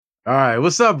All right,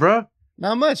 what's up, bro?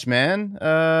 Not much, man.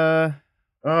 Oh,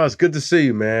 it's good to see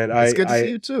you, man. It's good to see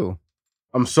you too.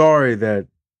 I'm sorry that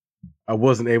I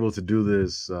wasn't able to do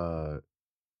this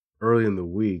early in the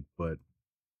week, but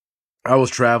I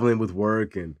was traveling with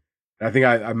work, and I think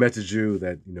I messaged you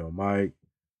that my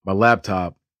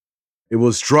laptop it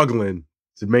was struggling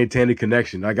to maintain a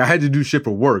connection. Like I had to do shit for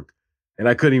work, and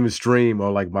I couldn't even stream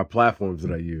on like my platforms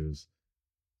that I use.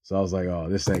 So I was like, oh,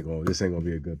 this ain't gonna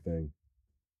be a good thing.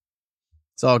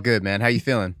 It's all good, man. How you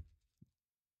feeling?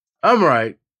 I'm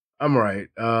right.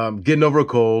 Getting over a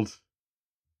cold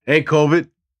and COVID.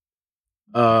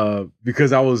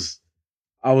 Because I was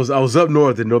up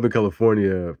north in Northern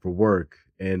California for work,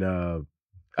 and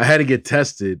I had to get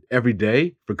tested every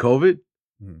day for COVID.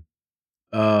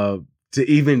 Mm-hmm. To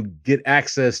even get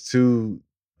access to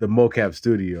the mocap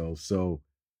studio. So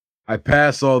I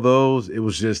passed all those. It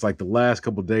was just like the last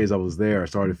couple of days I was there, I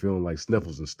started feeling like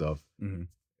sniffles and stuff. Mm-hmm.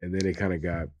 And then it kind of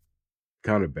got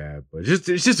kind of bad, but it's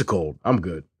just a cold. I'm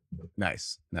good.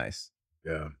 Nice.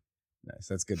 Yeah. Nice.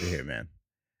 That's good to hear, man.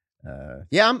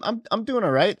 Yeah, I'm doing all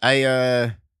right.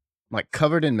 I'm like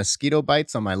covered in mosquito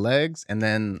bites on my legs, and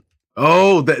then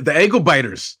the ankle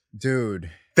biters,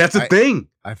 dude. That's a thing.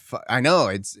 I know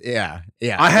it's yeah.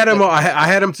 I had him. I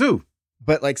had him too.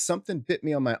 But like something bit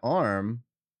me on my arm,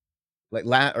 like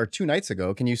 2 nights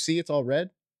ago. Can you see it's all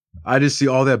red? I just see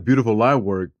all that beautiful line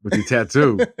work with your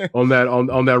tattoo on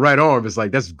that right arm. It's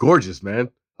like that's gorgeous, man.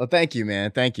 Oh, thank you,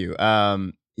 man. Thank you.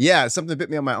 Yeah, something bit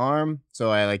me on my arm,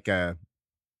 so I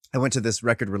went to this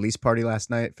record release party last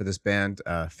night for this band,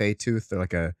 Fey Tooth. They're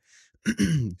like a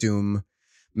doom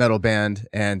metal band,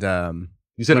 and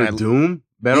you said a doom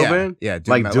metal band? Yeah,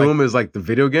 Doom is like the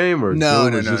video game, or no,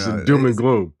 Doom no, is no, just no. Doom and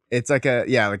gloom. It's like a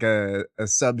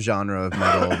subgenre of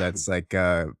metal that's like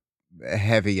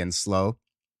heavy and slow.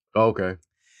 Oh, okay.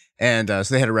 And so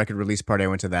they had a record release party. I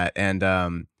went to that, and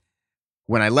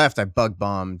when I left, I bug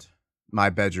bombed my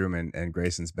bedroom and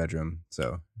Grayson's bedroom.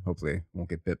 So hopefully won't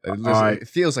get bit. It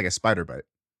feels like a spider bite.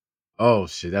 Oh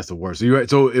shit, that's the worst.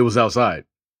 So it was outside.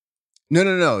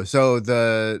 No.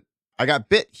 So I got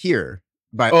bit here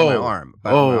by my arm.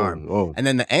 My arm. And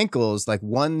then the ankles, like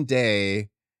one day,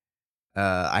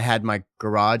 I had my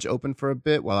garage open for a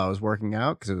bit while I was working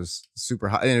out because it was super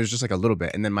hot, and it was just like a little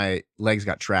bit. And then my legs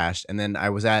got trashed. And then I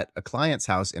was at a client's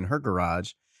house in her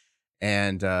garage,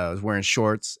 and I was wearing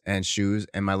shorts and shoes,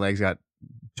 and my legs got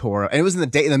tore up. And it was in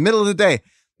the middle of the day.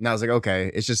 And I was like, okay,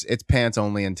 it's pants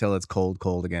only until it's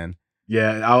cold again.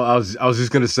 Yeah, I was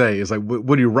just gonna say, it's like,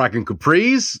 what are you rocking,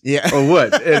 capris? Yeah, or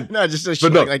what? And, no, just a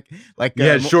short, like shorts,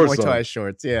 Muay Thai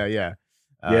shorts. Yeah.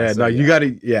 You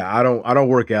gotta. Yeah, I don't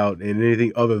work out in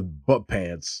anything other than butt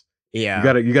pants.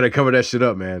 Yeah, you gotta cover that shit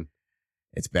up, man.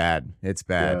 It's bad.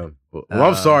 Yeah. Well,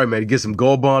 I'm sorry, man. Get some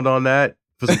Gold Bond on that.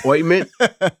 Put some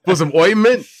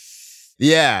ointment.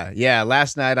 Yeah.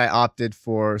 Last night I opted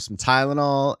for some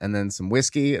Tylenol and then some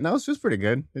whiskey, and that was just pretty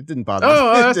good. It didn't bother me.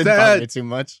 It didn't bother me too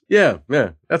much. Yeah.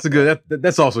 That's a good.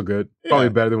 That's also good. Probably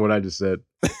better than what I just said.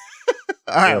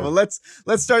 All right. Well, let's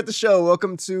start the show.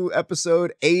 Welcome to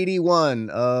episode 81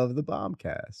 of the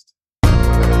Bombcast.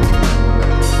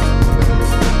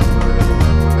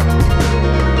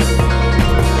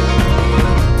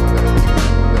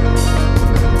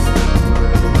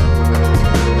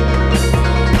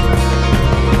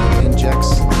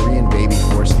 Injects Korean baby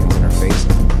foreskins in her face.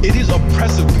 It is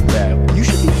oppressive. Yeah. You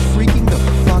should be freaking the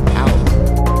fuck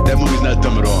out. That movie's not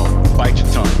dumb at all. Bite your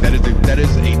tongue. That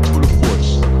is a tour de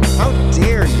force. How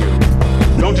dare you?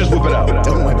 Don't just whip it out.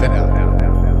 Don't whip it out.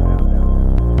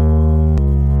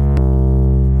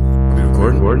 We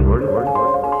recording?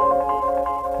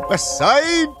 West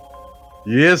Side?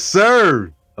 Yes,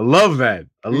 sir. I love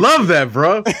that,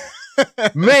 bro.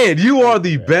 Man, you are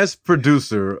the best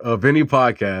producer of any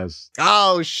podcast.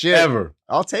 Oh shit! Ever.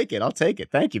 I'll take it.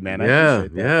 Thank you, man.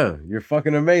 Yeah. You're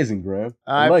fucking amazing, Graham.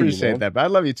 I appreciate that, but I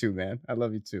love you too, man. I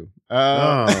love you too.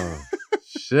 Oh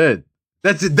shit.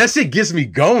 That shit gets me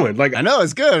going. Like, I know,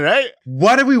 it's good, right?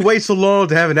 Why did we wait so long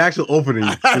to have an actual opening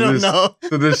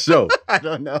to this show? I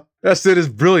don't know. That shit is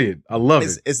brilliant. I love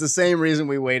it. It's the same reason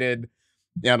we waited,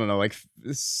 I don't know, like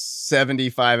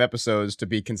 75 episodes to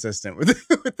be consistent with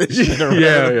this shit.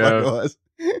 Yeah,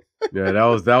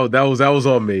 that was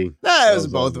on me. Nah, it was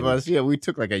both of us. Yeah, we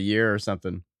took like a year or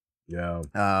something. Yeah.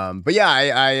 But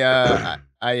yeah,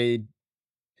 I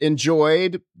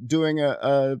enjoyed doing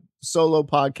a solo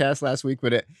podcast last week,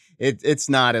 but it's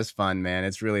not as fun, man.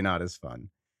 It's really not as fun.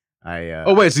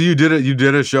 Oh wait, so you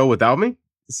did a show without me?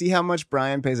 See how much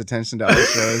Bryan pays attention to other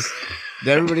shows? Did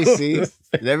everybody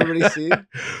see?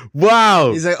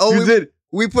 Wow. He's like, oh,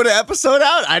 we put an episode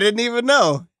out? I didn't even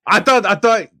know. I thought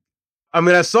I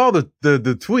mean, I saw the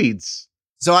tweets.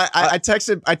 So I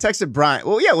texted Bryan.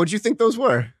 Well, yeah. What'd you think those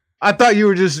were? I thought you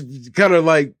were just kind of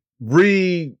like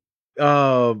re-uploading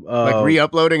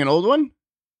an old one.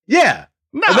 Yeah.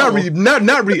 No,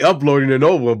 not re-uploading an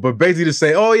old one, but basically just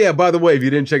saying, "Oh yeah, by the way, if you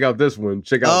didn't check out this one,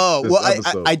 check out this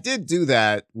episode." I did do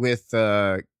that with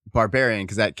Barbarian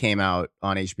because that came out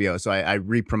on HBO, so I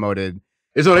re-promoted.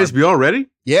 It's on HBO already?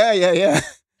 Yeah.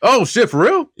 Oh shit, for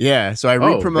real? Yeah, so I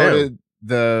re-promoted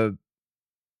the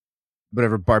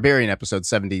whatever Barbarian episode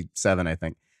 77, I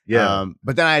think. Yeah.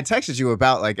 But then I had texted you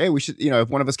about like, hey, we should, if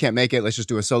one of us can't make it, let's just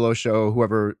do a solo show.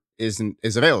 Whoever is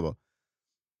available.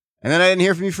 And then I didn't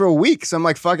hear from you for a week, so I'm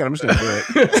like, fuck it, I'm just gonna do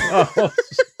it.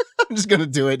 I'm just gonna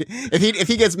do it. If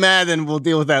he gets mad, then we'll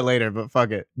deal with that later. But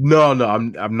fuck it. No,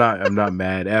 I'm not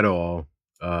mad at all.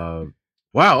 Wow,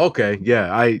 okay,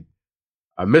 yeah, I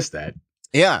missed that.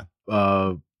 Yeah.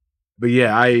 But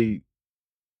yeah, I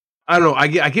don't know. I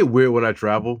get weird when I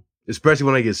travel, especially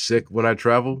when I get sick when I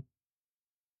travel.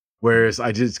 Whereas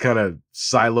I just kind of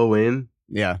silo in.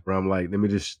 Yeah. Where I'm like, let me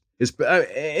just.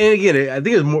 And again, I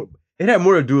think it's more. It had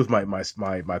more to do with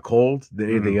my cold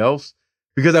than anything else,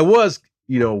 because I was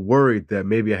worried that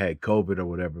maybe I had COVID or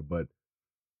whatever, but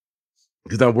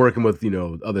because I'm working with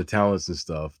other talents and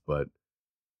stuff. But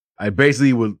I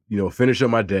basically would finish up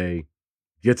my day,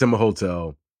 get to my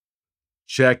hotel,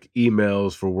 check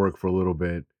emails for work for a little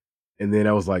bit, and then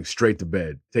I was like straight to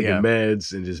bed, taking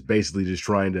meds and just basically just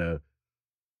trying to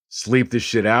sleep this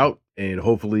shit out and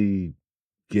hopefully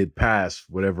get past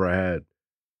whatever I had.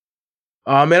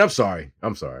 Oh man, I'm sorry.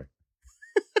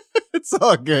 It's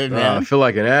all good, man. I feel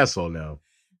like an asshole now.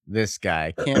 This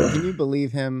guy can you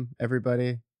believe him?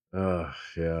 Everybody. Yeah.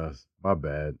 My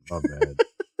bad. No,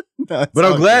 but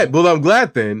I'm glad. Well, I'm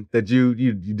glad then that you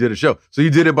did a show. So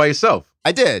you did it by yourself.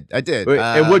 I did.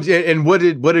 And what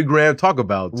did Graham talk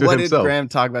about to himself? What did Graham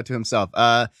talk about to himself?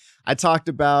 I talked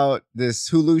about this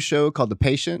Hulu show called The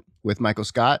Patient with Michael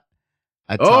Scott.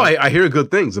 I hear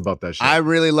good things about that show. I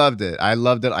really loved it. I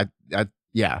loved it.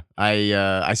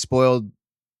 I spoiled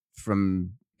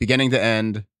from beginning to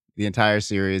end the entire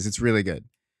series. It's really good.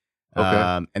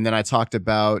 Okay. And then I talked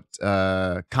about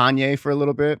Kanye for a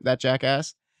little bit, that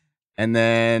jackass. And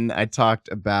then I talked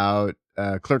about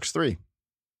Clerks 3.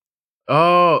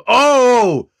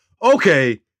 Oh,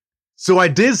 okay. So I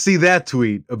did see that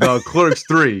tweet about Clerks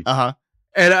 3. Uh-huh.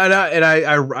 And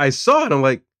I saw it. I'm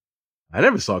like, I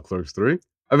never saw Clerks 3.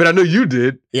 I mean, I know you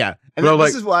did. Yeah. And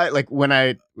this is why, like, when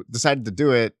I decided to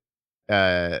do it,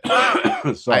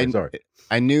 sorry.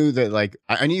 I knew that, like,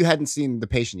 I knew you hadn't seen The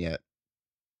Patient yet.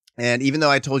 And even though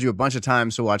I told you a bunch of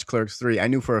times to watch Clerks 3, I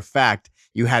knew for a fact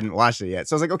you hadn't watched it yet.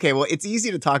 So I was like, okay, well, it's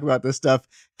easy to talk about this stuff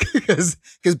because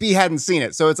B hadn't seen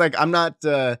it. So it's like, I'm not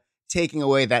taking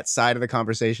away that side of the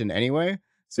conversation anyway.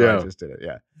 So I just did it.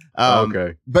 Yeah.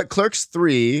 Okay. But Clerks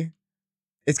 3,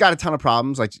 it's got a ton of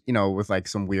problems, like, with like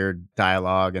some weird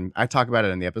dialogue. And I talk about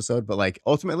it in the episode, but like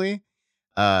ultimately,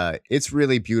 it's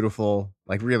really beautiful,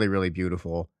 like really, really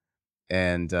beautiful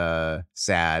and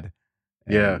sad.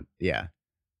 And, yeah.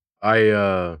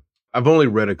 I've only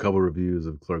read a couple reviews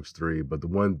of Clerks 3, but the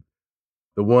one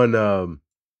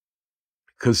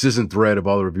consistent thread of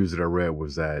all the reviews that I read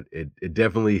was that it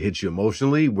definitely hits you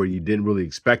emotionally where you didn't really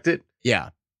expect it.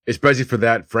 Yeah. Especially for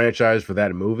that franchise, for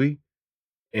that movie.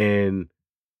 And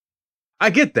I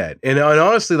get that. And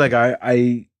honestly, like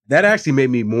I that actually made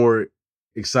me more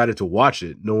excited to watch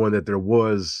it, knowing that there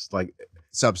was like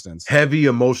substance, heavy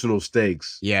emotional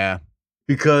stakes. Yeah.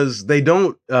 Because they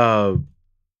don't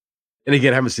and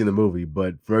again, I haven't seen the movie,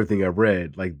 but from everything I've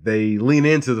read, like they lean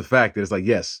into the fact that it's like,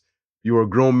 yes, you are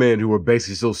grown men who are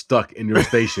basically still stuck in your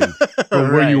station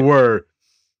from where you were,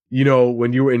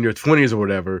 when you were in your 20s or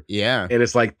whatever. Yeah. And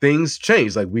it's like things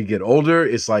change. Like we get older.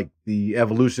 It's like the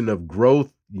evolution of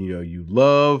growth, you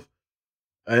love.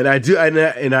 And I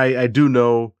do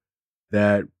know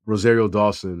that Rosario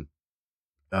Dawson,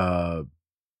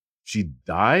 she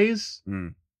dies.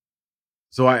 Mm.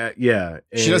 So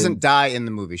she doesn't die in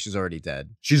the movie. She's already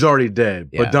dead. She's already dead.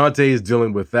 Yeah. But Dante is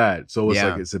dealing with that. So it's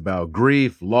like it's about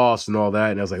grief, loss, and all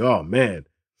that. And I was like, oh man.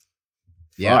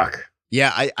 Yeah. Fuck.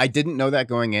 Yeah, I didn't know that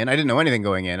going in. I didn't know anything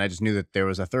going in. I just knew that there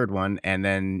was a third one. And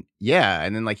then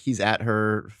like he's at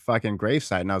her fucking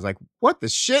gravesite. And I was like, what the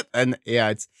shit? And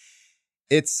yeah,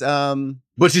 it's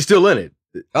But she's still in it.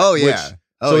 Oh yeah.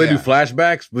 So they do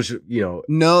flashbacks, which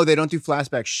No, they don't do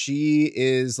flashbacks. She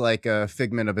is like a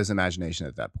figment of his imagination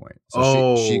at that point.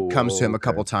 So she comes to him a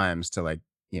couple times to like,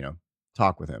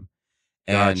 talk with him.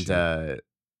 And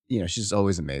she's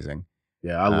always amazing.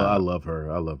 Yeah, I love her.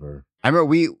 I remember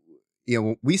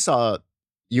we saw,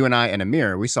 you and I and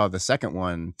Amir, we saw the second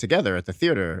one together at the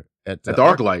theater at the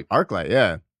ArcLight. ArcLight,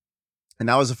 yeah. And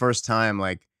that was the first time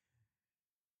like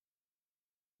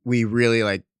we really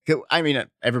like. I mean,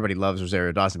 everybody loves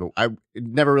Rosario Dawson, but it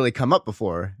never really come up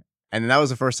before. And that was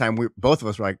the first time both of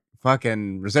us were like,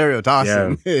 "Fucking Rosario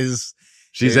Dawson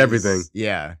she's everything."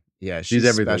 Yeah, she's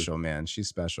everything. Special, man. She's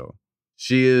special.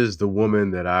 She is the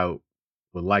woman that I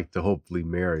would like to hopefully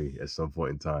marry at some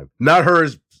point in time. Not her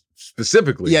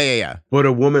specifically. Yeah. But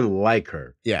a woman like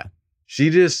her. Yeah. She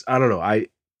just, I don't know.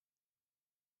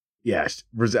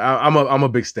 I'm a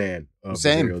big stan of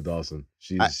Rosario Dawson.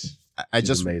 She's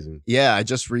amazing. Yeah, I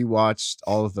just rewatched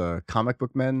all of the Comic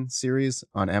Book Men series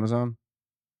on Amazon,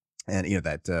 and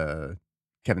that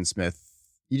Kevin Smith.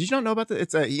 Did you not know about that?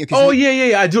 It's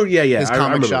yeah, I do. Yeah. His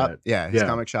comic shop, that. His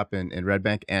comic shop in Red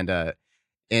Bank, and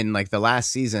in like the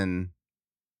last season,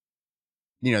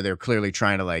 they're clearly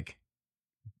trying to like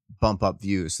bump up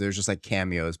views. So there's just like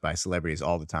cameos by celebrities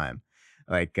all the time.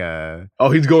 Like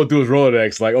he's going through his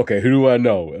Rolodex. Like, okay, who do I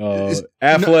know?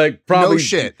 Affleck, probably no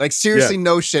shit. Like seriously,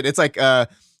 no shit. It's like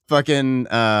fucking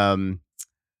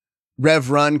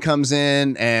Rev Run comes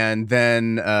in, and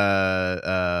then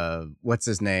what's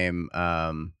his name?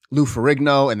 Lou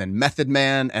Ferrigno, and then Method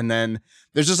Man, and then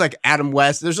there's just like Adam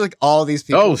West. There's like all these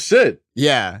people. Oh shit.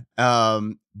 Yeah.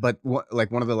 But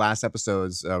like one of the last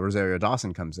episodes, Rosario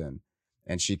Dawson comes in,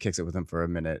 and she kicks it with him for a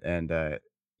minute, and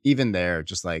even there,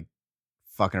 just like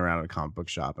fucking around at a comic book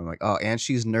shop. I'm like, oh, and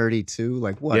she's nerdy too.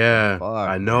 Like, what? Yeah, the fuck,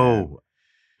 I know. Man?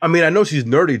 I mean, I know she's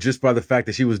nerdy just by the fact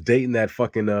that she was dating that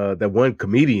fucking that one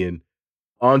comedian,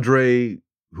 Andre,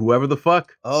 whoever the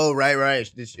fuck. Oh, right.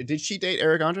 Did she date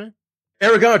Eric Andre?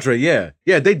 Eric Andre, yeah.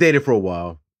 They dated for a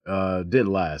while.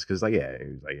 Didn't last because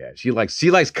she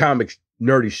likes comics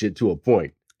nerdy shit to a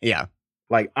point. Yeah,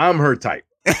 like I'm her type.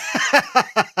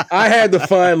 I had the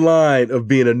fine line of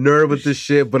being a nerd with this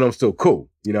shit, but I'm still cool.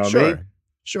 You know what I mean?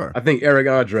 Sure. I think Eric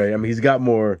Andre, he's got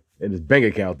more in his bank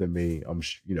account than me.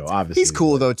 Obviously. He's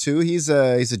cool though too. He's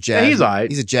a jazz. Yeah, he's all right.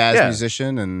 He's a jazz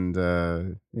musician, and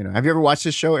have you ever watched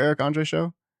his show, Eric Andre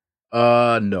show?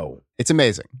 No. It's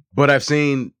amazing. But I've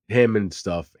seen him and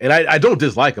stuff, and I don't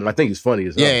dislike him. I think he's funny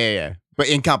as hell. Yeah. But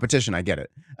in competition, I get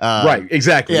it. Right,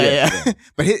 exactly. Yeah.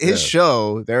 But his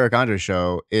show, the Eric Andre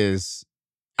show, is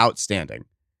outstanding.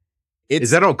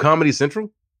 Is that on Comedy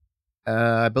Central?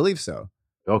 I believe so.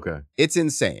 Okay. It's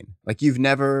insane. Like you've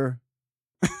never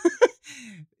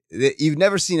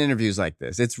seen interviews like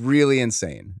this. It's really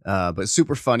insane. But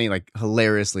super funny, like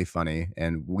hilariously funny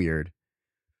and weird.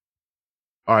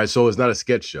 All right, so it's not a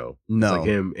sketch show. No. It's like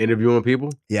him interviewing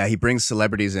people? Yeah, he brings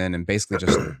celebrities in and basically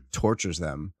just tortures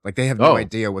them. Like they have no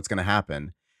idea what's going to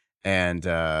happen. And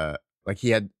there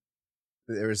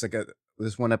was like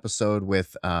this one episode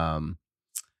with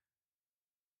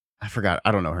I forgot.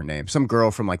 I don't know her name. Some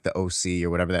girl from like the OC or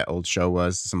whatever that old show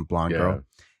was. Some blonde girl.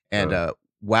 And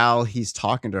while he's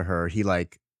talking to her, he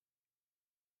like,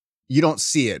 you don't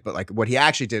see it, but like what he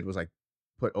actually did was like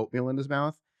put oatmeal in his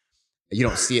mouth. You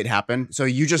don't see it happen. So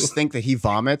you just think that he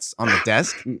vomits on the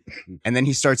desk, and then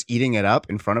he starts eating it up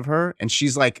in front of her. And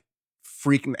she's like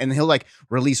freaking, and he'll like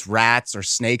release rats or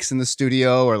snakes in the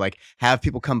studio, or like have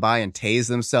people come by and tase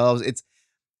themselves.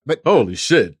 But holy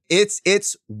shit,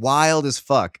 it's wild as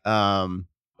fuck. Okay.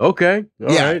 All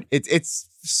right. It's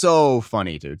so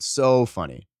funny, dude. So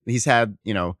funny. He's had,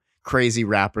 crazy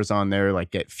rappers on there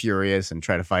like get furious and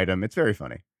try to fight him. It's very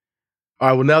funny. All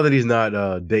right. Well, now that he's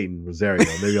not dating Rosario,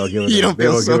 maybe I'll give it. You don't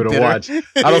feel so give it bitter. A watch.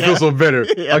 I don't feel so bitter.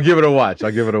 Yeah. I'll give it a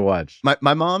watch.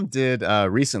 My mom did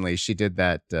recently. She did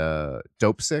that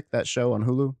Dope Sick, that show on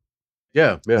Hulu.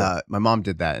 Yeah. My mom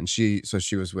did that, and she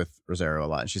was with Rosario a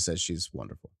lot, and she said she's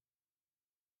wonderful.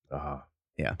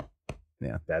 Yeah.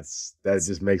 That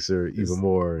just makes her even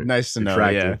more nice to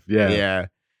attractive. know.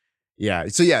 Yeah.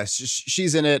 So yeah,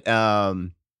 she's in it.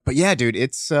 But yeah, dude,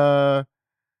 it's a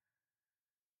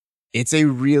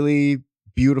really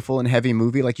beautiful and heavy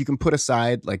movie. Like you can put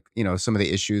aside like, some of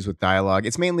the issues with dialogue.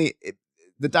 It's mainly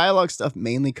the dialogue stuff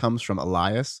mainly comes from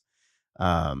Elias,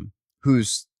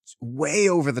 who's way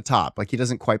over the top. Like he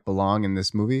doesn't quite belong in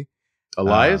this movie.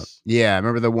 Elias? Yeah. I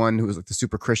remember the one who was like the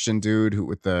super Christian dude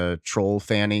with the troll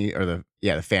fanny, or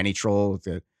the fanny troll,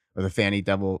 or the fanny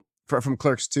devil from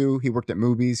Clerks 2. He worked at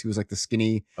movies. He was like the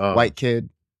skinny white kid.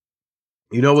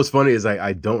 You know what's funny is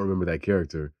I don't remember that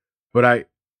character, but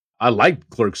I like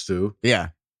Clerks 2. Yeah.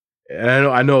 And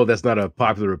I know that's not a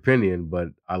popular opinion, but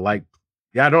I don't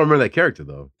remember that character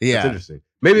though. Yeah. That's interesting.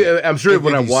 Maybe I'm sure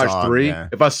when I watched 3,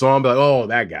 if I saw him, I'd be like, oh,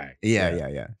 that guy.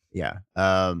 Yeah.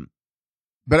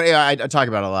 But yeah, I talk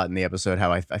about it a lot in the episode,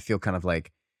 how I feel kind of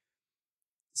like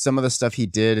some of the stuff he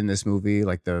did in this movie,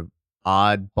 like the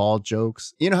oddball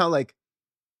jokes. You know how like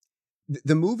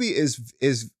the movie is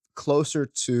closer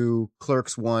to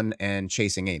Clerks 1 and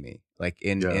Chasing Amy, like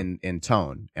in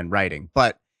tone and writing.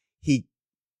 But he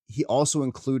also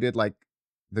included like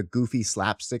the goofy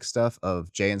slapstick stuff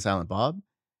of Jay and Silent Bob,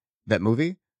 that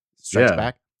movie, Strikes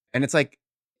Back. And it's like,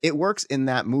 it works in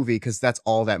that movie because that's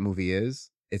all that movie is.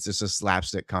 It's just a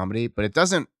slapstick comedy, but it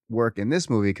doesn't work in this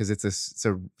movie because it's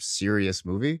a serious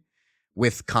movie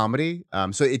with comedy.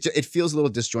 So it feels a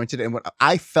little disjointed. And what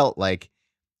I felt like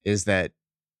is that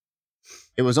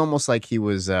it was almost like he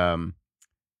was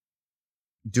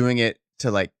doing it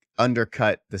to like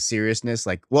undercut the seriousness.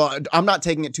 Like, well, I'm not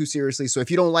taking it too seriously, so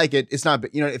if you don't like it, it's not.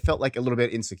 You know, it felt like a little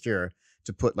bit insecure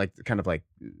to put like kind of like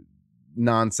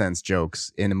nonsense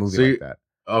jokes in a movie like that.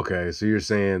 Okay, so you're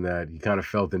saying that he kind of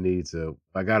felt the need to,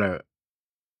 I gotta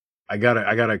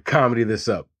comedy this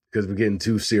up because we're getting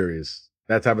too serious,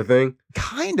 that type of thing.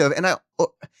 Kind of, and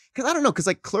because I don't know, because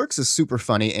like Clerks is super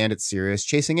funny and it's serious.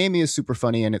 Chasing Amy is super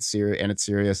funny and it's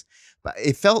serious. But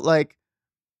it felt like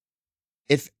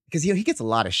because he gets a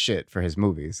lot of shit for his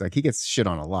movies. Like he gets shit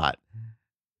on a lot.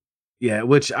 Yeah,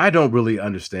 which I don't really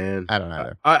understand. I don't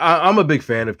either. I'm a big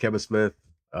fan of Kevin Smith.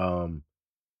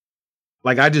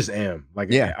 Like I just am.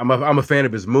 Like I'm a fan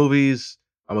of his movies.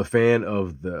 I'm a fan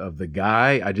of the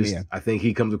guy. I think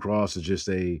he comes across as just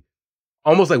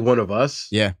almost like one of us.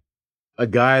 Yeah. A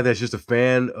guy that's just a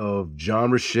fan of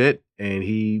genre shit, and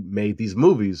he made these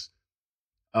movies.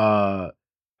 I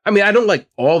mean, I don't like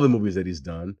all the movies that he's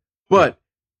done, but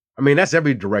I mean, that's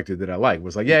every director that I like.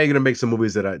 It's like, yeah, you're gonna make some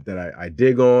movies that I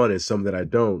dig on, and some that I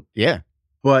don't. Yeah.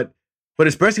 But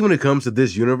especially when it comes to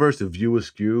this universe, the View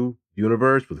Askew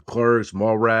universe with Clerks,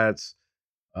 Mallrats.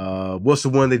 What's the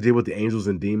one they did with the Angels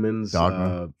and Demons?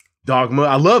 Dogma.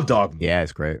 I love Dogma. Yeah,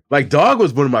 it's great. Like Dog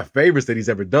was one of my favorites that he's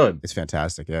ever done. It's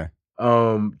fantastic. Yeah.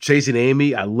 Chasing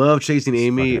Amy. I love Chasing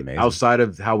Amy outside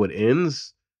of how it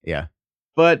ends. Yeah.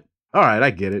 But all right,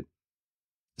 I get it.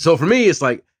 So for me, it's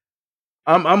like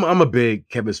I'm a big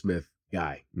Kevin Smith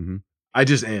guy. Mm-hmm. I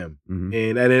just am.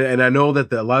 Mm-hmm. And I know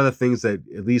that a lot of the things that,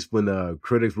 at least when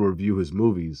critics will review his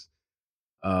movies,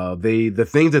 the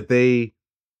things that they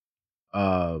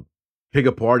pick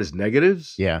apart as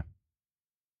negatives,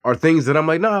 are things that I'm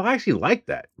like, no, I actually like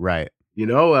that. Right. You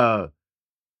know,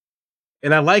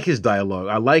 and I like his dialogue.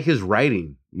 I like his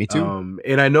writing. Me too.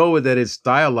 And I know that it's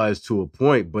stylized to a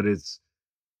point, but it's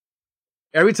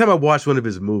every time I watch one of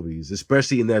his movies,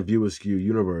 especially in that View Askew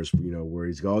universe, you know, where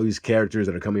he's got all these characters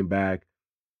that are coming back,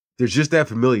 there's just that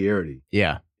familiarity.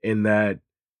 Yeah. And that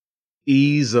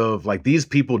ease of like, these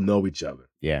people know each other.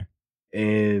 Yeah.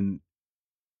 And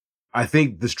I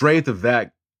think the strength of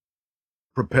that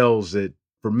propels it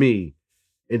for me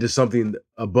into something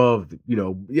above, you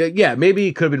know, maybe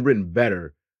it could have been written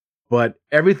better, but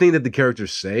everything that the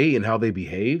characters say and how they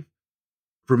behave,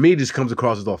 for me, just comes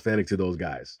across as authentic to those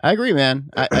guys. I agree, man.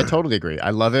 I totally agree.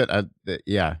 I love it.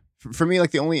 Yeah. For me,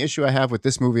 like the only issue I have with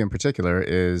this movie in particular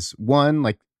is one,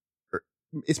 like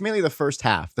it's mainly the first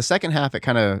half. The second half, it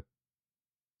kind of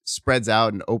spreads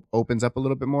out and opens up a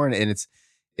little bit more, and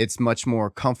it's much more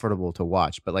comfortable to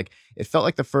watch. But like it felt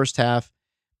like the first half,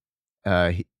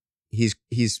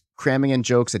 he's cramming in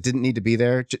jokes that didn't need to be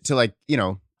there to like, you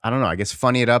know, I don't know, I guess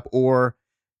funny it up, or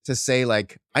to say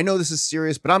like, I know this is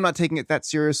serious, but I'm not taking it that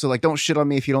serious. So like, don't shit on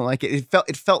me if you don't like it.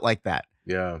 It felt like that.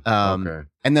 Yeah. Okay.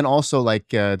 And then also like,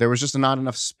 there was just not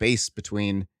enough space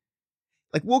between,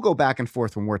 like, we'll go back and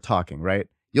forth when we're talking, right?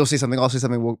 You'll say something, I'll say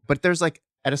something. But there's like,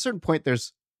 at a certain point,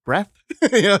 there's breath,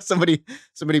 you know, somebody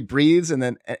breathes.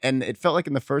 And it felt like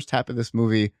in the first half of this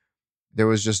movie, there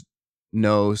was just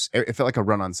it felt like a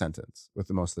run-on sentence with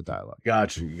the most of the dialogue.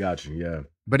 Got you. Yeah.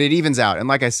 But it evens out. And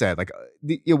like I said, like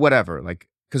whatever, like,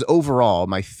 because overall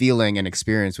my feeling and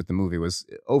experience with the movie was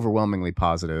overwhelmingly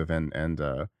positive and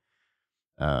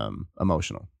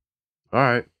emotional. All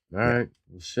right. Well,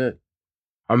 shit.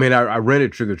 I mean, I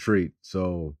rented Trick or Treat,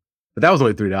 but that was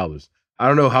only $3. I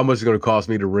don't know how much it's going to cost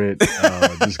me to rent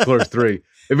this Clerks 3.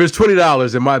 If it's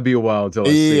 $20, it might be a while until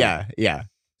I see it. Yeah.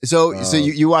 So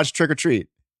you watched Trick or Treat?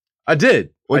 I did.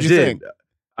 What'd you think?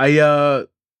 All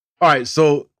right.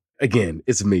 So again,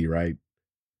 it's me, right?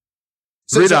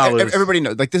 $3. So everybody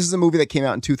knows, like, this is a movie that came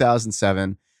out in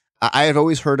 2007. I have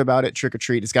always heard about it. Trick or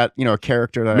Treat. It's got, you know, a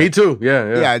character that me too.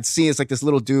 Yeah. I'd see it's like this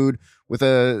little dude with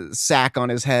a sack on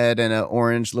his head and an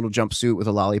orange little jumpsuit with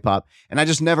a lollipop. And I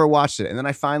just never watched it. And then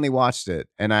I finally watched it,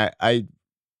 and I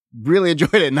really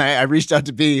enjoyed it. And I reached out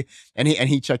to B, and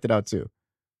he checked it out too.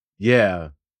 Yeah.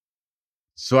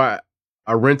 So I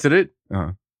rented it.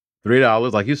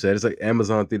 $3, like you said. It's like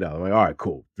Amazon $3. I'm like, all right,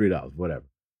 cool, $3, whatever.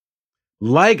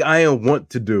 Like I am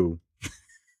wont to do,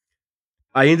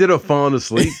 I ended up falling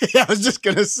asleep. I was just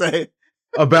gonna say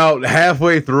about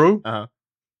halfway through.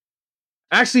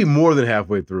 Actually, more than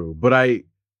halfway through, but I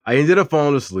ended up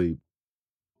falling asleep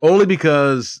only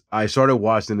because I started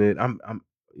watching it. I'm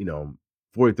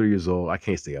 43 years old. I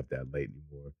can't stay up that late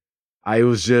anymore. I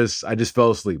just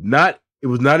fell asleep. It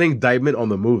was not an indictment on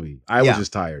the movie. I was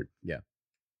just tired. Yeah.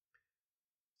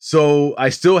 So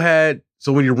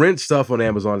so when you rent stuff on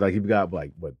Amazon, like you've got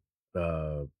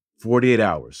 48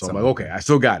 hours. So I'm like, okay, I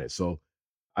still got it. So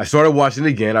I started watching it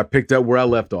again. I picked up where I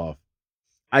left off.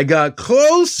 I got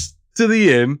close to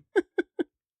the end,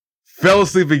 fell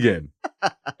asleep again.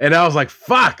 And I was like,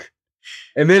 fuck.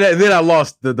 And then I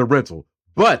lost the rental.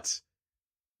 But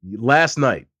last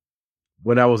night,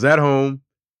 when I was at home,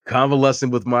 convalescing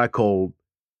with my cold,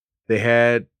 they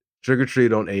had Trick or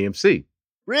Treat on AMC.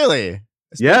 Really?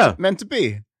 It's meant to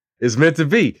be. It's meant to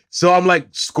be. So I'm like,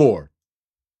 score.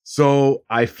 So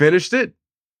I finished it,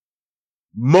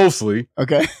 mostly.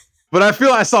 Okay. But I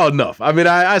feel I saw enough. I mean,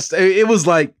 it was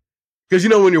like, because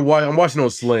when I'm watching on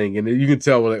Sling, and you can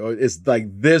tell it's like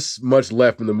this much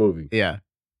left in the movie. Yeah.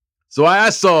 So I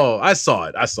saw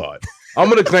it. I'm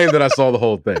gonna claim that I saw the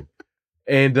whole thing,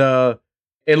 and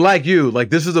like you, like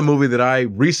this is a movie that I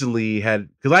recently had,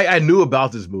 because I knew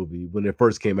about this movie when it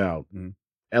first came out. Mm.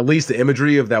 At least the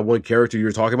imagery of that one character you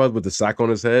were talking about with the sack on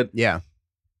his head. Yeah.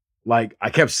 Like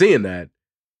I kept seeing that,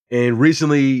 and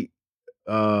recently,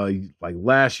 like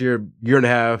last year and a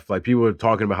half, like people were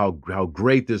talking about how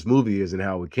great this movie is and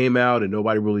how it came out and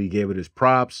nobody really gave it its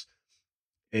props.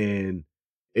 And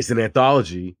it's an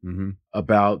anthology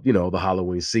about, the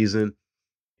Halloween season.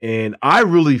 And I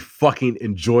really fucking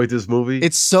enjoyed this movie.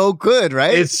 It's so good,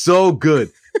 right? It's so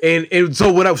good. and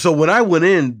so when I went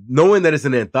in knowing that it's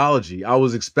an anthology, I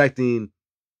was expecting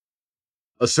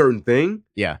a certain thing.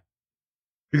 Yeah.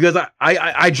 Because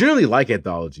I generally like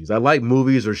anthologies. I like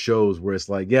movies or shows where it's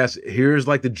like, yes, here's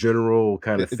like the general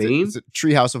kind of theme. It's a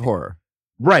treehouse of horror.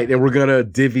 Right. And we're going to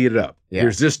divvy it up. Yeah.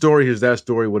 Here's this story. Here's that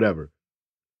story, whatever.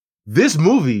 This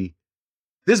movie,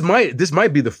 this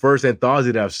might be the first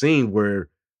anthology that I've seen where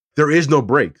there is no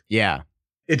break. Yeah.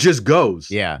 It just goes.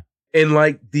 Yeah. And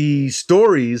like the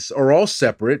stories are all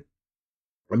separate.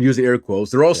 I'm using air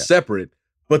quotes. They're all separate,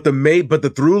 but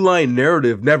the through line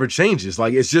narrative never changes.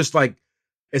 Like, it's just like,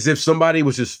 as if somebody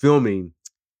was just filming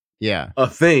a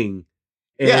thing.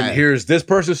 And here's this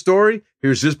person's story.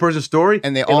 Here's this person's story.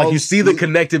 And all like you see the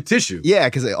connective tissue. Yeah,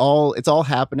 because it's all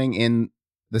happening in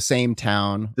the same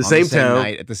town. The same town.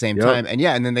 Night at the same time. And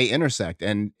and then they intersect.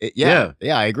 And I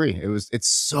agree. It's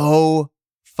so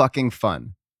fucking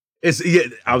fun. I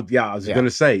was going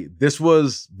to say, this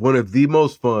was one of the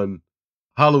most fun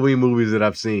Halloween movies that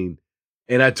I've seen.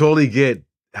 And I totally get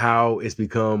how it's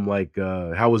become like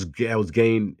how it's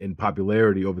gained in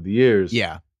popularity over the years.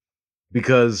 Yeah.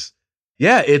 Because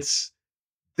they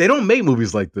don't make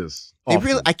movies like this.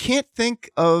 I can't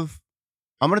think of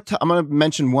I'm gonna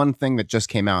mention one thing that just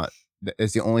came out that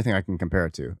is the only thing I can compare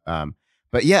it to.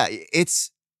 But yeah, it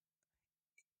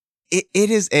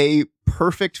is a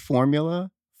perfect formula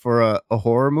for a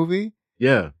horror movie.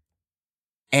 Yeah.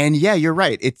 And yeah, you're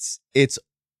right. It's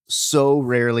so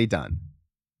rarely done.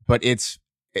 But it's,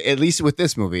 at least with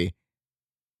this movie,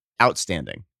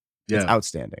 outstanding. Yeah. It's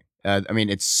outstanding. I mean,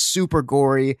 it's super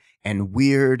gory and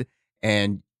weird,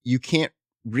 and you can't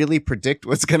really predict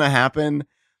what's going to happen.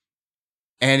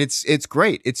 And it's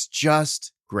great. It's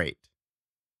just great.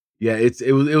 Yeah,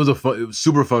 it was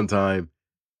super fun time.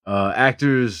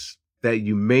 Actors that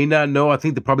you may not know. I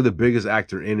think probably the biggest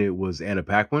actor in it was Anna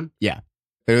Paquin. Yeah.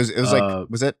 It was like,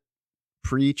 was it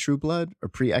pre-True Blood or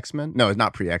pre-X-Men? No, it's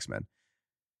not pre-X-Men.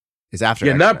 It's after.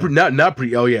 Yeah, X-Men. not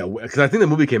pre. Oh yeah, because I think the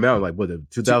movie came out in like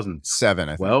 2007.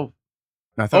 I think. Well,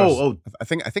 I thought I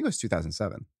think it was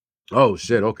 2007. Oh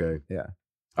shit. Okay. Yeah.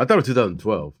 I thought it was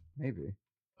 2012. Maybe.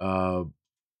 But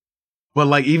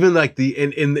like even like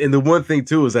the one thing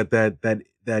too is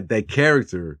that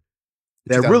character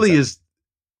that really is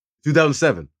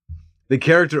 2007. The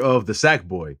character of the Sack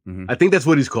Boy. Mm-hmm. I think that's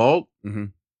what he's called. Mm-hmm.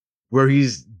 Where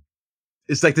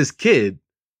it's like this kid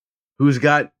who's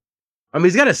got. I mean,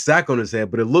 he's got a sack on his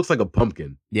head, but it looks like a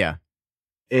pumpkin. Yeah.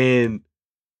 And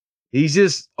he's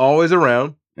just always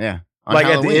around. Yeah. Like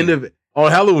Halloween. On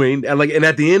Halloween, and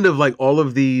at the end of like all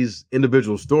of these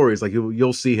individual stories, like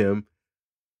you'll see him,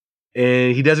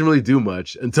 and he doesn't really do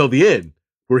much until the end,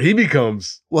 where he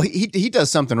becomes. Well, he does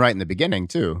something right in the beginning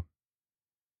too,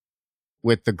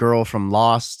 with the girl from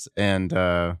Lost and.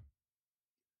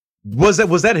 Was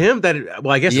that him?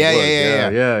 I guess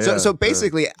yeah. So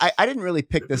basically, I didn't really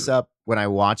pick this up when I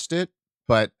watched it,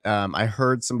 but I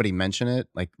heard somebody mention it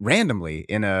like randomly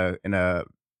in a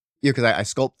because I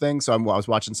sculpt things, so I was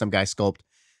watching some guy sculpt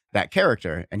that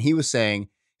character, and he was like,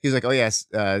 oh yes,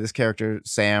 this character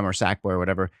Sam or Sackboy or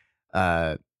whatever,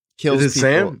 kills Is it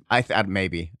people. Sam?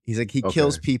 Maybe he's like he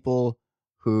kills people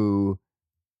who.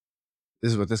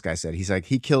 This is what this guy said. He's like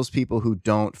he kills people who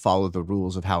don't follow the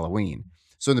rules of Halloween.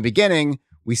 So in the beginning,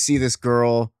 we see this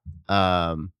girl.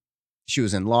 She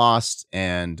was in Lost,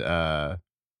 and or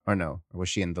was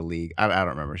she in The League? I don't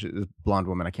remember. She was a blonde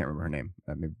woman. I can't remember her name.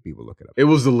 Maybe people look it up. It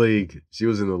was The League. She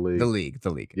was in The League. The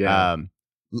League. Yeah.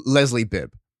 Leslie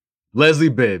Bibb. Leslie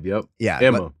Bibb. Yep. Yeah.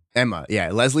 Emma.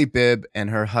 Yeah. Leslie Bibb and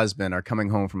her husband are coming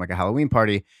home from like a Halloween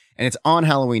party, and it's on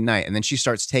Halloween night. And then she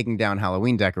starts taking down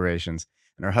Halloween decorations,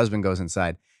 and her husband goes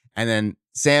inside. And then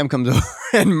Sam comes over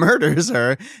and murders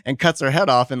her and cuts her head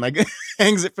off and like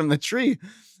hangs it from the tree.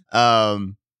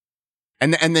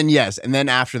 And then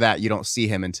after that, you don't see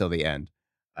him until the end.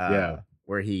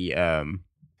 Where he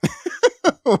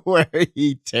where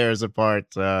he tears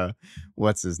apart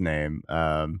what's his name?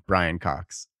 Brian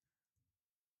Cox.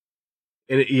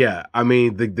 And I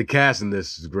mean the cast in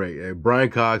this is great. Brian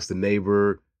Cox, the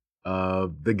neighbor,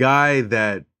 the guy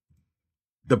the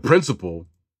principal.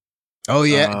 Oh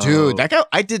yeah, dude, that guy.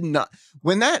 I did not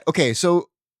when that. Okay, so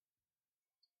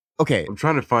I'm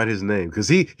trying to find his name because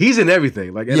he's in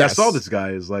everything. Like, and yes. I saw this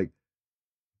guy is like,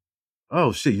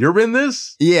 oh shit, you're in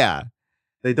this? Yeah,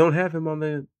 they don't have him on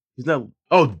there. He's not.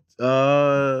 Oh,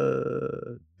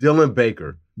 Dylan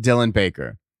Baker. Dylan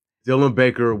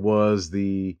Baker was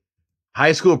the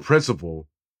high school principal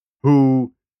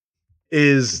who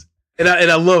is, and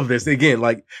I love this again.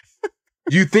 Like,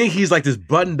 you think he's like this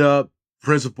buttoned up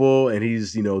principal, and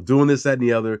he's doing this, that, and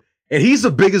the other. And he's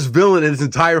the biggest villain in this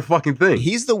entire fucking thing.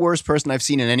 He's the worst person I've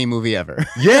seen in any movie ever.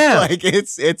 Yeah. Like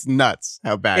it's nuts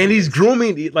how bad. And he's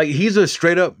grooming, like he's a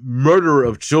straight up murderer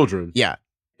of children. Yeah.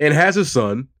 And has a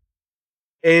son.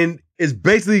 And is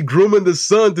basically grooming the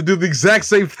son to do the exact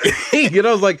same thing.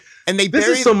 I was like, and this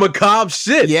is some macabre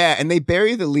shit. Yeah. And they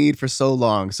bury the lead for so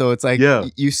long. So it's like,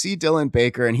 you see Dylan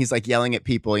Baker and he's like yelling at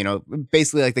people,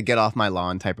 basically like the get off my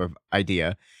lawn type of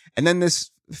idea. And then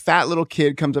this fat little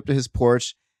kid comes up to his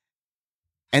porch.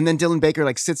 And then Dylan Baker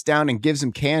like sits down and gives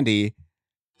him candy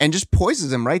and just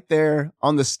poisons him right there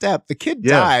on the step. The kid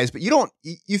dies, but you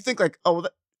think like, oh,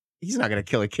 he's not going to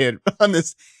kill a kid on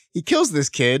this. He kills this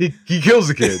kid. He kills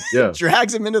the kid. Yeah.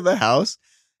 Drags him into the house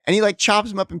and he like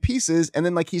chops him up in pieces. And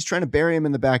then like he's trying to bury him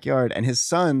in the backyard. And his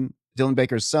son, Dylan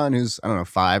Baker's son, who's, I don't know,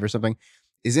 5 or something,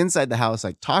 is inside the house,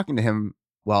 like talking to him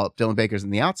while Dylan Baker's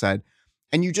on the outside.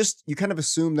 And you kind of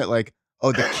assume that like,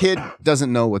 oh, the kid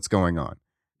doesn't know what's going on.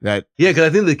 Because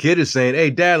I think the kid is saying, "Hey,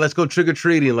 Dad, let's go trick or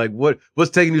treating." Like, what's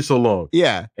taking you so long?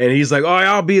 Yeah, and he's like, "Oh,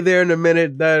 I'll be there in a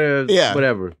minute."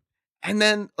 Whatever. And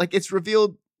then, like, it's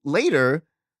revealed later,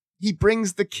 he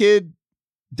brings the kid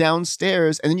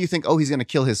downstairs, and then you think, "Oh, he's gonna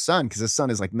kill his son because his son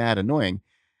is like mad annoying."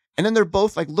 And then they're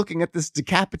both like looking at this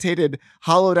decapitated,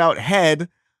 hollowed out head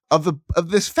of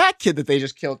this fat kid that they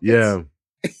just killed. Yeah,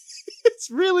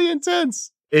 it's really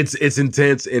intense. It's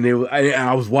intense, and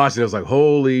I was watching. I was like,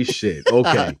 "Holy shit!"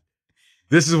 Okay,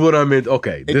 this is what I'm in.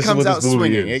 Okay, this is what this movie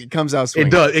swinging. is. It comes out swinging.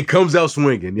 It does. It comes out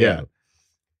swinging. Yeah,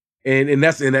 and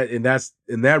that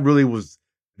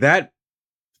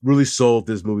really sold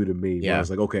this movie to me. Yeah, I was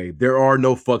like, okay, there are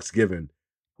no fucks given.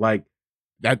 Like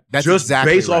that's just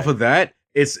exactly based right. off of that.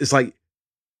 It's like,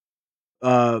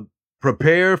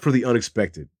 prepare for the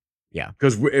unexpected. Yeah,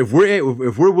 because if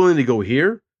we're willing to go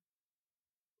here.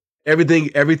 Everything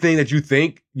that you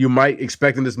think you might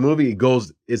expect in this movie,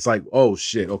 it's like, oh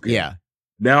shit, okay. Yeah.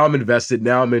 Now I'm invested.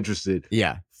 Now I'm interested.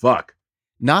 Yeah. Fuck.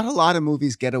 Not a lot of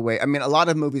movies get away. I mean, a lot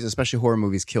of movies, especially horror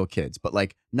movies, kill kids, but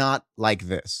like not like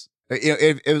this.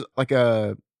 It was like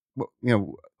the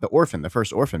Orphan, the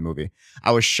first Orphan movie.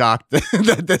 I was shocked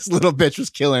that this little bitch was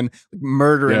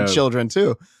murdering children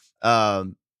too.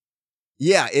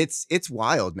 It's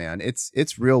wild, man.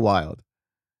 It's real wild.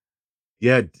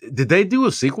 Yeah. Did they do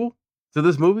a sequel to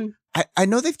this movie? I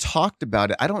know they've talked about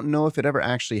it. I don't know if it ever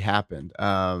actually happened.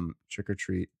 Trick or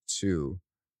Treat 2.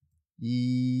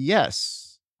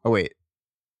 Yes. Oh, wait.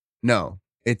 No.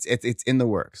 It's in the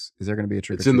works. Is there going to be a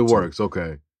Trick or Treat 2? It's in the works.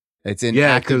 Okay. It's in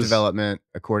active development,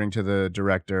 according to the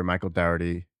director, Michael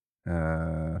Dougherty.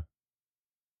 So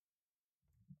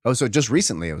just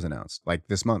recently it was announced, like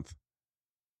this month.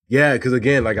 Yeah, because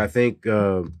again, like I think...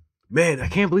 man, I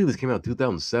can't believe this came out in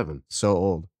 2007. So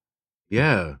old.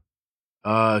 Yeah.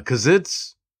 Because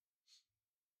it's...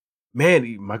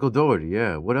 Man, Michael Dougherty,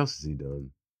 yeah. What else has he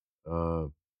done?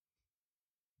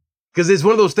 Because it's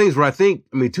one of those things where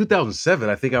 2007,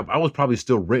 I think I was probably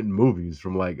still renting movies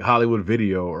from like Hollywood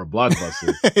Video or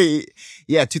Blockbuster.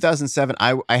 Yeah, 2007,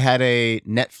 I had a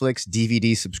Netflix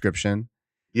DVD subscription.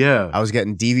 Yeah. I was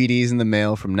getting DVDs in the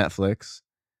mail from Netflix.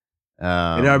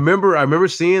 And I remember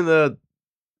seeing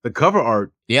the cover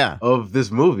art of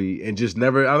this movie and just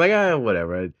never. I'm like,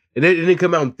 whatever. And it didn't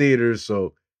come out in theaters,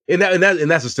 so and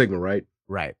that's a stigma, right?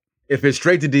 Right. If it's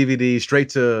straight to DVD, straight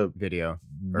to video,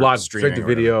 straight to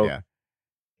video,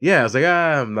 yeah. I was like,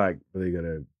 I'm not really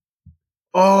gonna.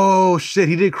 Oh shit,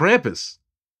 he did Krampus.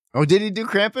 Oh, did he do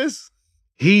Krampus?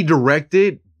 He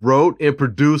directed, wrote, and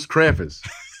produced Krampus.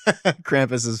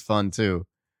 Krampus is fun too.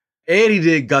 And he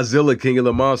did Godzilla, King of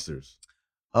the Monsters.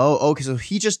 Oh, okay. So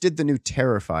he just did the new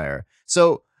Terrifier.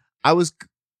 So I was.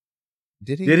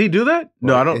 Did he? Did he do that?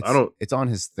 No, I don't. It's on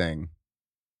his thing.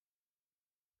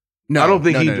 No, I don't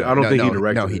think he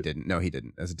directed. No, he didn't. No, he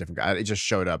didn't. That's a different guy. It just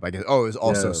showed up. I guess. Oh, it was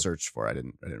also searched for. I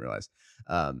didn't realize.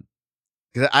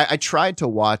 Because I tried to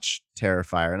watch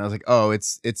Terrifier and I was like, oh,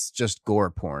 it's just gore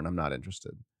porn. I'm not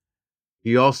interested.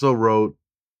 He also wrote.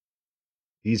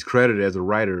 He's credited as a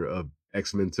writer of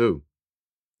X-Men 2.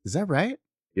 Is that right?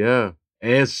 Yeah,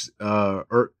 and so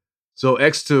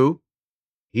X2.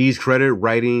 He's credited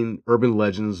writing Urban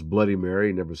Legends, Bloody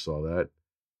Mary. Never saw that,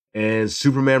 and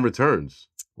Superman Returns.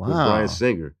 Wow. With Bryan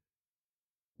Singer.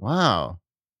 Wow.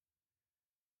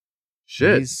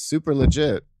 Shit. He's super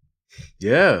legit.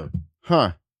 Yeah.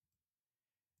 Huh.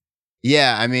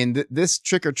 Yeah, I mean, this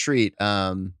Trick or Treat,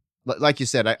 like you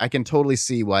said, I can totally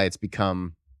see why it's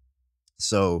become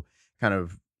so kind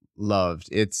of loved.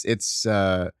 It's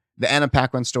the Anna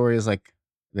Paquin story is like,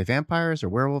 are they vampires or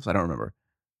werewolves? I don't remember.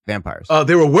 Vampires. Oh,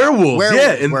 they were werewolves.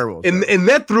 Yeah, and werewolves. And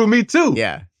that threw me too.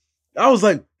 Yeah. I was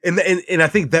like, and I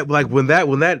think that like when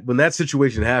that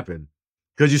situation happened,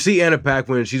 because you see Anna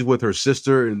Paquin, she's with her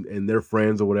sister and their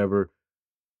friends or whatever,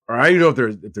 or I don't know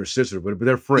if they're sisters, but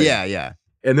they're friends. Yeah, yeah.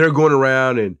 And they're going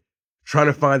around and trying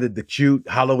to find the cute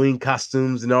Halloween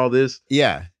costumes and all this.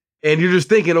 Yeah. And you're just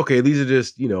thinking, okay, these are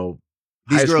just these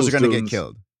girls are going to get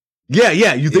killed. Yeah,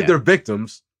 yeah. You think they're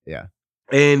victims. Yeah.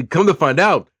 And come to find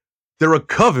out, they're a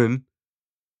coven.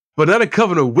 But not a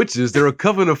coven of witches, they're a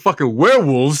coven of fucking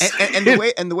werewolves. And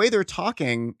the way they're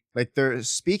talking, like they're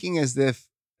speaking as if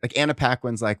like Anna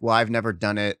Paquin's like, well, I've never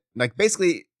done it. Like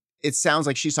basically it sounds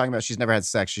like she's talking about she's never had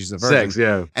sex. She's a virgin. Sex,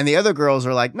 yeah. And the other girls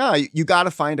are like, no, you got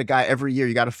to find a guy every year.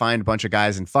 You got to find a bunch of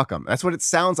guys and fuck them. That's what it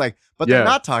sounds like. But they're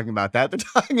not talking about that. They're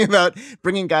talking about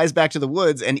bringing guys back to the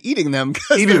woods and eating them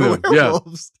because they're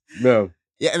werewolves. Yeah. No.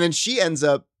 Yeah. And then she ends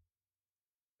up,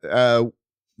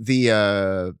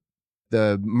 the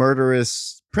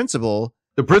murderous principal.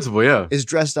 The principal, yeah. Is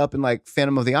dressed up in like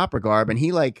Phantom of the Opera garb and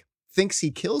he like thinks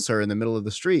he kills her in the middle of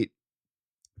the street.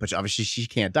 But obviously she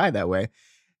can't die that way.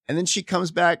 And then she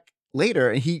comes back later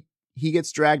and he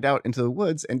gets dragged out into the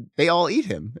woods and they all eat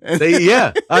him.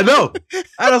 Yeah, I know. And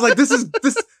I was like,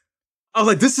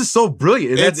 this is so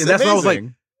brilliant. And that's why I was like,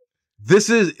 this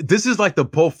is like the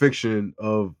Pulp Fiction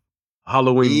of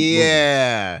Halloween.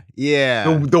 Yeah. Movies.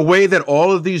 Yeah. The way that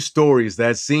all of these stories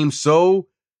that seem so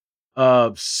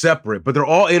separate, but they're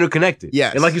all interconnected.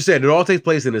 Yes. And like you said, it all takes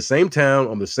place in the same town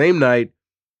on the same night.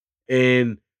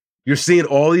 And you're seeing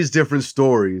all these different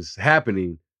stories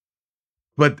happening.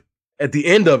 But at the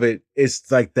end of it,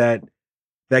 it's like that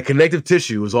connective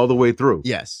tissue is all the way through.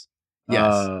 Yes.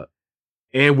 Yes.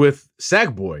 And with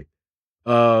Sackboy,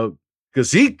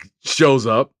 because he shows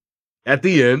up at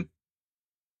the end.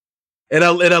 And I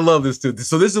love this too.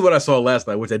 So this is what I saw last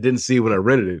night, which I didn't see when I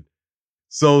rented it.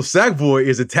 So Sackboy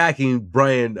is attacking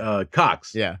Brian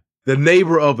Cox, the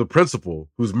neighbor of the principal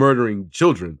who's murdering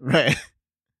children. Right.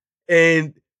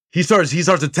 And he starts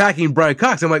attacking Brian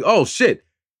Cox. I'm like, oh shit.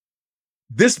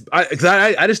 I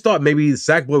just thought maybe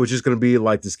Sackboy was just going to be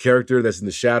like this character that's in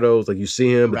the shadows, like you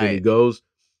see him, but then he goes.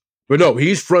 But no,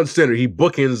 he's front center. He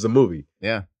bookends the movie.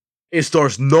 Yeah. It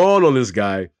starts gnawing on this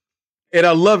guy. And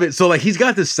I love it. So like he's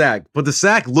got this sack, but the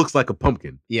sack looks like a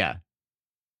pumpkin. Yeah.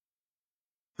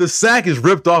 The sack is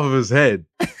ripped off of his head.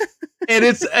 And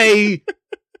it's a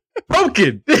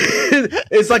pumpkin.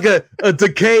 It's like a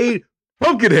decayed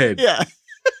pumpkin head. Yeah.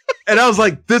 And I was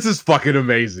like, this is fucking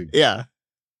amazing. Yeah.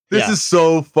 This is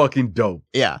so fucking dope.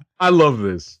 Yeah. I love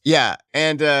this. Yeah.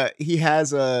 And he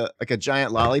has a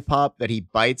giant lollipop that he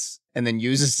bites and then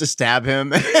uses to stab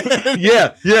him.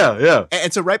 Yeah.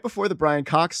 And so right before the Brian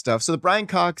Cox stuff, so the Brian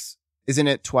Cox is in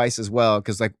it twice as well,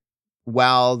 because like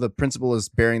while the principal is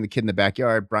burying the kid in the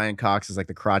backyard, Brian Cox is like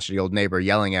the crotchety old neighbor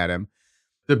yelling at him.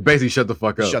 To basically shut the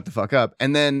fuck up. Shut the fuck up.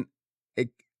 And then it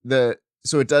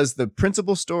does the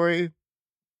principal story.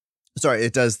 Sorry,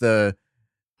 it does the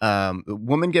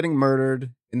woman getting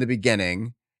murdered in the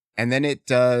beginning, and then it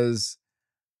does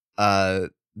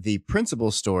the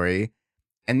principal story,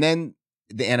 and then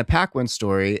the Anna Paquin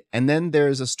story, and then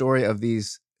there's a story of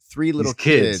these three little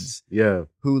kids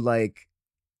who like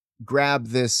grab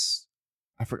this.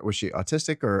 I forget, was she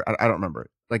autistic or I don't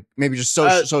remember. like maybe just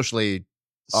socially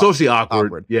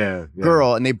awkward. Yeah.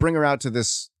 Girl, and they bring her out to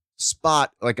this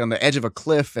spot like on the edge of a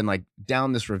cliff and like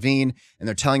down this ravine, and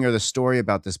they're telling her the story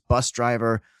about this bus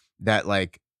driver that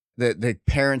like the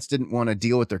parents didn't want to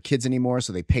deal with their kids anymore,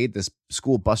 so they paid this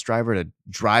school bus driver to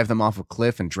drive them off a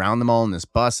cliff and drown them all in this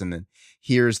bus. And then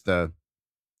here's the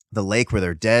lake where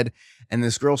they're dead, and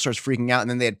this girl starts freaking out.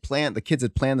 And then the kids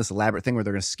had planned this elaborate thing where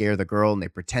they're going to scare the girl, and they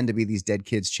pretend to be these dead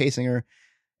kids chasing her,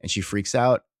 and she freaks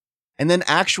out. And then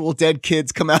actual dead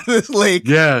kids come out of this lake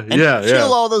and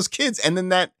kill all those kids. And then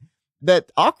that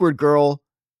awkward girl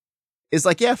is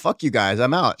like, yeah, fuck you guys,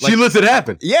 I'm out. Like, she lets it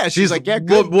happen. Yeah, she's like, yeah,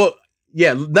 good. Well,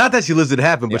 yeah, not that she lets it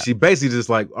happen, but she basically just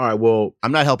like, all right, well,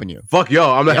 I'm not helping you. Fuck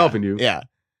y'all, I'm not helping you. Yeah.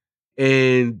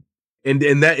 And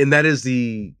that is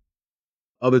the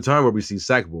other time where we see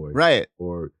Sackboy. Right.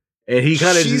 And he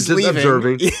kind of just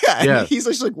observing. Yeah. And he's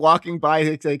just like walking by,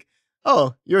 it's like,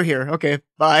 oh, you're here. Okay,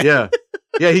 bye. Yeah.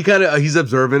 Yeah, he's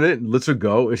observing it and lets her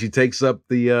go, and she takes up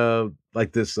the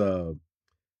like this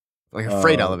like a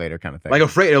freight elevator kind of thing. Like a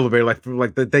freight elevator,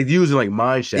 like they use in like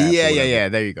mine shafts. Yeah.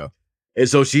 There you go. And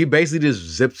so she basically just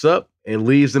zips up and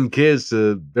leaves them kids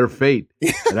to their fate.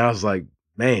 And I was like,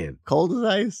 man, cold as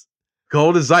ice.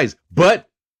 Cold as ice. But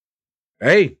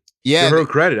hey, to her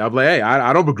credit, I'm like, hey,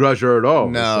 I don't begrudge her at all.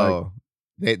 No,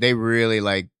 like, they really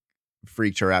like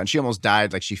freaked her out, and she almost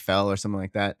died. Like she fell or something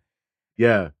like that.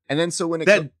 Yeah. And then so when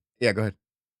go ahead.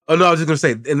 Oh no, I was just gonna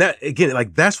say, and that again,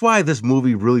 like that's why this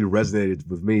movie really resonated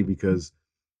with me, because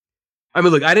I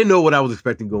mean, look, I didn't know what I was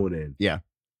expecting going in. Yeah.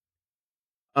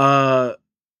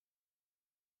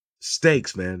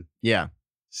 Stakes, man. Yeah.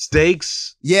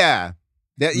 Stakes. Yeah.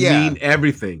 Mean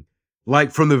everything.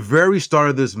 Like from the very start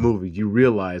of this movie, you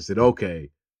realize that okay,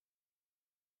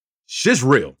 shit's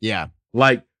real. Yeah.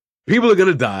 Like people are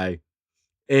gonna die,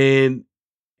 and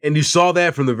you saw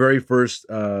that from the very first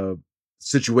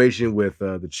situation with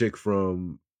the chick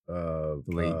from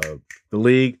the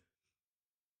league.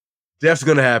 Death's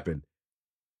gonna happen.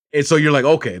 And so you're like,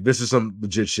 okay, this is some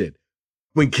legit shit.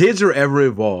 When kids are ever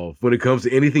involved, when it comes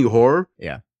to anything horror,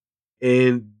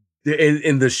 and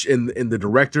the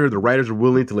director, the writers are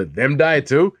willing to let them die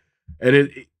too, and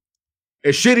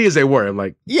as shitty as they were, I'm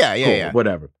like, cool,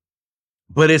 whatever.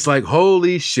 But it's like,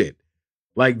 holy shit.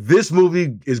 Like this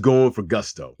movie is going for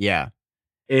gusto. Yeah.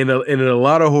 And in a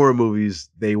lot of horror movies,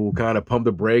 they will kind of pump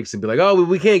the brakes and be like, oh,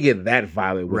 we can't get that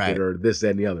violent with it or this,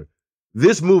 that, and the other.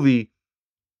 This movie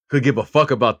could give a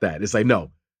fuck about that. It's like,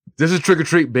 no, this is trick or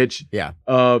treat, bitch. Yeah.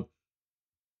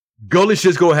 Gully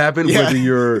shit's gonna happen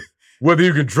whether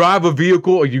you can drive a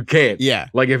vehicle or you can't. Yeah.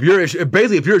 Like if you're a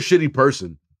shitty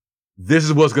person, this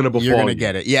is what's gonna befall you. You're gonna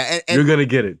get it. Yeah. And you're gonna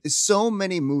get it. So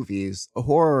many movies,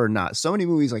 horror or not, so many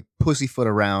movies like pussyfoot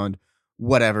around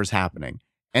whatever's happening.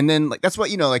 And then like that's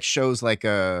what, like shows like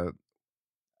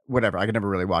whatever, I could never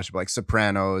really watch it, but like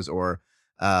Sopranos or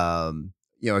a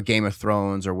Game of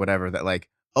Thrones or whatever, that like,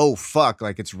 oh fuck,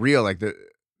 like it's real, like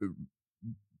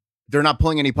they're not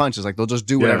pulling any punches, like they'll just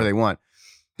do whatever they want.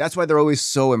 That's why they're always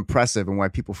so impressive and why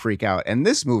people freak out. And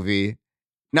this movie,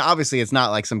 now obviously it's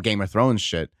not like some Game of Thrones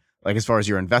shit, like as far as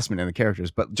your investment in the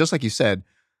characters, but just like you said,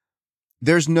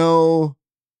 there's no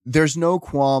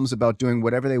qualms about doing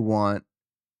whatever they want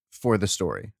for the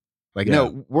story. Like,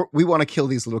 no, we want to kill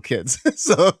these little kids.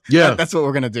 So that's what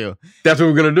we're going to do. That's what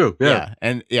we're going to do. Yeah.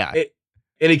 And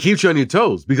it keeps you on your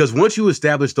toes, because once you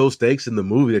establish those stakes in the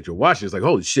movie that you're watching, it's like,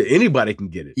 holy shit, anybody can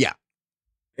get it. Yeah.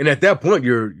 And at that point,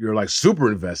 you're like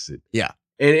super invested. Yeah.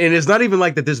 And it's not even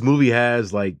like that this movie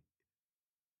has like,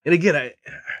 and again, I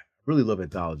really love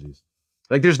anthologies.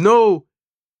 Like there's no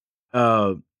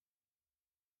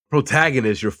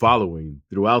protagonist you're following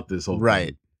throughout this whole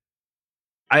thing.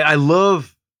 I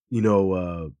love,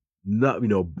 books,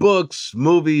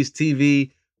 movies,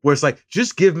 TV, where it's like,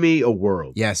 just give me a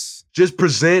world. Yes. Just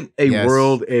present a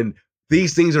world and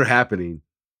these things are happening.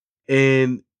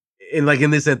 And like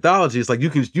in this anthology, it's like you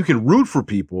can root for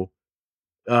people.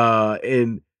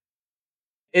 And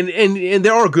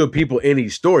there are good people in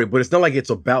each story, but it's not like it's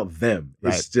about them.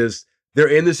 Right. It's just they're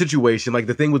in the situation. Like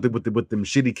the thing with them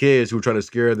shitty kids who are trying to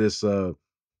scare this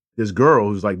girl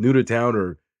who's like new to town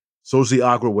or socially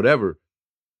awkward, whatever.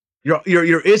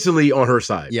 You're instantly on her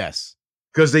side. Yes.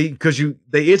 Because they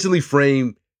instantly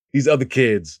frame these other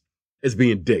kids as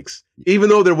being dicks. Even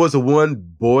though there was one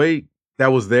boy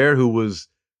that was there who was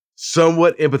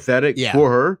somewhat empathetic for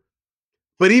her.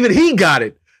 But even he got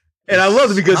it. And I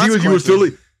loved it because you were still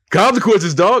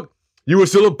consequences, dog. You were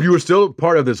still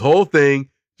part of this whole thing.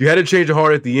 You had to change your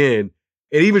heart at the end.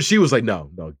 And even she was like,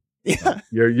 no,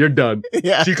 you're done.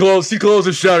 Yeah. She closed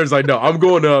the shutters like, no, I'm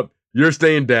going up. You're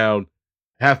staying down.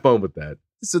 Have fun with that.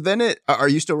 So then are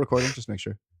you still recording? Just make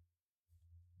sure.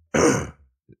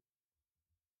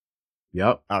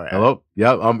 Yep. All right. Hello?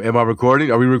 Yep. Am I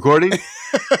recording? Are we recording?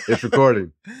 It's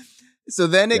recording. So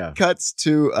then it cuts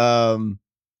to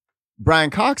Brian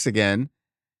Cox again.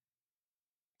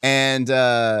 And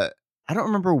I don't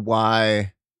remember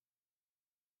why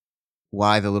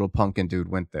the little pumpkin dude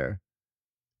went there.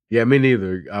 Yeah, me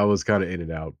neither. I was kind of in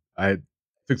and out. I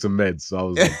took some meds, so I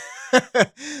was like...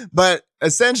 But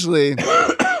essentially,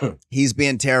 he's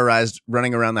being terrorized,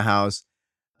 running around the house.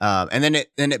 And then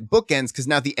it bookends because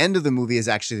now the end of the movie is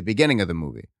actually the beginning of the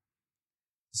movie.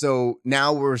 So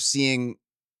now we're seeing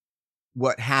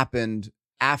what happened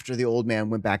after the old man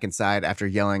went back inside after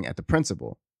yelling at the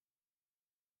principal.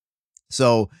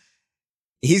 So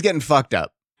he's getting fucked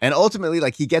up. And ultimately,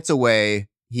 like, he gets away.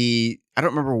 I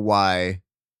don't remember why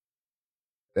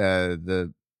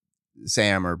the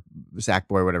Sam or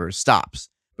Sackboy or whatever stops,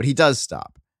 but he does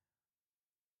stop.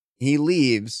 He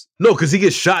leaves. No, because he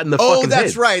gets shot in the fucking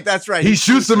head. Oh, that's right. He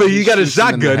shoots him and he got a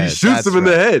shotgun. He shoots him in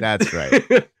the head. That's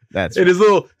right. That's and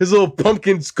right. his little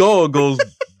pumpkin skull goes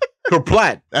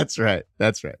kerplat. That's right.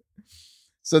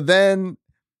 So then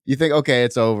you think, okay,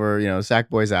 it's over.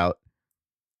 Sackboy's out.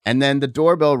 And then the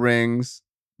doorbell rings.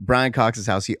 Brian Cox's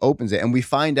house. He opens it, and we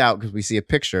find out because we see a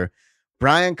picture.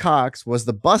 Brian Cox was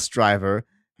the bus driver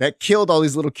that killed all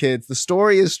these little kids. The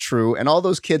story is true, and all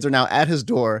those kids are now at his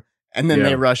door. And then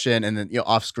they rush in, and then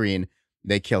off screen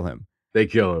they kill him.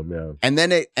 Yeah. And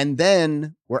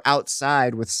then we're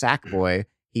outside with Sackboy.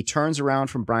 He turns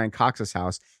around from Brian Cox's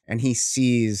house, and he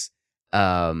sees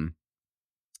Leslie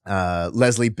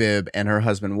Bibb and her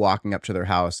husband walking up to their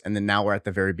house. And then now we're at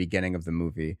the very beginning of the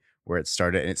movie where it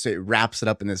started, and it wraps it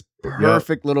up in this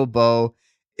perfect little bow.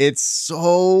 It's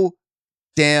so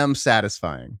damn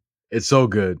satisfying. It's so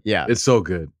good. Yeah, it's so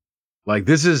good. Like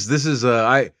this is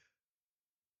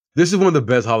one of the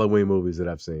best Halloween movies that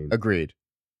I've seen. Agreed.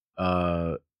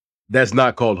 That's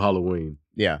not called Halloween.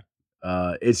 Yeah.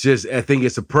 It's just, I think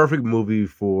it's a perfect movie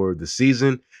for the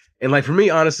season. And like, for me,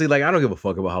 honestly, like, I don't give a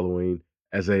fuck about Halloween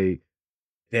as a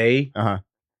day.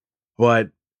 But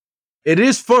it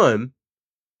is fun.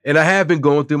 And I have been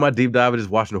going through my deep dive and just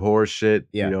watching the horror shit,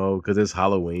 because it's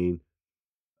Halloween.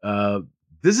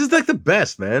 This is like the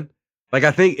best, man. Like,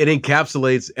 I think it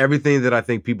encapsulates everything that I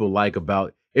think people like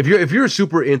about, if you're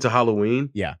super into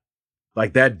Halloween,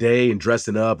 like that day and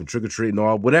dressing up and trick or treating and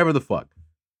all, whatever the fuck.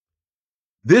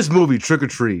 This movie, Trick or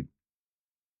Treat,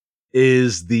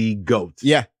 is the GOAT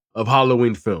of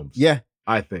Halloween films. Yeah.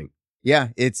 I think. Yeah,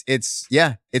 it's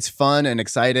fun and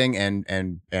exciting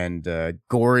and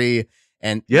gory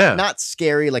and not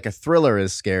scary like a thriller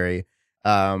is scary,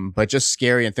 but just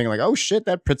scary and thinking like, oh shit,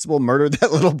 that principal murdered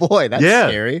that little boy. That's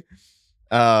scary.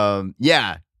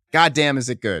 Goddamn, is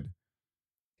it good?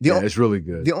 It's really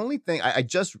good. The only thing I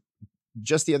just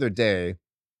the other day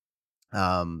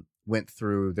went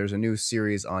through. There's a new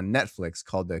series on Netflix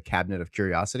called The Cabinet of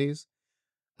Curiosities.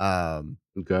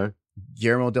 Okay.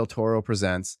 Guillermo del Toro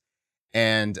presents.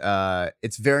 And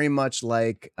it's very much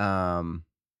like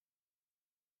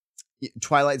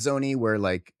Twilight Zone-y, where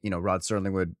like, Rod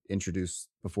Serling would introduce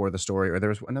before the story, or there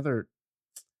was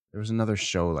another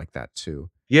show like that too.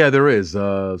 Yeah, there is.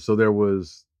 So there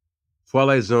was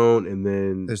Twilight Zone, and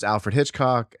then there's Alfred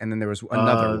Hitchcock, and then there was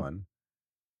another one.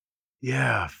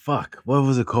 Yeah, fuck. What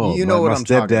was it called? What I'm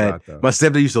talking about, though. My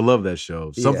stepdad used to love that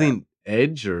show. Something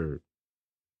Edge or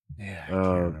I can't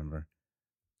remember.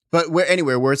 But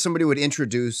where somebody would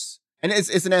introduce, and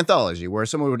it's an anthology where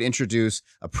someone would introduce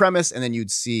a premise, and then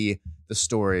you'd see the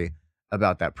story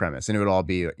about that premise, and it would all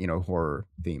be horror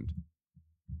themed.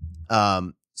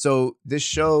 So this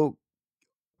show,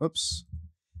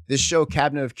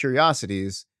 Cabinet of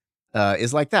Curiosities,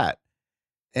 is like that,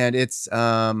 and it's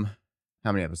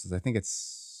how many episodes? I think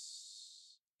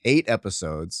it's 8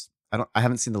 episodes. I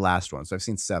haven't seen the last one, so I've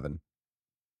seen 7.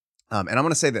 And I'm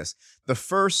gonna say this: the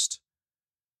first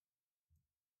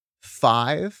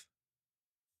 5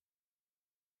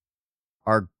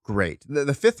 are great. The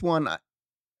 5th one,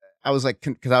 I was like,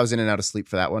 because I was in and out of sleep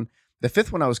for that one. The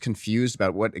 5th one, I was confused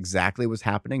about what exactly was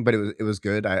happening, but it was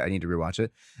good. I need to rewatch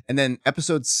it. And then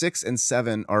episodes 6 and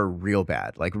 7 are real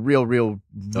bad, like real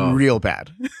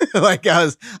bad. Like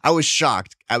I was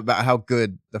shocked about how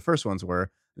good the first ones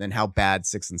were, and then how bad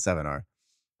 6 and 7 are.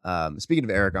 Speaking of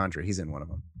Eric Andre, he's in one of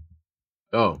them.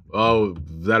 Oh,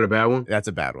 is that a bad one? That's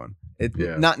a bad one.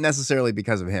 Not necessarily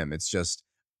because of him. It's just,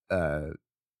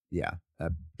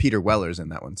 Peter Weller's in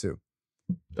that one too.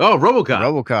 Oh,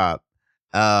 RoboCop.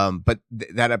 But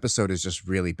that episode is just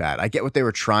really bad. I get what they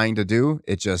were trying to do.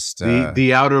 It just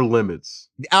the Outer Limits.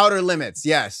 The Outer Limits.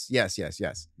 Yes. Yeah.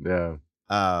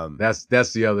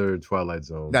 That's the other Twilight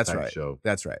Zone That's type right. show.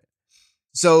 That's right.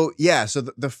 So yeah, so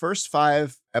the first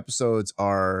 5 episodes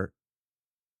are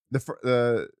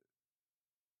the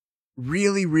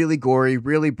really, really gory,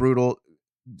 really brutal,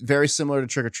 very similar to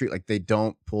Trick or Treat. Like they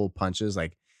don't pull punches,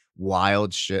 like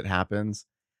wild shit happens.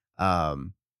 But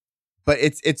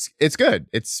it's good.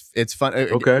 It's fun.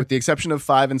 Okay. With the exception of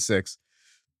 5 and 6.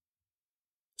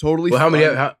 Totally. Well,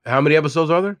 fun. how many episodes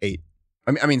are there? 8.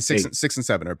 I mean 6 and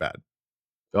 7 are bad.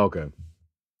 Okay.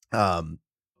 Well,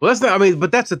 that's not. I mean,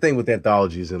 but that's the thing with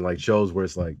anthologies and like shows where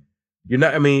it's like you're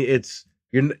not. I mean,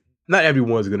 not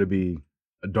everyone's going to be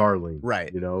a darling,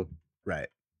 right? You know, right.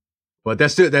 But that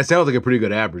sounds like a pretty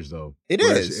good average, though. It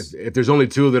is. If there's only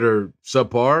 2 that are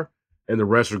subpar and the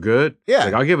rest are good, yeah,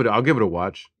 like I'll give it a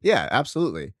watch. Yeah,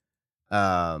 absolutely.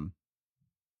 Yeah,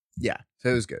 so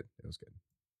it was good.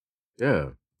 Yeah.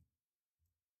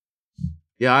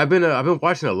 Yeah, I've been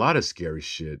watching a lot of scary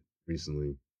shit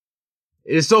recently.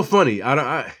 It's so funny. And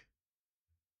I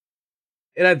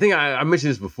think I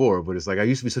mentioned this before, but it's like I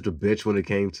used to be such a bitch when it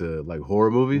came to like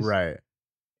horror movies. Right.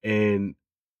 And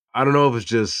I don't know if it's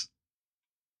just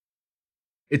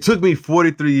it took me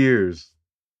 43 years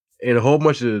and a whole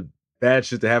bunch of bad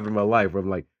shit to happen in my life where I'm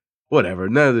like, whatever,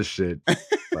 none of this shit.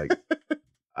 Like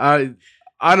I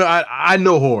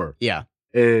know horror. Yeah.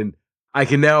 And I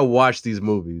can now watch these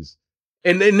movies.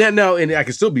 And I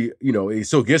can still be, it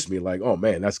still gets me like, oh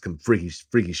man, that's some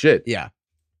freaky shit. Yeah.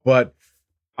 But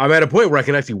I'm at a point where I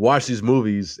can actually watch these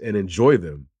movies and enjoy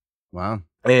them. Wow.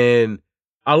 And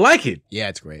I like it. Yeah,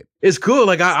 it's great. It's cool.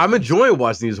 Like I'm enjoying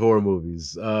watching these horror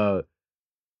movies.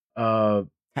 Have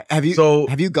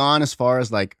you gone as far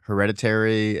as like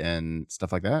Hereditary and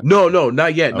stuff like that? No,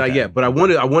 not yet, not yet. But I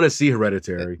want to see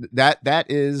Hereditary. That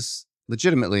is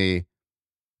legitimately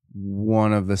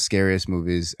one of the scariest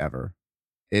movies ever.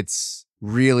 It's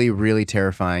really, really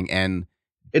terrifying, and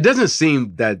it doesn't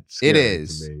seem that scary. It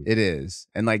is. To me. It is,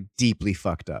 and like deeply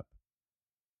fucked up.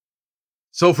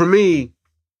 So for me,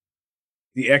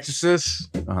 The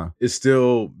Exorcist Uh-huh. is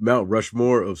still Mount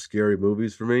Rushmore of scary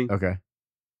movies for me. Okay.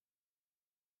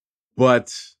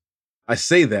 But I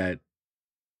say that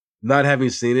not having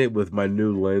seen it with my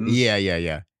new lens.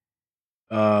 Yeah.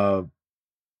 But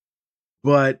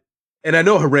and I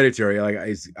know Hereditary. Like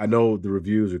I know the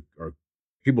reviews are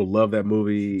people love that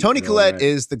movie. Toni Collette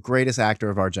is the greatest actor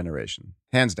of our generation,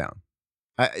 hands down.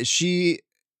 She,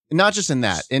 not just in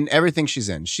that, in everything she's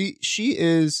in. She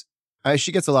is.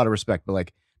 She gets a lot of respect, but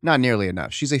like not nearly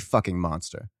enough. She's a fucking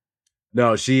monster.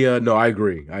 No, she. No, I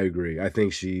agree. I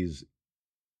think she's.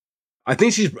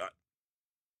 She's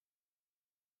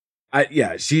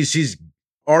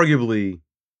arguably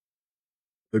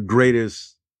the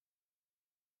greatest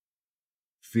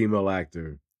female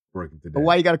actor working today. But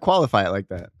why you got to qualify it like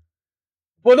that?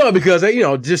 Well, no, because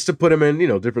just to put them in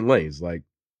different lanes, like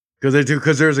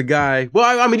because there's a guy.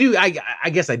 Well, I mean, I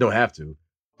guess I don't have to,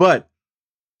 but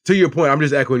to your point, I'm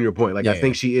just echoing your point. Like I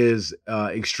think she is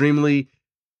extremely.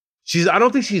 I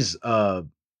don't think she's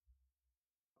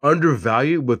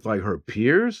undervalued with like her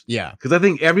peers. Yeah, because I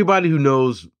think everybody who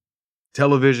knows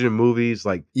television, movies,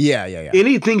 like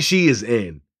anything she is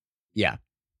in,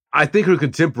 I think her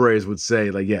contemporaries would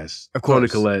say like, yes, of course, Toni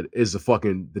Collette is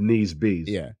the knees bees,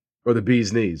 or the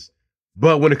bee's knees.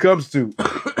 But when it comes to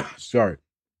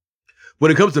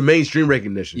when it comes to mainstream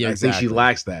recognition, I think she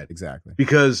lacks that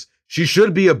because she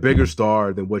should be a bigger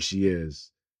star than what she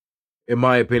is, in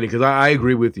my opinion. Because I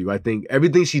agree with you. I think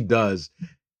everything she does.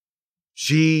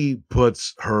 She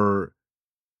puts her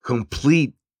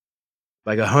complete,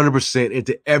 like 100%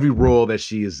 into every role that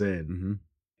she is in. Mm-hmm.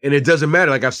 And it doesn't matter.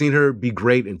 Like I've seen her be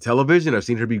great in television. I've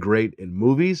seen her be great in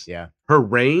movies. Yeah. Her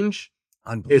range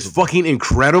is fucking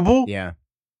incredible. Yeah.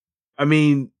 I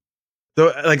mean,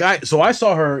 I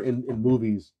saw her in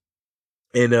movies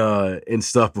and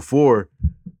stuff before.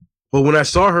 But when I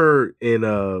saw her in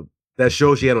that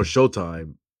show she had on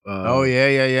Showtime.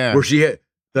 Where she had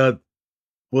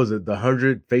was it the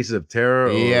 100 Faces of Terror?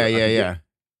 Yeah.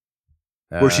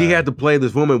 Where she had to play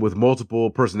this woman with multiple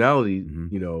personality,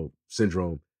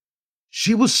 syndrome.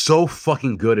 She was so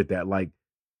fucking good at that. Like,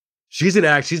 she's an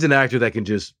actor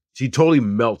that she totally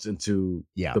melts into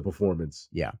the performance.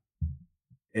 Yeah.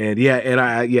 And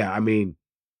I mean,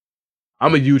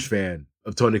 I'm a huge fan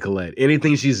of Toni Collette.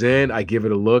 Anything she's in, I give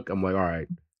it a look. I'm like, all right.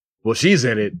 Well, she's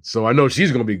in it, so I know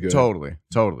she's gonna be good. Totally.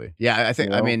 Yeah, I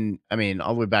think. I mean,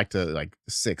 all the way back to like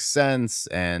Sixth Sense,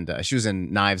 and she was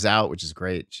in Knives Out, which is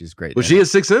great. She's great. Was she in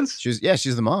Sixth Sense?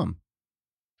 She's the mom.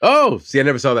 Oh, see, I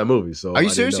never saw that movie. So, are you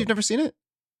serious? You've never seen it?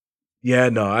 Yeah,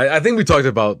 no. I think we talked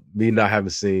about me not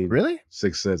having seen really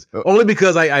Sixth Sense only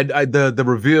because I the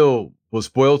reveal was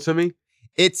spoiled to me.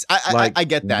 It's I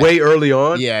get that way early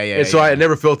on. Yeah. And so I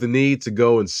never felt the need to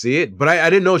go and see it, but I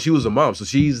didn't know she was a mom. So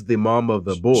she's the mom of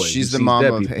the boy. She's the mom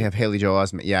of Haley Joel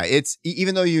Osment. Yeah, it's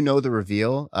even though you know the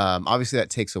reveal, obviously that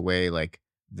takes away like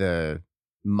the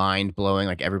mind blowing.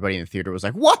 Like everybody in the theater was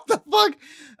like, "What the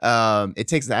fuck?" It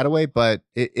takes that away, but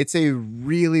it's a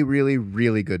really, really,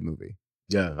 really good movie.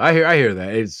 Yeah, I hear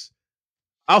that.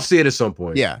 I'll see it at some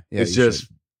point. Yeah, it's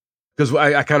just because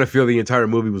I kind of feel the entire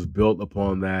movie was built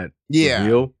upon that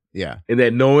reveal. Yeah, and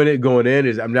that knowing it going in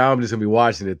is now I'm just gonna be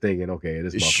watching it thinking, okay,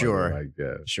 this sure.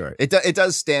 It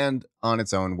does stand on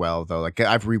its own well though. Like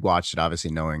I've rewatched it,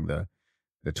 obviously knowing the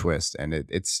twist, and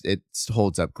it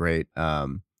holds up great.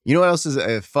 You know what else is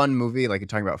a fun movie? Like you're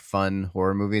talking about fun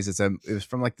horror movies. It was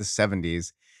from like the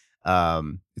 70s.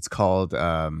 It's called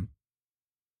I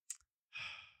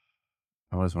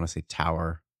always want to say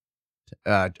Tower.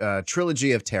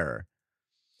 Trilogy of Terror.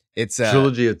 It's a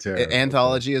Trilogy of Terror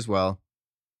anthology as well.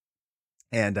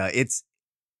 And I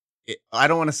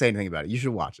don't want to say anything about it. You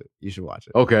should watch it.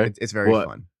 Okay. It's very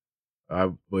fun.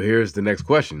 Well, here's the next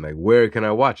question. Like, where can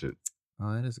I watch it?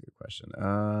 Oh, that is a good question.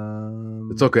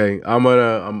 It's okay. I'm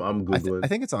Googling. I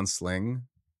think it's on Sling.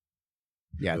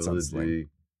 Yeah, it's on Sling.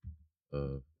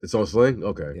 It's on Sling?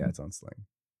 Okay. Yeah, it's on Sling.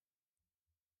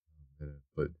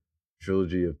 But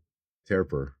Trilogy of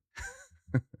Terror.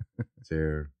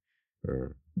 Terror. All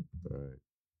right.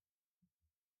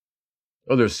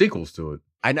 Oh, there's sequels to it.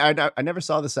 I never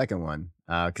saw the second one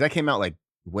because that came out like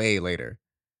way later.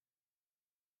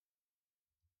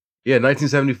 Yeah,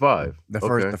 1975.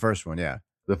 The first one, yeah.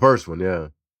 The first one, yeah.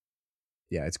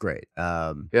 Yeah, it's great.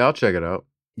 Yeah, I'll check it out.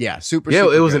 Yeah, super. Yeah,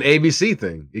 super it was good. an ABC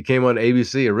thing. It came on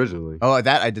ABC originally. Oh,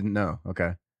 that I didn't know.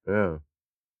 Okay. Yeah.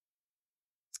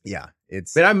 Yeah,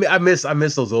 it's. Man, I miss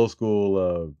those old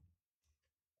school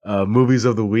movies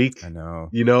of the week. I know.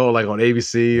 You know, like on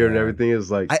ABC and everything.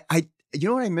 Is like you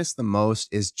know what I miss the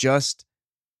most is just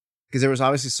because there was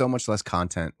obviously so much less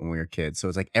content when we were kids. So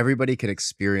it's like everybody could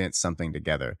experience something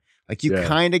together. Like you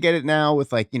kind of get it now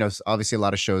with like, you know, obviously a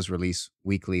lot of shows release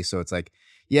weekly. So it's like,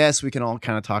 yes, we can all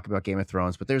kind of talk about Game of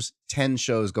Thrones, but there's 10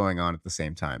 shows going on at the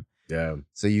same time. Yeah.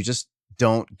 So you just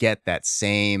don't get that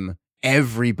same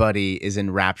everybody is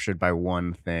enraptured by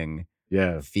one thing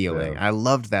feeling. Yeah. I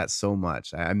loved that so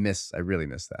much. I really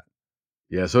miss that.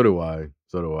 Yeah, so do I.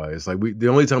 It's like the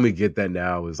only time we get that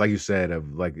now is like you said,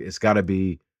 of like it's gotta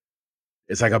be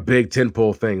it's like a big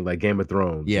tentpole thing like Game of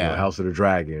Thrones, House of the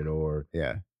Dragon, or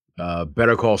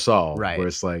Better Call Saul. Right. Where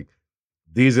it's like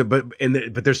these are but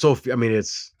they're so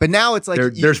but now it's like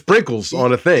they're sprinkles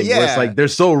on a thing. Yeah. Where it's like they're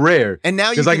so rare. And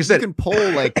now you can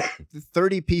poll like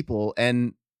 30 people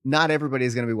and not everybody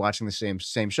is going to be watching the same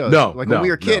shows. No, like when we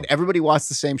were a kid, everybody watched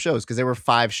the same shows because there were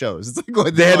 5 shows. It's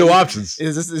like they had no options.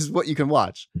 This is what you can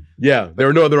watch. Yeah, there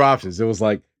were no other options. It was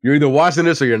like you're either watching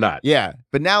this or you're not. Yeah,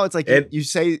 but now it's like you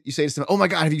say to someone, "Oh my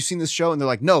god, have you seen this show?" And they're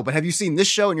like, "No." But have you seen this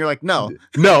show? And you're like, "No,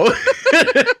 no."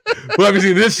 Well, have you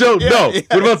seen this show? No.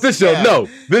 What about this show? No.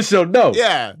 This show? No.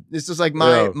 Yeah, it's just like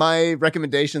my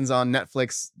recommendations on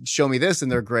Netflix show me this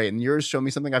and they're great, and yours show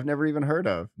me something I've never even heard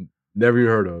of. Never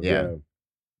even heard of. Yeah.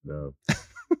 No.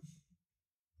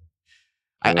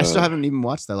 I still haven't even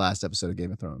watched the last episode of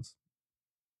Game of Thrones,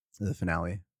 the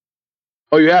finale.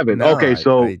 Oh, you haven't? No, okay,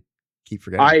 so I keep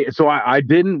forgetting. I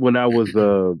didn't when I was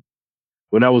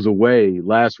away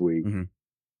last week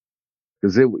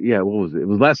because what was it?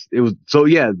 It was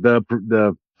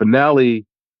the finale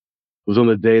was on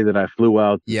the day that I flew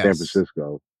out to San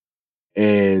Francisco,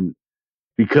 and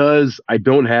because I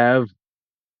have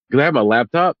my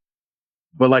laptop.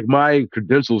 But like my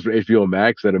credentials for HBO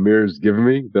Max that Amir's giving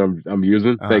me that I'm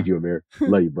using. Thank you, Amir.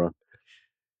 Love you, bro.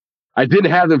 I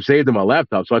didn't have them saved on my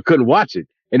laptop, so I couldn't watch it.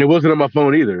 And it wasn't on my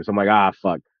phone either. So I'm like,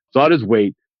 fuck. So I'll just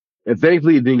wait. And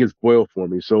thankfully it didn't get spoiled for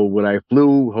me. So when I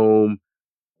flew home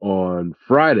on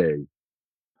Friday,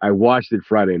 I watched it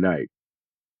Friday night.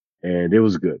 And it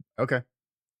was good. Okay.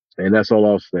 And that's all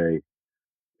I'll say.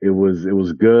 It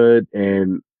was good.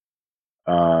 And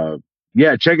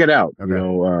check it out. Okay. You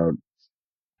know,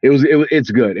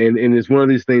 it's good, and it's one of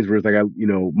these things where it's like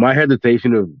my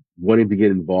hesitation of wanting to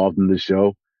get involved in the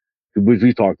show, which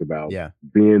we talked about,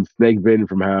 being snake bitten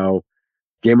from how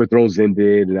Game of Thrones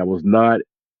ended, and I was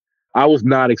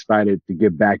not excited to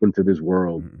get back into this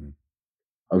world.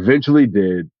 Eventually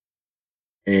did,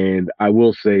 and I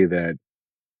will say that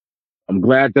I'm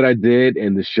glad that I did.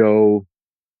 And the show,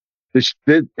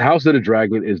 the House of the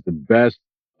Dragon, is the best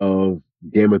of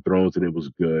Game of Thrones, and it was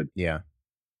good. Yeah.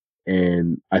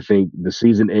 And I think the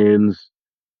season ends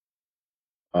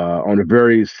on a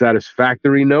very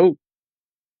satisfactory note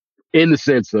in the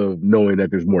sense of knowing that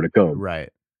there's more to come.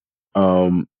 Right.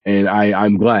 And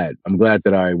I'm glad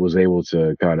that I was able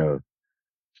to kind of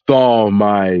thaw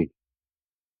my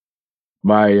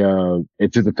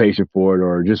anticipation for it,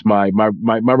 or just my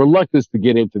reluctance to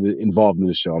get involved in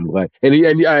the show. I'm glad,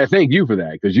 and I thank you for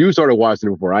that, because you started watching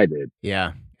it before I did.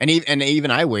 Yeah, and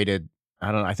even I waited.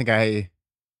 I don't know. I think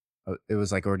it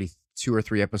was like already 2 or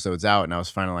 3 episodes out, and I was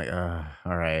finally like,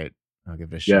 all right, I'll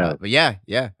give it a shot. But yeah,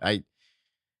 I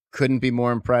couldn't be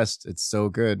more impressed. It's so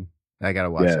good. I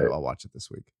gotta watch it. I'll watch it this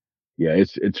week. Yeah,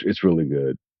 it's really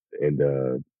good,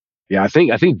 and yeah, I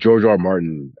think George R. R.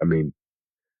 Martin. I mean,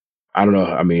 I don't know.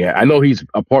 I mean, I know he's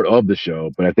a part of the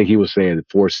show, but I think he was saying that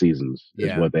 4 seasons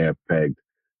is what they have pegged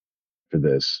for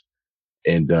this.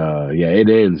 And yeah, it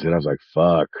ends, and I was like,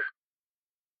 "Fuck."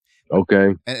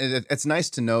 Okay. And it's nice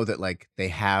to know that like they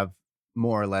have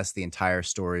more or less the entire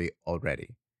story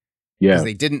already. Yeah, because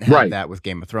they didn't have that with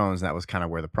Game of Thrones. And that was kind of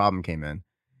where the problem came in.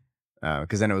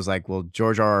 Because then it was like, well,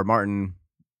 George R. R. Martin.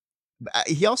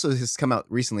 He also has come out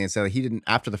recently and said that he didn't,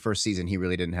 after the first season, he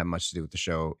really didn't have much to do with the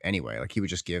show anyway. Like he would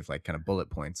just give like kind of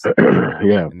bullet points.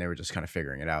 Yeah. And they were just kind of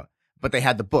figuring it out. But they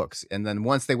had the books. And then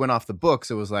once they went off the books,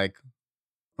 it was like,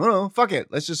 oh no, fuck it.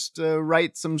 Let's just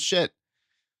write some shit.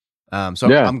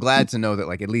 So I'm glad to know that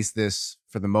like, at least this,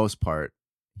 for the most part,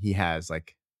 he has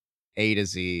like A to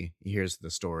Z. Here's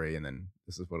the story. And then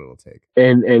this is what it'll take.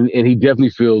 And he definitely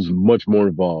feels much more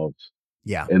involved.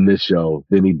 Yeah. In this show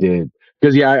than he did.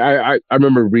 Because I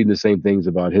remember reading the same things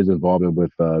about his involvement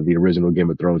with the original Game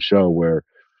of Thrones show, where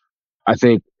I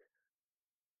think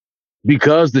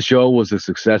because the show was the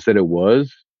success that it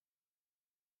was,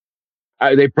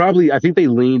 I think they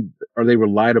leaned, or they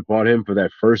relied upon him for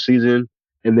that first season,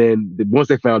 and then once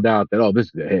they found out that, oh, this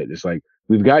is a hit, it's like,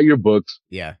 we've got your books,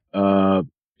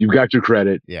 you've got your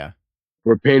credit,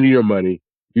 we're paying you your money,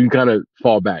 you can kind of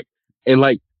fall back, and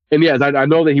yes, I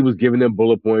know that he was giving them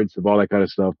bullet points of all that kind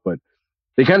of stuff, but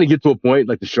they kind of get to a point,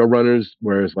 like the showrunners,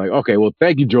 where it's like, okay, well,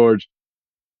 thank you, George.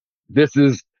 Here's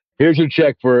your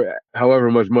check for however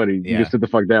much money. You just sit the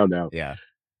fuck down now. Yeah.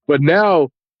 But now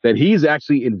that he's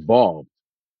actually involved,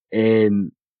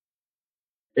 and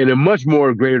in a much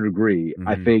more greater degree,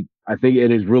 I think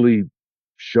it has really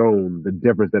shown the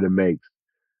difference that it makes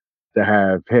to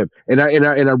have him. And I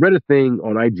read a thing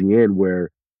on IGN where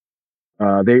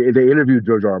they interviewed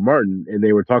George R. R. Martin, and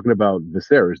they were talking about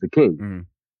Viserys, the king.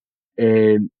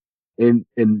 And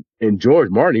George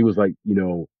Martin, he was like,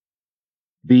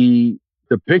 the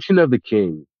depiction of the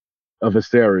king of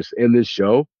Viserys in this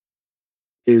show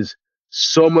is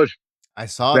so much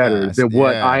better than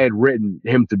what I had written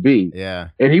him to be. Yeah.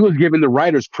 And he was giving the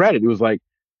writers credit. It was like,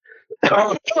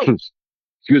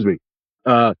 excuse me.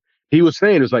 He was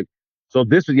saying, it's like, so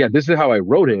this is how I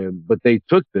wrote him, but they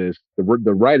took this, the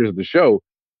writers of the show,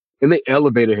 and they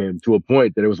elevated him to a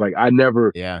point that it was like, I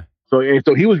never. Yeah. So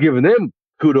he was giving them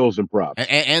kudos and props,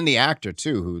 and the actor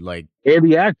too, who like, and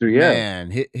the actor,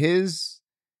 man, he's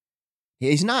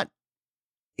not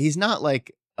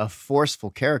like a forceful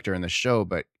character in the show,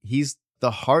 but he's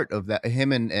the heart of that.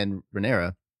 Him and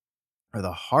Rhaenyra are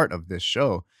the heart of this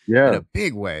show, in a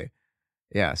big way.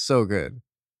 Yeah, so good.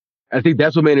 I think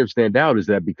that's what made him stand out, is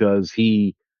that because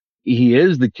he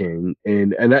is the king,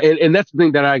 and that's the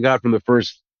thing that I got from the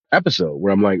first episode,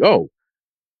 where I'm like, oh,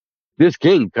 this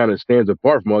king kind of stands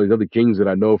apart from all these other kings that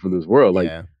I know from this world. Like,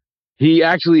 he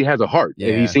actually has a heart,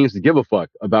 and he seems to give a fuck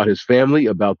about his family,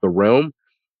 about the realm.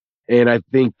 And I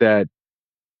think that,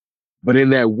 but in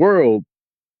that world,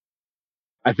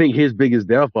 I think his biggest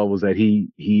downfall was that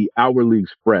he outwardly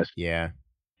expressed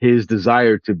his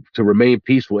desire to remain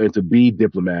peaceful and to be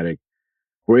diplomatic.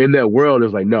 Where in that world,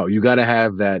 it's like, no, you got to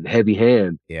have that heavy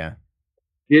hand. Yeah.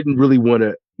 Didn't really want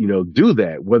to, do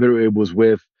that, whether it was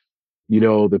with,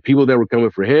 the people that were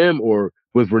coming for him, or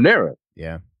with Rhaenyra.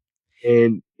 Yeah.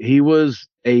 And he was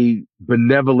a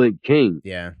benevolent king.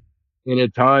 Yeah. In a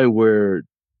time where,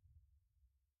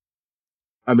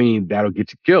 I mean, that'll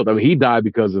get you killed. I mean, he died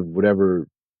because of whatever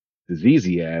disease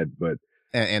he had, but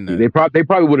they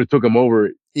probably would have took him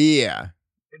over. Yeah.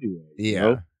 Anyway.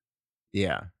 Yeah.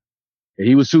 Yeah. And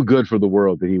he was too good for the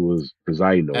world that he was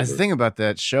presiding over. That's the thing about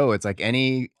that show. It's like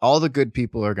all the good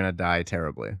people are going to die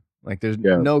terribly. Like there's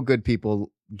no good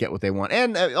people get what they want.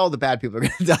 And all the bad people are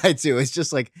going to die too. It's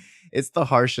just like, it's the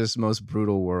harshest, most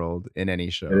brutal world in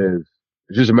any show. It is.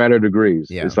 It's just a matter of degrees.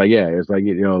 Yeah. It's like,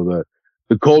 the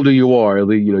colder you are,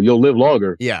 you'll live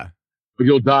longer. Yeah. But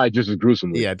you'll die just as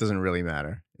gruesomely. Yeah. It doesn't really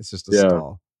matter. It's just a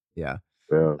stall. Yeah.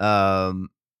 Yeah. I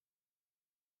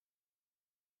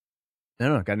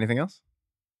don't know. Got anything else?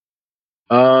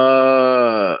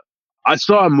 I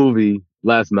saw a movie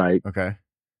last night. Okay.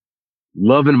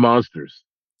 Love and Monsters.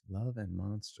 Love and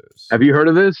Monsters. Have you heard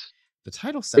of this? The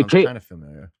title sounds kind of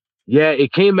familiar. Yeah,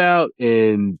 it came out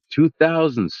in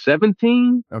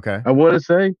 2017. Okay. I want to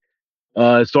say.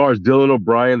 It stars Dylan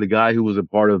O'Brien, the guy who was a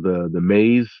part of the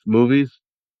Maze movies.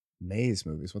 Maze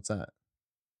movies? What's that?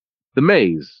 The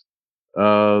Maze.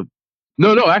 No,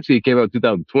 actually, it came out in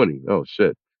 2020. Oh,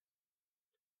 shit.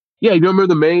 Yeah, you remember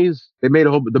The Maze? They made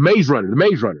The Maze Runner. The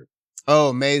Maze Runner.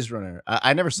 Oh, Maze Runner.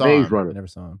 I never saw Maze him. Runner. I never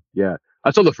saw him. Yeah.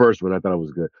 I saw the first one. I thought it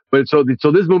was good. But so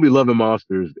this movie, Love and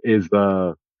Monsters, is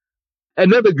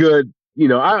another good,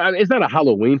 it's not a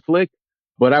Halloween flick,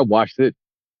 but I watched it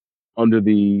under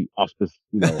the auspice,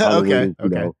 Halloween,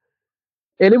 okay.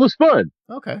 And it was fun.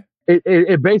 Okay.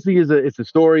 It basically is it's a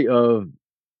story of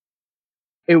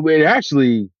it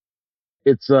actually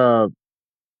it's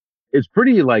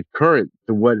pretty like current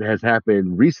to what has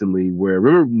happened recently where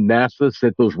remember NASA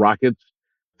sent those rockets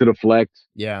to deflect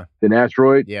an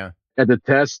asteroid at the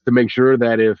test to make sure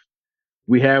that if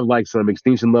we have like some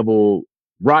extinction level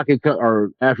rocket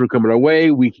or asteroid coming our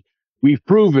way, we've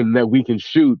proven that we can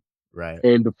shoot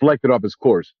and deflect it off its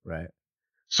course. Right.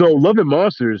 So Love and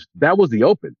Monsters, that was the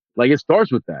open. Like it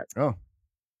starts with that. Oh.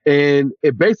 And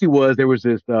it basically there was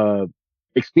this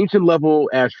extinction level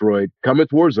asteroid coming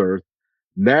towards Earth.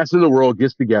 NASA and the world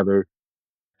gets together.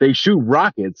 They shoot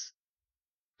rockets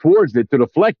towards it to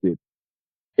deflect it.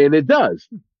 And it does.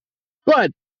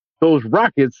 But those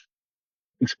rockets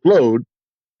explode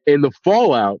and the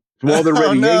fallout from all the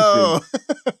radiation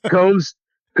comes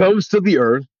to the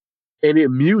Earth and it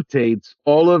mutates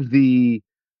all of the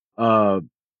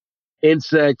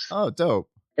insects, dope,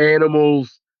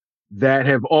 animals that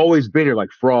have always been here,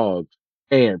 like frogs,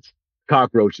 ants,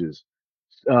 cockroaches,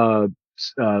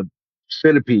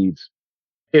 centipedes.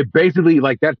 It basically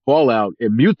like that fallout,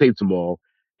 it mutates them all,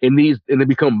 and they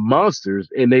become monsters,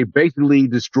 and they basically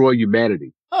destroy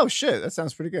humanity. Oh shit, that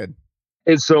sounds pretty good.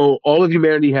 And so all of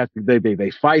humanity has to they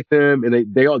fight them, and they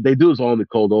do this all in the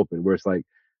cold open, where it's like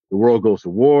the world goes to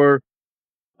war.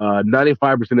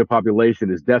 95% of the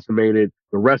population is decimated.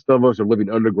 The rest of us are living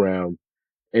underground.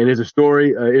 And it's a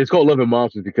story. It's called Love and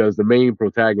Monsters because the main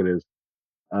protagonist,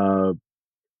 when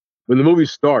the movie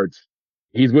starts,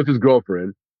 he's with his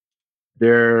girlfriend.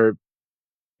 They're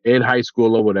in high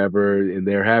school or whatever, and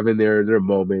they're having their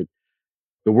moment.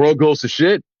 The world goes to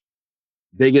shit.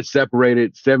 They get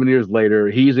separated. 7 years later,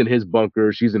 he's in his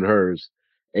bunker, she's in hers,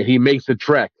 and he makes a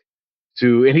trek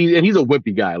and he's a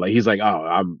wimpy guy. Like he's like,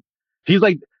 he's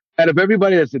like out of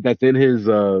everybody that's in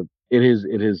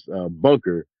his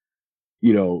bunker.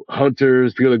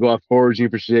 Hunters, people that go out foraging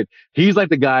for shit. He's like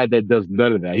the guy that does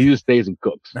none of that. He just stays and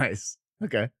cooks. Nice.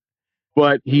 Okay.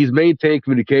 But he's maintained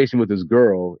communication with his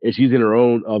girl, and she's in her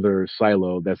own other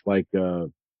silo that's like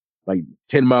 10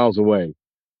 miles away.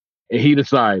 And he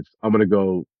decides, I'm gonna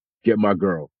go get my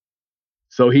girl.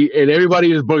 So everybody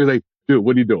in his bunker is like, dude,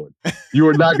 what are you doing? You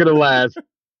are not gonna last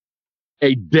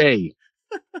a day,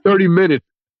 30 minutes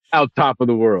out top of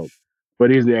the world.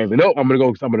 But he's like, no, I'm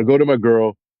gonna go to my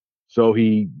girl. So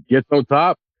he gets on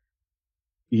top.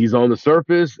 He's on the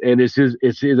surface, and it's his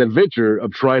adventure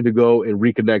of trying to go and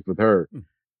reconnect with her.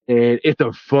 And it's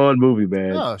a fun movie,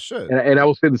 man. Oh shit! And I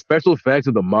will say the special effects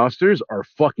of the monsters are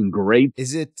fucking great.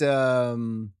 Is it a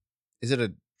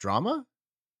drama?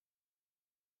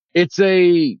 It's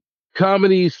a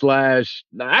comedy /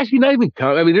 actually not even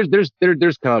comedy. I mean,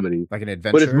 there's comedy, like an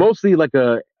adventure, but it's mostly like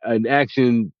an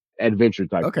action adventure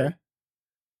type. Okay.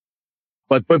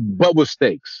 Thing. But with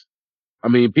stakes. I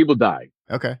mean, people die.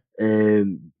 Okay.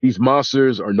 And these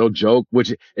monsters are no joke.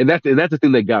 And that's the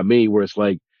thing that got me, where it's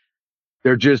like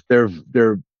they're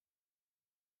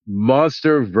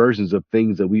monster versions of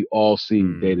things that we all see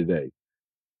day to day.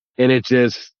 And it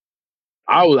just,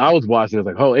 I was watching. I was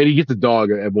like, oh, and he gets a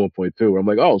dog at one point too. Where I'm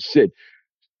like, oh shit,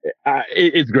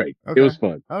 it's great. Okay. It was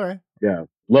fun. All right. Yeah,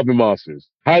 Love and Monsters.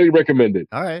 Highly recommend it.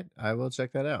 All right, I will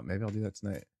check that out. Maybe I'll do that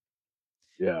tonight.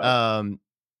 Yeah.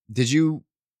 Did you?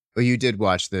 Oh, you did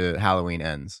watch the Halloween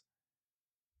Ends.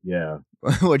 Yeah.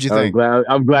 What'd you think?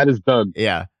 I'm glad it's done.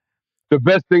 Yeah. The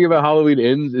best thing about Halloween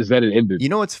Ends is that it ended. You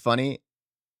know what's funny?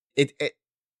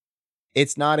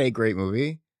 It's not a great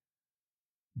movie,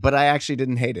 but I actually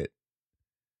didn't hate it.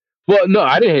 Well, no,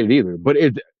 I didn't hate it either. But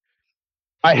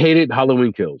I hated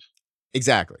Halloween Kills.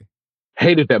 Exactly.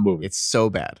 Hated that movie. It's so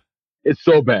bad. It's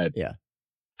so bad. Yeah.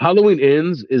 Halloween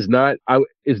Ends is not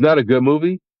a good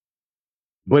movie,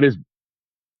 but it's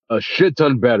a shit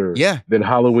ton better than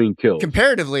Halloween Kills.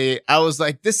 Comparatively, I was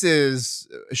like, this is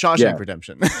Shawshank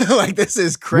Redemption. Like, this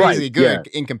is crazy good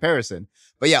in comparison.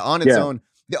 But yeah, on its own,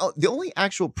 the only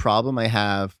actual problem I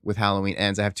have with Halloween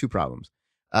Ends, I have two problems.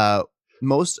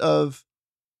 Most of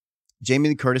Jamie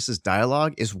Lee Curtis's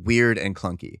dialogue is weird and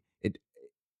clunky.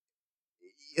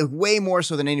 way more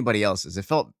so than anybody else's. It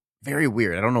felt very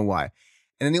weird. I don't know why.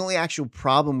 And then the only actual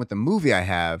problem with the movie I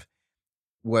have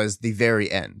was the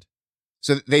very end.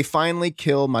 So they finally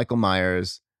kill Michael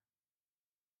Myers.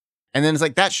 And then it's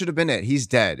like, that should have been it. He's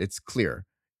dead. It's clear.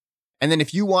 And then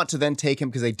if you want to then take him,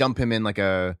 because they dump him in like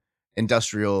a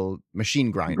industrial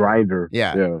machine grinder.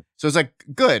 Yeah. So it's like,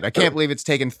 good. I can't believe it's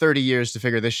taken 30 years to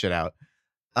figure this shit out.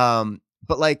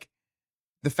 But like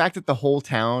the fact that the whole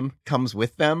town comes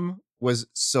with them was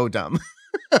so dumb.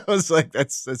 I was like,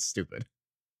 that's stupid.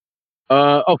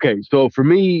 Okay. So for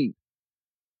me,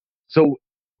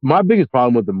 my biggest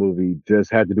problem with the movie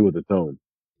just had to do with the tone.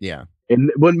 Yeah.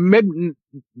 And when maybe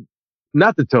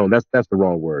not the tone, that's the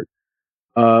wrong word.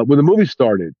 When the movie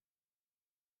started,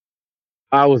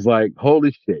 I was like,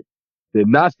 holy shit. Did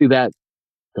not see that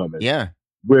coming. Yeah.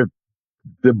 With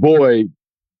the boy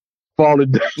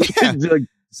falling down,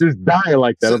 just dying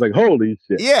like that. I was like, holy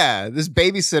shit. Yeah. This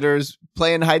babysitter's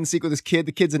playing hide and seek with his kid.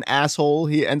 The kid's an asshole.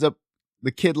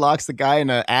 The kid locks the guy in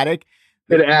an attic.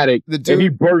 The dude, and he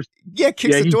bursts. Yeah,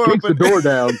 kicks the door open. The door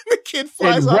down. The kid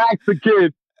flies and whacks the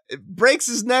kid. It breaks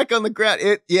his neck on the ground.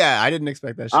 I didn't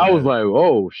expect that shit. I was like,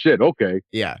 oh shit, okay.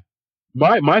 Yeah.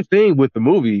 My thing with the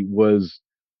movie was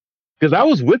because I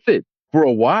was with it for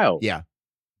a while. Yeah.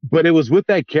 But it was with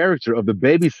that character of the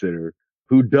babysitter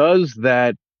who does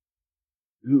that,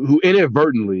 who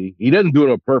inadvertently, he doesn't do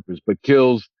it on purpose, but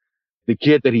kills the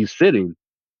kid that he's sitting.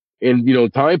 And,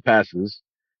 time passes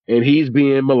and he's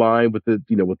being maligned within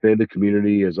the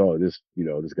community as,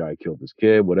 this guy killed this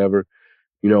kid, whatever.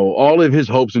 All of his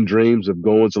hopes and dreams of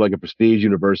going to like a prestige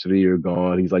university are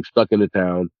gone. He's like stuck in the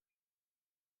town.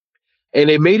 And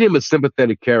they made him a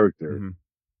sympathetic character.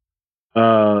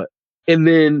 Mm-hmm. And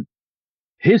then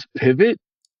his pivot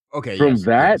from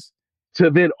that to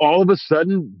then all of a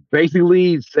sudden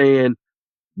basically saying,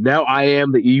 now I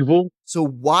am the evil. So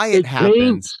why it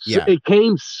happens? It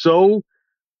came so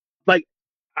like,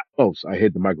 I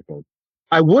hit the microphone.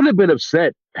 I wouldn't have been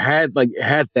upset had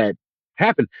that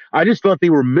happened. I just thought they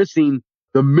were missing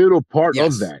the middle part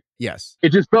of that. Yes.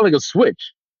 It just felt like a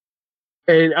switch.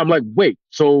 And I'm like, wait,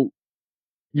 so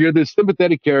you're this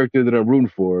sympathetic character that I'm rooting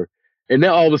for. And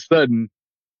now all of a sudden,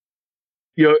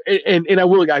 and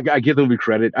I give them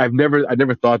credit. I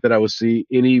never thought that I would see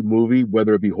any movie,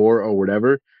 whether it be horror or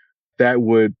whatever, that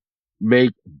would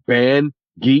make band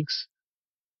geeks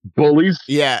bullies.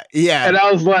 Yeah. Yeah. And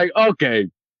I was like, okay,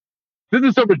 this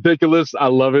is so ridiculous. I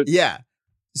love it. Yeah.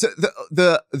 So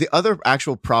the other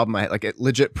actual problem a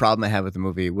legit problem I have with the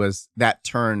movie was that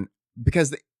turn,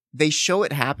 because they show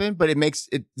it happen, but it makes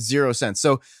it zero sense.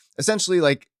 So essentially,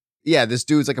 this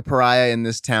dude's like a pariah in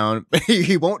this town.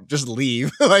 He won't just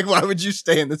leave. Like, why would you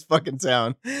stay in this fucking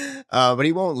town? But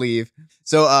he won't leave.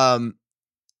 So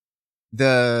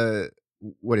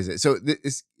what is it? So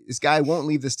this guy won't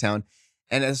leave this town,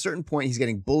 and at a certain point, he's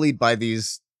getting bullied by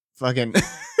these fucking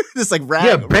this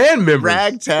band members,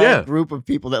 ragtag group of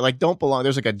people that don't belong.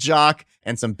 There's a jock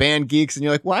and some band geeks, and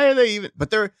you're like, why are they even? But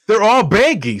they're all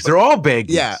band geeks. They're all band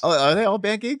geeks. Yeah. Oh, are they all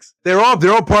band geeks? They're all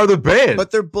part of the band.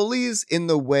 But they're bullies in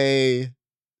the way,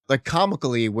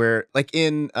 comically, where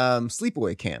in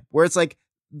Sleepaway Camp, where it's like,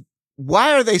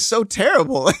 why are they so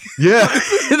terrible? Yeah,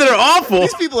 they're awful.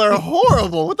 These people are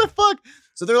horrible. What the fuck?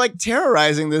 So they're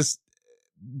terrorizing this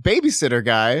babysitter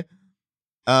guy.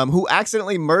 Who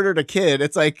accidentally murdered a kid.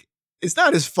 It's like, it's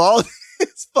not his fault.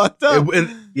 It's fucked up.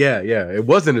 It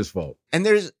wasn't his fault. And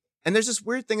there's this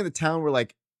weird thing in the town where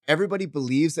everybody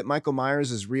believes that Michael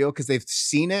Myers is real because they've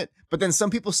seen it, but then some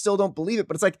people still don't believe it.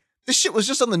 But it's this shit was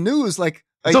just on the news,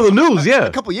 it's on the news,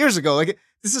 a couple years ago.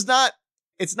 This is not.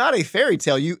 It's not a fairy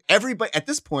tale. Everybody at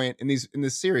this point in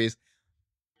this series,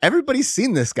 everybody's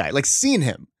seen this guy, seen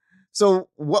him. So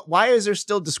why is there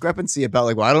still discrepancy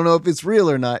about I don't know if it's real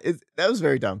or not? That was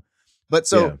very dumb. But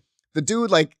the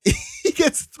dude, he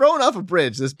gets thrown off a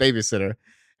bridge, this babysitter,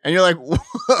 and you're like,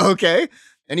 okay.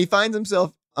 And he finds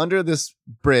himself under this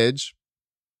bridge,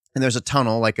 and there's a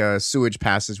tunnel, a sewage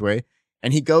passageway,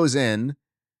 and he goes in,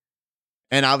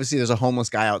 and obviously there's a homeless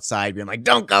guy outside being like,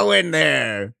 don't go in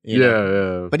there.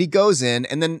 Yeah. But he goes in,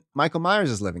 and then Michael Myers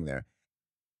is living there.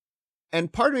 And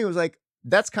part of me was like,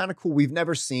 that's kind of cool. We've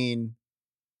never seen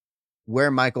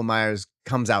where Michael Myers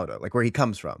comes out of, where he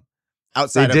comes from.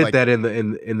 Outside, they did that in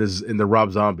the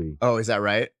Rob Zombie. Oh, is that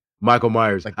right? Michael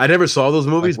Myers. I never saw those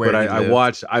movies, but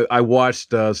I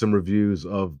watched some reviews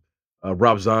of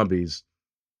Rob Zombie's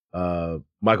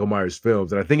Michael Myers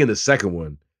films, and I think in the second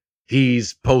one,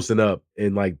 he's posting up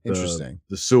in the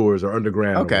sewers or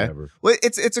underground. Okay. Or whatever. Well,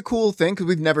 it's a cool thing because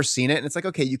we've never seen it. And it's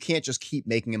okay, you can't just keep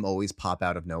making him always pop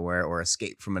out of nowhere or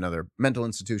escape from another mental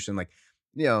institution.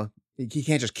 He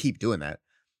can't just keep doing that.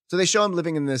 So they show him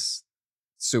living in this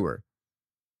sewer.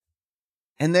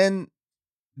 And then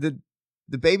the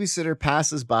babysitter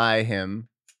passes by him,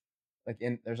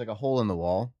 there's like a hole in the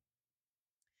wall.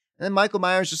 And then Michael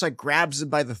Myers just like grabs him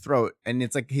by the throat, and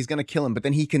it's like he's gonna kill him, but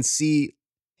then he can see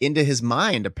into his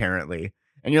mind apparently,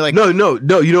 and you're like, no. You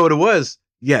know what it was?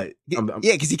 Yeah,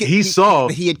 because he saw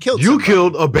that he had killed. You somebody.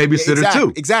 killed a babysitter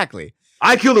too. Exactly.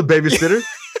 I killed a babysitter.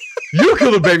 You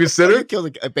killed a babysitter. You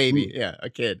killed a baby. Yeah, a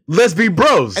kid. Let's be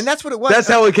bros. And that's what it was. That's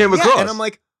how it came across. And I'm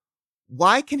like,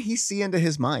 why can he see into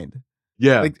his mind?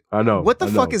 Yeah, I know. What the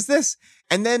fuck is this?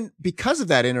 And then because of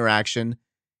that interaction,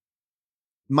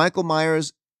 Michael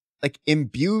Myers like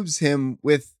imbues him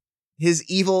with his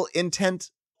evil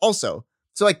intent also.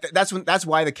 So like that's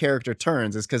why the character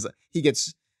turns, is because he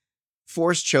gets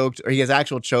force choked, or he gets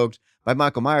actual choked by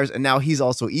Michael Myers, and now he's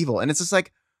also evil. And it's just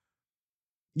like,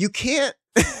 you can't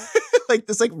like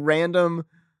this like random.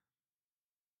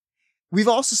 We've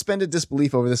all suspended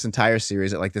disbelief over this entire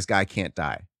series that like this guy can't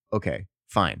die. Okay,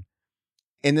 fine.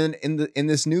 And then in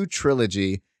this new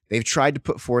trilogy, they've tried to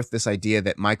put forth this idea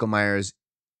that Michael Myers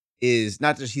is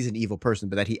not just he's an evil person,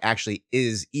 but that he actually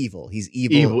is evil. He's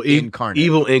evil incarnate.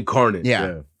 Evil incarnate.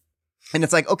 Yeah. And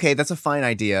it's like, okay, that's a fine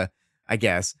idea, I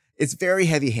guess. It's very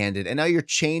heavy-handed. And now you're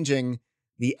changing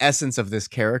the essence of this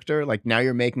character. Like now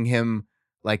you're making him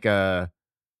like a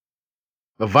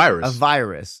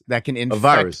virus that can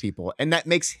infect people. And that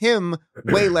makes him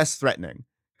way less threatening,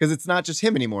 because it's not just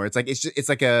him anymore. It's like it's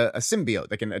like a symbiote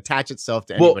that can attach itself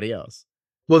to anybody else.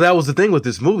 Well, that was the thing with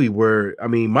this movie, where I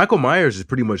mean, Michael Myers is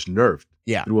pretty much nerfed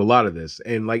through a lot of this.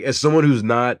 And like, as someone who's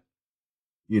not,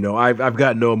 I've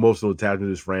got no emotional attachment to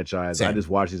this franchise. Same. I just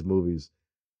watch these movies.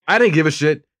 I didn't give a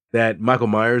shit that Michael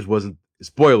Myers wasn't,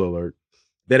 spoiler alert,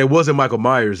 that it wasn't Michael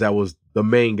Myers that was the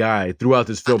main guy throughout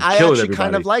this film, killing everybody. I actually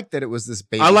kind of liked that it was this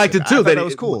baby. I liked it too. That it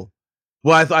was cool.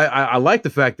 Well, I like the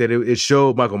fact that it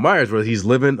showed Michael Myers where he's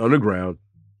living underground.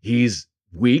 He's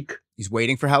weak. He's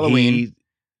waiting for Halloween.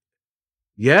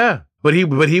 But he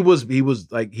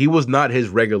was not his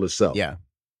regular self. Yeah.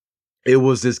 It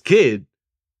was this kid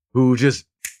who just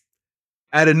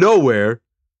out of nowhere,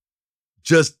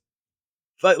 just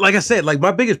like I said, like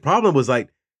my biggest problem was like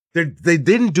they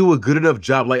didn't do a good enough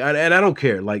job. Like, and I don't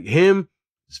care. Like him,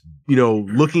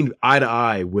 looking eye to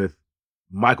eye with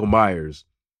Michael Myers,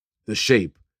 the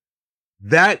Shape,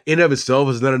 that in of itself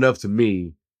is not enough to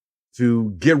me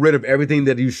to get rid of everything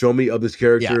that you show me of this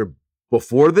character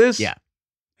before this. Yeah.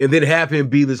 And then have him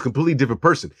be this completely different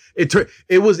person. It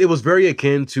was very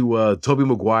akin to Tobey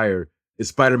Maguire in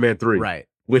Spider-Man 3. Right.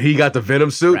 When he got the Venom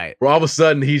suit, where all of a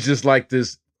sudden he's just like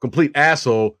this complete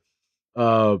asshole,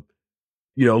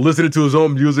 listening to his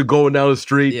own music, going down the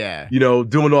street,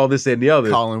 doing all this and the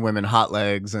other. Calling women hot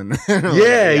legs and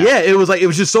It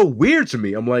was just so weird to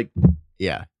me. I'm like,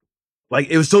 like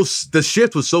it was the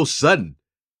shift was so sudden.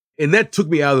 And that took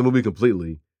me out of the movie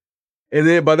completely. And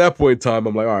then by that point in time,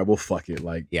 I'm like, all right, well, fuck it.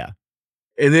 Like,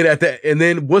 And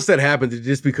then once that happens, it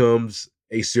just becomes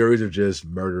a series of just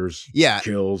murders,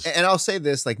 kills. And I'll say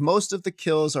this, like most of the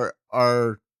kills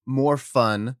are more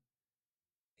fun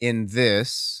in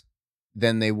this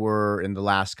than they were in the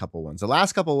last couple ones. The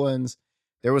last couple ones,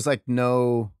 there was like they're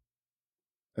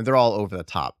all over the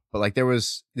top, but like they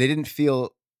didn't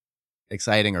feel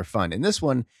exciting or fun. In this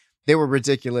one, they were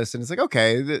ridiculous, and it's like,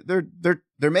 okay,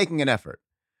 they're making an effort.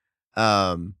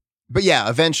 But yeah,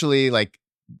 eventually, like,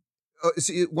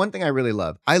 see, one thing I really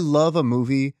love a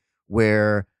movie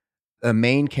where a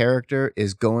main character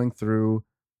is going through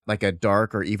like a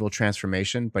dark or evil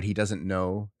transformation, but he doesn't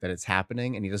know that it's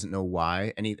happening, and he doesn't know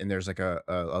why. And there's like a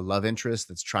love interest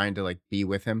that's trying to like be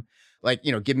with him. Like,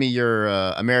 give me your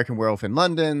American Werewolf in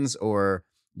London's, or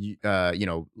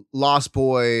Lost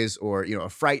Boys, or a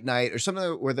Fright Night, or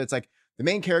something where it's like the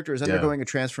main character is undergoing a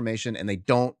transformation and they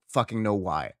don't fucking know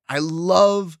why. I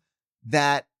love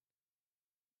that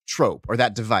trope or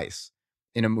that device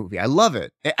in a movie. I love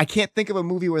it. I can't think of a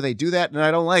movie where they do that and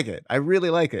I don't like it. I really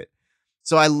like it.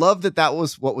 So I love that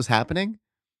was what was happening.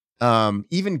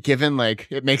 Even given like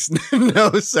it makes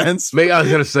no sense. I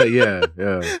was gonna say, yeah.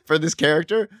 For this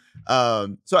character.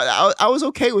 So I was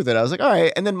okay with it. I was like, all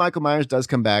right. And then Michael Myers does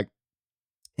come back,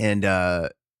 and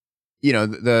the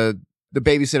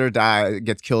babysitter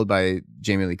gets killed by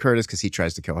Jamie Lee Curtis because he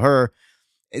tries to kill her.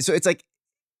 And so it's like,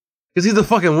 because he's a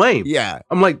fucking lame. Yeah.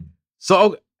 I'm like,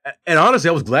 so, and honestly,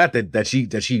 I was glad that she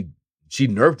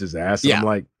nerfed his ass. Yeah. I'm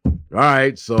like, all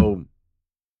right, so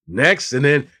next, and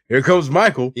then here comes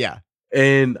Michael. Yeah.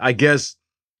 And I guess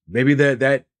maybe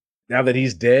that now that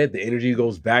he's dead, the energy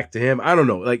goes back to him. I don't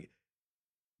know. Like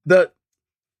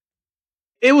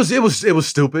it was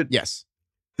stupid. Yes.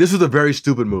 This was a very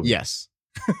stupid movie. Yes.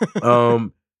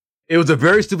 It was a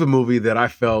very stupid movie that I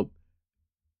felt,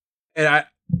 and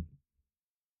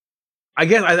I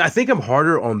guess I think I'm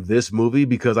harder on this movie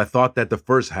because I thought that the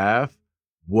first half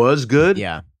was good.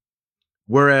 Yeah.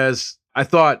 Whereas I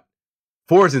thought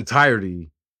for its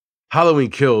entirety, Halloween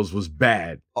Kills was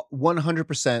bad.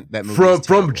 100% that movie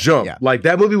from jump. Yeah. Like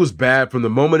that movie was bad from the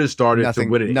moment it started to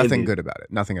when it ended. Nothing good about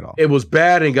it. Nothing at all. It was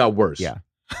bad and got worse. Yeah.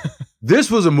 This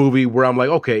was a movie where I'm like,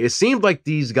 okay, it seemed like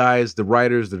these guys, the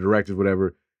writers, the directors,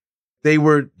 whatever, they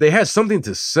had something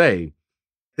to say.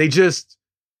 They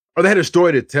had a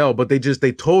story to tell, but they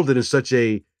told it in such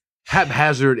a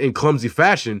haphazard and clumsy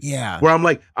fashion. Yeah. Where I'm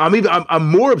like, I'm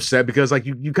more upset because like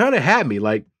you kind of had me.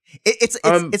 Like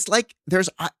it's like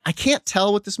I can't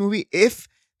tell with this movie if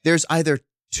there's either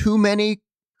too many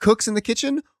cooks in the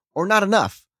kitchen or not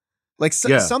enough. Like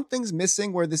something's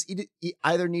missing where this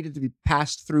either needed to be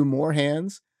passed through more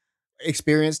hands,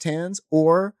 experienced hands,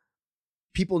 or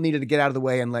people needed to get out of the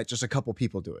way and let just a couple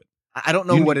people do it. I don't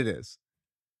know what it is.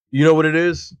 You know what it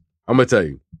is? I'm going to tell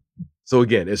you. So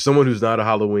again, as someone who's not a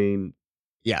Halloween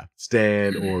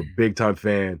stan or big time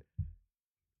fan,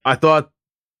 I thought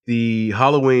the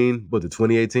Halloween, the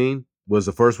 2018 was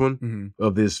the first one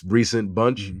of this recent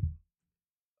bunch. Mm-hmm.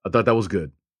 I thought that was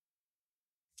good.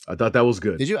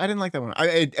 Did you? I didn't like that one.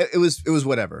 It was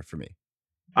whatever for me.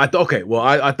 I thought it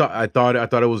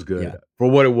was good for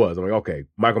what it was. I'm like, okay,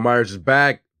 Michael Myers is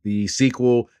back. The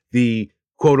sequel, the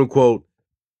quote unquote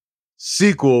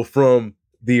sequel from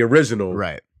the original.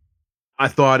 Right. I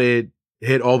thought it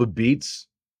hit all the beats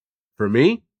for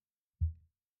me.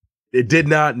 It did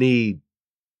not need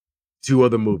two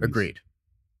other movies. Agreed.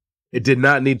 It did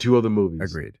not need two other movies.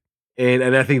 Agreed.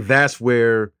 And I think that's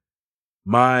where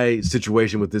my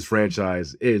situation with this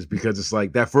franchise is, because it's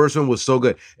like that first one was so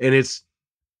good, and it's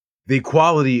the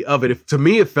quality of it. To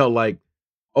me, it felt like,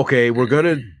 okay, we're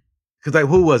gonna, because like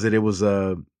who was it? It was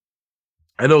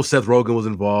I know Seth Rogen was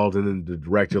involved, and then the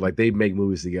director, like they make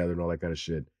movies together and all that kind of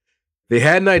shit. They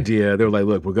had an idea. They were like,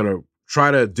 look, we're gonna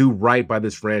try to do right by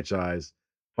this franchise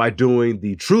by doing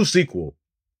the true sequel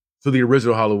to the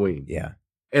original Halloween. Yeah.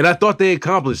 And I thought they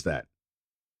accomplished that.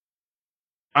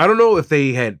 I don't know if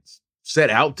they had set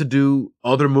out to do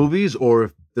other movies or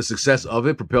if the success of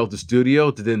it propelled the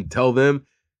studio to then tell them,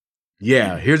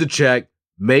 yeah, here's a check,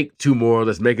 make two more,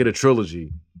 let's make it a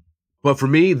trilogy. But for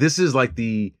me, this is like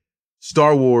the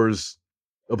Star Wars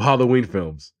of Halloween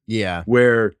films. Yeah.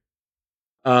 Where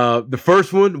the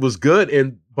first one was good,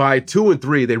 and by 2 and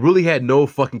 3, they really had no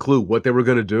fucking clue what they were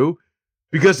going to do.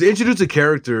 Because to introduce a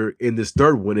character in this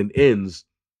third one and ends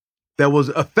that was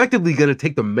effectively going to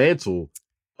take the mantle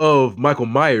of Michael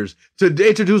Myers, to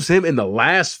introduce him in the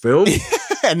last film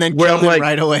and then kill him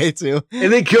right away too.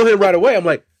 And then kill him right away. I'm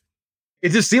like, it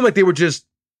just seemed like they were just,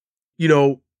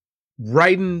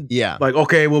 writing. Yeah. Like,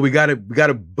 okay, well, we gotta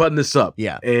button this up.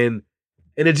 Yeah. And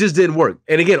it just didn't work.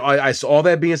 And again, I saw all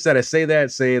that being said, I say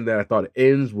that saying that I thought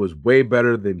Ends was way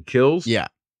better than Kills. Yeah.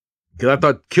 Because I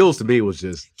thought Kills to me was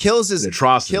just an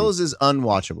atrocity. Kills is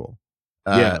unwatchable.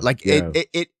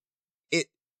 It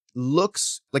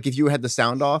looks like, if you had the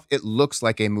sound off, it looks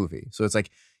like a movie. So it's like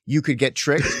you could get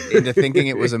tricked into thinking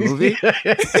it was a movie.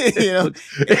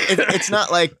 It's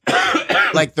not like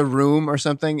The Room or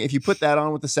something. If you put that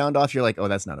on with the sound off, you're like, oh,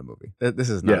 that's not a movie. This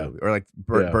is not a movie. Or like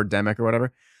Birdemic or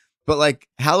whatever. But like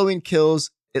Halloween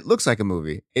Kills, it looks like a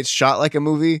movie. It's shot like a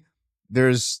movie.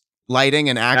 There's lighting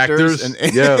and actors. And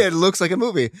it looks like a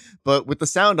movie. But with the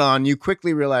sound on, you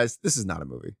quickly realize this is not a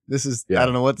movie. This is, I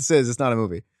don't know what this is. It's not a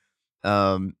movie.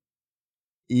 So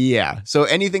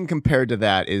anything compared to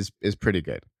that is pretty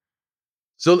good.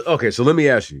 So let me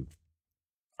ask you,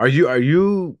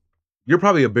 you're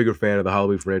probably a bigger fan of the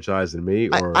Halloween franchise than me,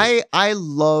 or I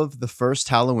love the first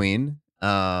Halloween,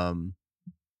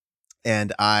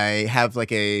 and I have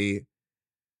like a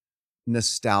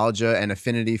nostalgia and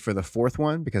affinity for the fourth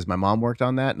one because my mom worked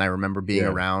on that, and I remember being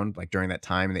around like during that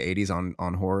time in the 80s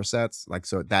on horror sets, like,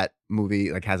 so that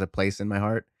movie like has a place in my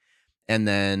heart. And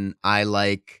then I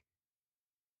like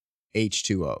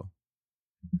H2O.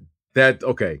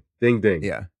 Ding ding.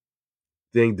 Yeah.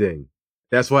 Ding ding.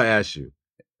 That's why I asked you.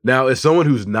 Now, as someone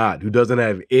who doesn't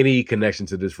have any connection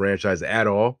to this franchise at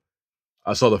all,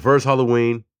 I saw the first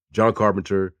Halloween, John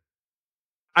Carpenter.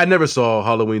 I never saw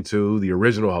Halloween 2, the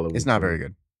original Halloween. It's not very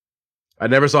good. I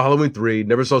never saw Halloween 3,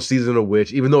 never saw Season of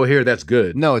Witch, even though here that's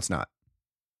good. No, it's not.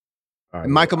 Right,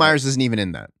 Michael Myers isn't even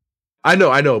in that. I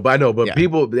know, but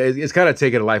people, it's kind of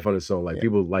taking a life on its own. Like,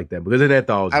 people like that because it's an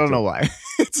anthology. I don't know why.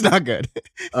 It's not good.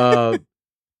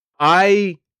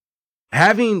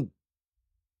 Having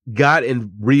got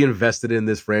and reinvested in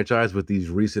this franchise with these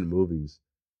recent movies,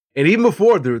 and even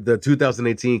before the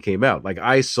 2018 came out, like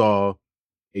I saw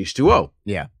H2O.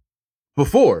 Yeah.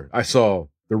 Before I saw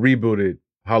the rebooted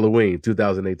Halloween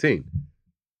 2018.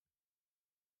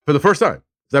 For the first time.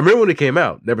 I remember when it came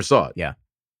out, never saw it. Yeah.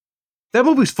 That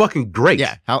movie's fucking great.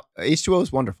 Yeah. How H2O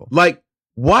is wonderful. Like,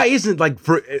 why isn't, like,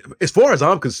 for as far as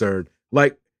I'm concerned,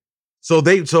 like, Seth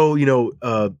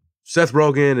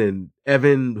Rogen and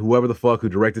Evan, whoever the fuck who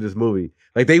directed this movie,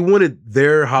 like, they wanted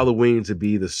their Halloween to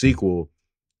be the sequel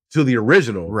to the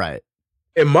original. Right.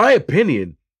 In my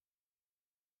opinion,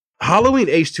 Halloween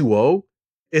H2O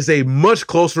is a much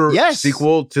closer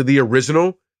sequel to the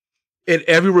original in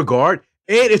every regard,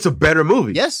 and it's a better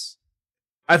movie. Yes.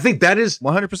 I think that is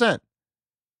 100%.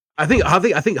 I think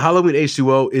Halloween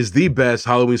H2O is the best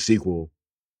Halloween sequel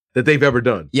that they've ever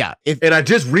done. Yeah. And I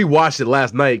just rewatched it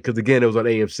last night because, again, it was on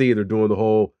AMC. They're doing the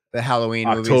whole Halloween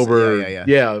October movies.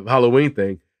 Yeah, Halloween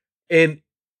thing. And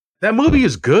that movie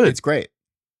is good. It's great.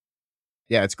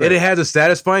 Yeah, it's great. And it has a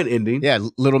satisfying ending. Yeah,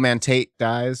 Little Man Tate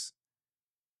dies.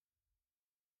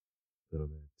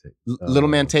 Little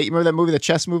Man Tate. You remember that movie, the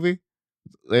chess movie?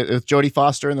 With Jodie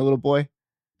Foster and the little boy?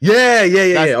 Yeah.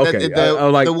 Okay.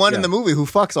 The one in the movie who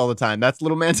fucks all the time. That's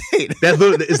Little Man Tate. Is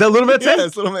that Little Man Tate? Yeah,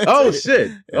 it's Little Man Oh, Tate.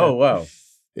 shit. Yeah. Oh, wow.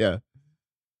 Yeah.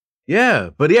 Yeah.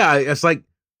 But yeah, it's like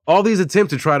all these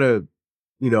attempts to try to,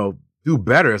 do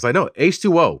better. It's like, no,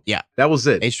 H2O. Yeah. That was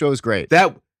it. H2O is great.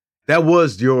 That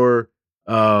was your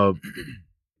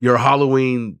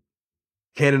Halloween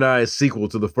canonized sequel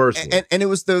to the first one. And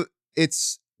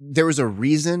there was a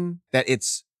reason that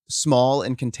it's small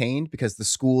and contained because the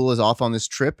school is off on this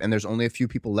trip and there's only a few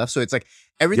people left. So it's like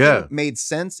everything made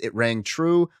sense. It rang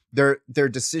true. Their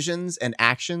decisions and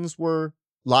actions were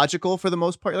logical for the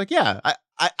most part. Like,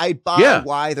 I buy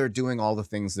why they're doing all the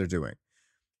things they're doing.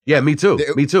 Yeah, me too.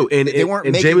 Me too. And they weren't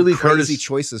making Jamie Lee crazy Curtis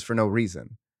choices for no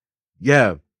reason.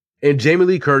 Yeah. And Jamie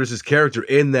Lee Curtis's character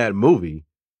in that movie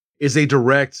is a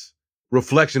direct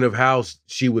reflection of how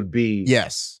she would be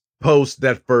post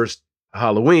that first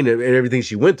Halloween and everything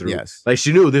she went through. Yes. Like,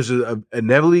 she knew this was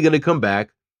inevitably going to come back,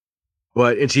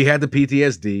 and she had the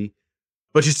PTSD,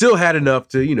 but she still had enough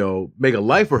to, make a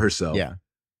life for herself. Yeah.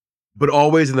 But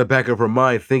always in the back of her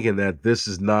mind thinking that this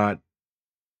is not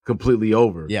completely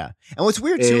over. Yeah. And what's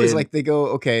weird too is like they go,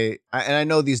 okay, and I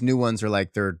know these new ones are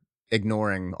like they're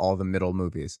ignoring all the middle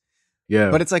movies. Yeah.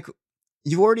 But it's like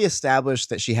you've already established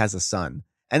that she has a son.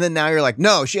 And then now you're like,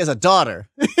 no, she has a daughter.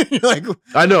 You're like,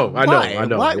 I know. Why?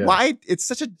 Yeah. Why? It's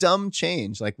such a dumb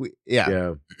change. Like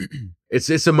Yeah.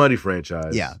 It's a money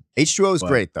franchise. Yeah. H2O is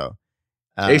great though.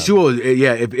 H2O,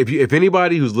 yeah. If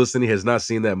anybody who's listening has not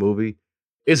seen that movie,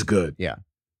 it's good. Yeah.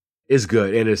 It's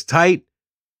good. And it's tight.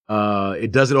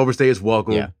 It doesn't overstay its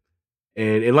welcome. Yeah.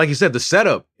 And like you said, the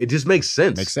setup, it just makes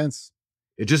sense. Makes sense.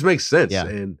 It just makes sense. Yeah.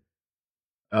 And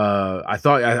I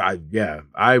thought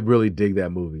I really dig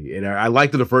that movie. And I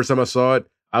liked it the first time I saw it.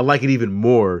 I like it even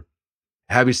more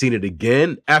having seen it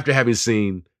again after having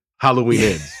seen Halloween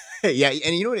Ends. Yeah.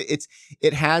 And you know what?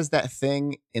 It has that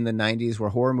thing in the 90s where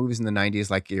horror movies in the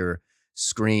 90s, like your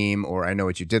Scream or I Know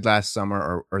What You Did Last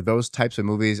Summer or those types of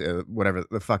movies, whatever,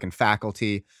 the fucking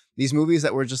Faculty, these movies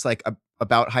that were just like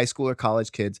about high school or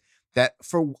college kids that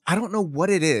I don't know what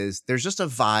it is. There's just a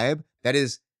vibe that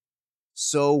is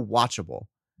so watchable.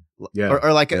 Yeah.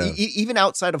 Or like even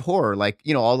outside of horror, like,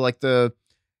 all like the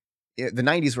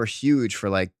 90s were huge for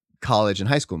like college and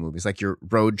high school movies, like your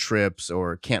Road Trips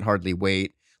or Can't Hardly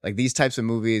Wait, like these types of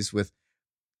movies with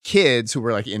kids who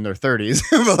were like in their 30s,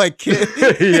 but like kids,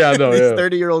 yeah, no, these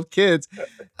 30-year-old kids,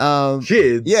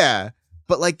 kids, yeah.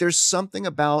 But like, there's something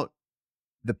about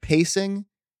the pacing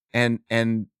and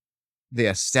the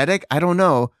aesthetic, I don't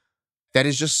know, that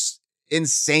is just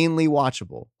insanely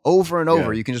watchable over and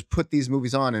over. You can just put these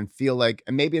movies on and feel like,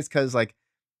 and maybe it's because like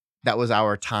that was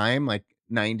our time, like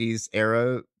 90s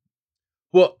era.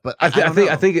 Well, but I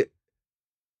think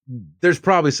there's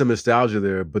probably some nostalgia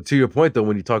there. But to your point, though,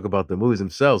 when you talk about the movies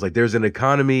themselves, like there's an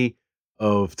economy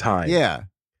of time. Yeah,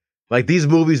 like these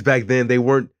movies back then, they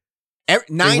weren't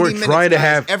 90 minutes. Trying to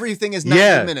have everything is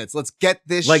 90 minutes. Let's get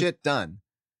this shit done.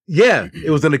 Yeah,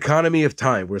 it was an economy of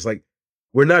time where it's like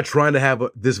we're not trying to have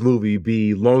this movie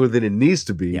be longer than it needs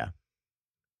to be. Yeah.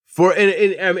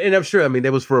 And I'm sure, I mean,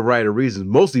 that was for a variety of reasons.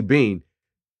 Mostly being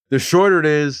the shorter it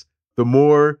is, the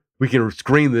more we can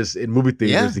screen this in movie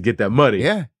theaters to get that money.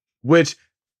 Yeah. Which,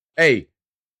 hey,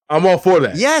 I'm all for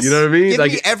that. Yes. You know what I mean? Give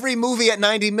like me every movie at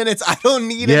 90 minutes. I don't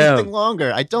need anything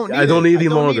longer. I don't need any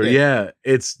longer. Yeah.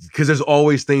 It's because there's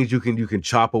always things you can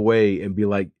chop away and be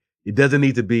like, it doesn't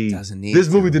need to be. This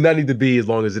movie did not need to be as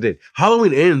long as it did.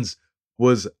 Halloween Ends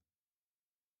was,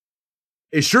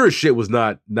 it sure as shit was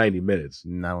not 90 minutes.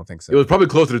 No, I don't think so. It was probably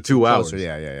closer to 2 hours.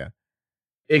 Yeah.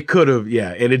 It could have,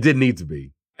 and it didn't need to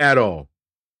be at all.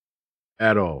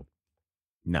 At all.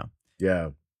 No. Yeah.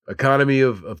 Economy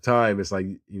of time. It's like,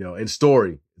 and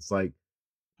story. It's like,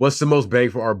 what's the most bang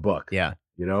for our buck? Yeah.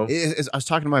 I was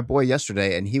talking to my boy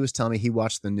yesterday, and he was telling me he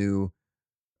watched the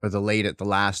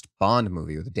last Bond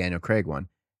movie with the Daniel Craig one.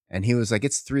 And he was like,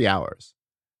 it's 3 hours.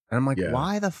 And I'm like,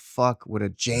 why the fuck would a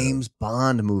James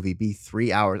Bond movie be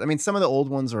 3 hours? I mean, some of the old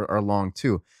ones are long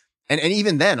too. And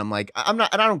even then I'm like, I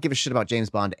don't give a shit about James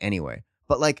Bond anyway.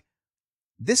 But like,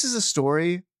 this is a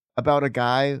story about a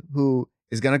guy who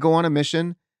is going to go on a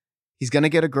mission. He's going to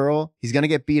get a girl. He's going to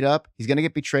get beat up. He's going to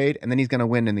get betrayed. And then he's going to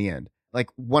win in the end. Like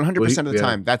 100% of the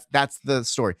time, that's the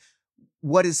story.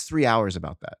 What is 3 hours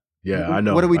about that? Yeah, I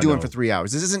know. What are we doing for 3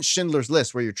 hours? This isn't Schindler's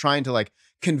List where you're trying to like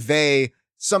convey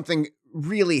something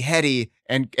really heady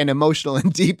and emotional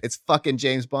and deep. It's fucking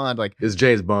James Bond. Like, it's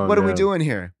James Bond. What are we doing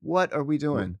here? What are we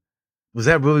doing? Was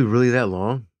that really that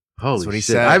long? Holy That's what he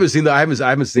shit. said. I haven't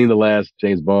seen the last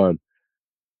James Bond.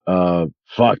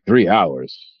 3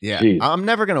 hours. Yeah. Jeez. I'm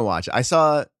never gonna watch it. I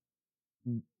saw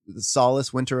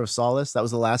Solace, Winter of Solace. That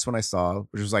was the last one I saw,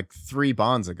 which was like 3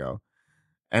 Bonds ago.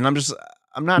 And I'm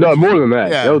not. No, more than that.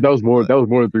 Yeah. That was more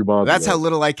than 3 Bonds. That's ago. how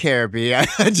little I care, B.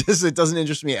 It doesn't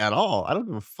interest me at all. I don't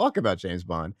give a fuck about James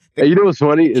Bond. Hey, you know what's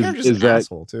funny is that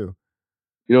asshole too.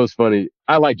 You know what's funny?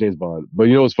 I like James Bond, but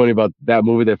you know what's funny about that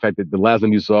movie? The fact that the last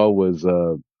one you saw was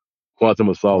Quantum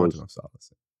of Solace.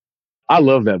 I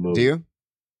love that movie. Do you?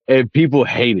 And people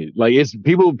hate it. Like it's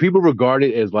people regard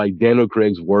it as like Daniel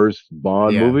Craig's worst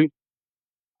Bond movie.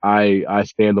 I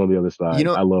stand on the other side.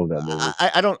 I love that movie.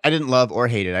 I didn't love or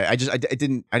hate it. I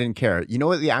didn't care. You know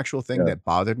what the actual thing that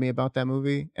bothered me about that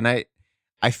movie? And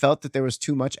I felt that there was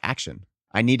too much action.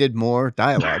 I needed more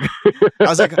dialogue. I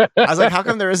was like, how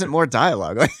come there isn't more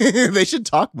dialogue? Like, they should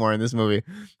talk more in this movie.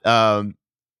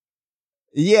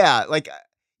 Yeah, like,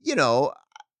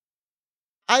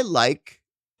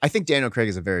 I think Daniel Craig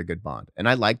is a very good Bond, and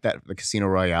I like that the Casino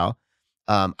Royale.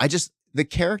 The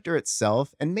character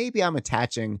itself, and maybe I'm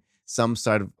attaching some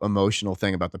sort of emotional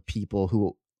thing about the people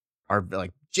who are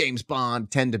like James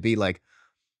Bond tend to be like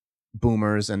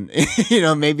boomers, and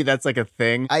maybe that's like a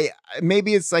thing.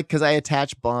 Maybe it's like because I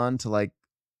attach Bond to like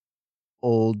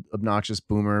old obnoxious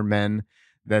boomer men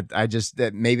that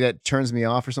maybe that turns me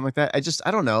off or something like that.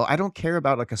 I don't know. I don't care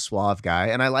about like a suave guy,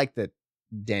 and I like that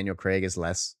Daniel Craig is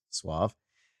less suave.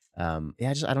 I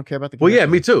don't care about the character. Well, yeah,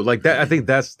 me too. Like that, I think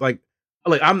that's like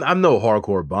I'm no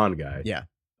hardcore Bond guy. Yeah.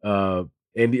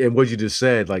 And what you just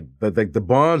said, like the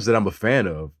Bonds that I'm a fan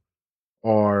of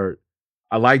are,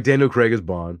 I like Daniel Craig as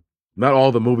Bond. Not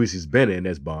all the movies he's been in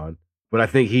as Bond, but I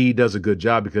think he does a good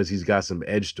job because he's got some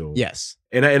edge to him. Yes.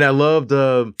 And I loved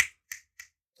oh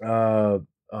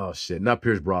shit, not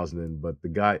Pierce Brosnan, but the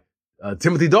guy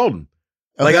Timothy Dalton.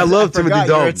 Like I love Timothy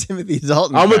Dalton. You're a Timothy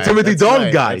Dalton. I'm guy. a Timothy That's Dalton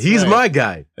right. guy. That's He's right. my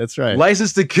guy. That's right.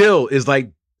 License to Kill is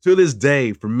like to this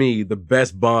day for me the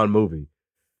best Bond movie.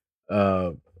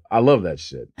 I love that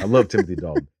shit. I love Timothy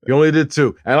Dalton. He only did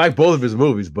 2. I like both of his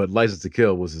movies, but License to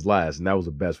Kill was his last, and that was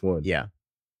the best one. Yeah.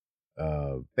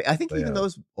 But I think even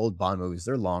those old Bond movies,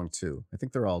 they're long too. I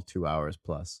think they're all 2 hours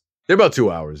plus. They're about 2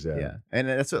 hours, yeah. Yeah. And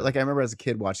that's what, like, I remember as a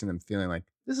kid watching them feeling like,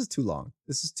 this is too long.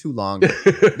 This is too long.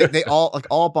 they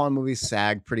all Bond movies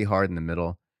sag pretty hard in the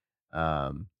middle.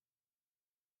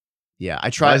 Yeah,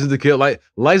 I tried.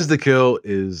 License to Kill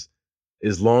is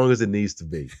as long as it needs to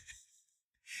be.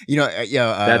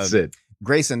 That's it.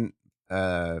 Grayson,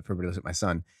 for everybody listen, my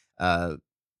son,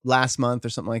 last month or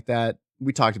something like that,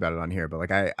 we talked about it on here, but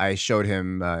like I showed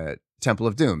him Temple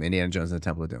of Doom, Indiana Jones and the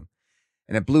Temple of Doom.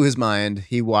 And it blew his mind.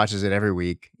 He watches it every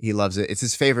week. He loves it. It's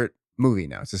his favorite movie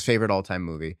now. It's his favorite all-time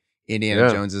movie. Indiana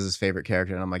Jones is his favorite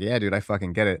character. And I'm like, yeah, dude, I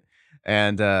fucking get it.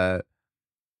 And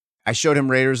I showed him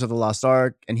Raiders of the Lost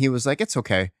Ark, and he was like, it's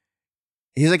okay.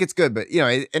 He's like, it's good, but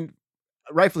and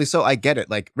rightfully so, I get it.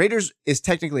 Like, Raiders is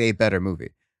technically a better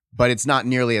movie, but it's not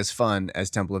nearly as fun as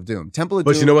Temple of Doom. Temple of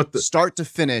Doom, you know what? Start to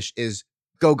finish is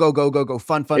go, go, go, go, go,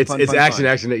 fun, fun, fun. It's fun, action,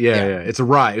 fun. action. Yeah. It's a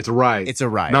ride. It's a ride.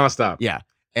 Nonstop. Yeah.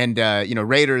 And,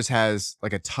 Raiders has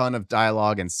like a ton of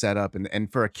dialogue and setup.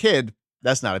 And for a kid,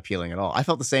 that's not appealing at all. I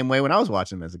felt the same way when I was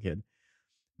watching them as a kid.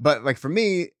 But like for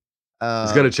me,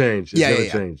 it's going to change. It's going to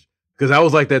change. Because I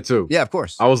was like that too. Yeah, of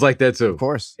course. I was like that too. Of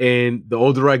course. And the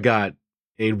older I got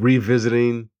and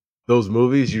revisiting those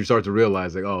movies, you start to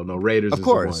realize like, oh no, Raiders. Of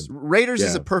course. is the one. Raiders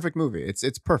is a perfect movie.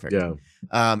 It's perfect. Yeah.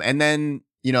 And then,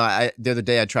 the other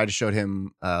day I tried to show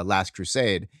him Last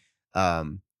Crusade.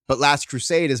 But Last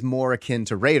Crusade is more akin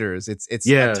to Raiders. It's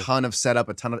a ton of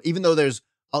setup, even though there's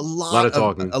a lot of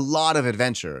talking, a lot of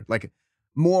adventure, like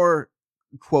more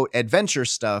quote adventure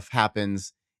stuff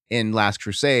happens in Last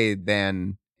Crusade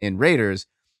than in Raiders,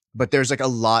 but there's like a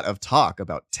lot of talk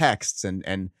about texts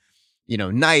and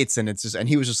knights, and it's just, and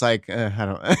he was just like, I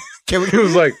don't. Can we? He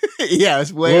was like, yeah,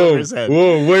 it's way over his head.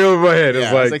 Whoa, way over my head.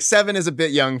 Yeah, it's like 7 is a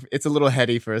bit young. It's a little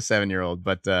heady for a 7-year-old,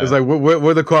 but it's like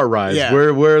where the cart rides. Yeah.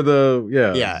 Where the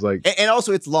yeah. It's like, and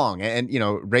also it's long, and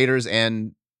Raiders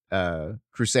and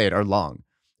Crusade are long.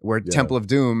 Where Temple of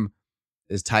Doom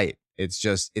is tight. It's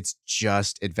just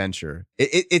adventure.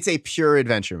 It's a pure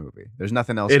adventure movie. There's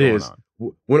nothing else going on.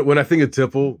 When I think of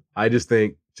Temple, I just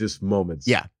think just moments.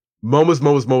 Yeah. Moments.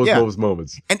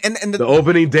 And the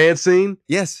opening dance scene.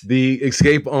 Yes. The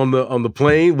escape on the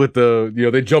plane with the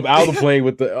they jump out of the plane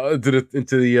with the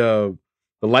into the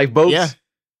lifeboats.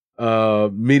 Yeah.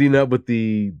 Meeting up with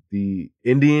the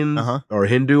Indian or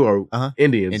Hindu or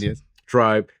Indians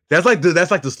tribe. That's like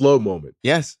the slow moment.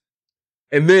 Yes.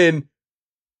 And then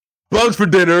bugs for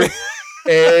dinner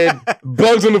and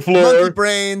bugs on the floor.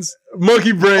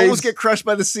 Monkey brains. Almost get crushed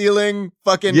by the ceiling.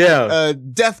 Fucking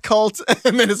death cult.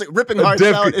 And then it's like ripping hearts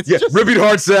out. It's just ripping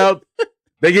hearts out.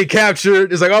 They get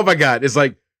captured. It's like, oh my God. It's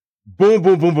like boom,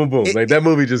 boom, boom, boom, boom. Like that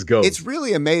movie just goes. It's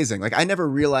really amazing. Like I never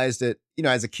realized it.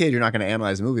 As a kid, you're not going to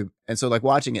analyze a movie. And so like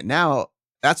watching it now,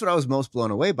 that's what I was most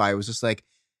blown away by. It was just like,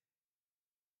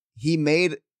 he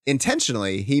made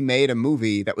a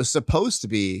movie that was supposed to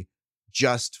be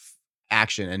just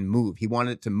action and move. He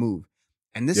wanted it to move.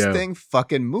 And this thing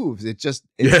fucking moves. It's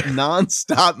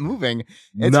nonstop moving.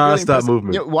 It's nonstop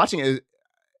movement. Watching it,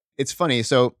 it's funny.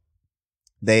 So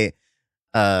they,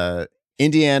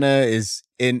 Indiana is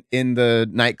in the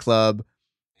nightclub,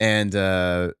 and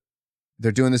they're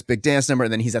doing this big dance number.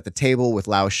 And then he's at the table with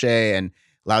Lao She, and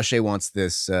Lao She wants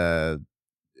this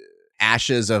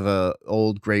ashes of a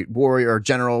old great warrior or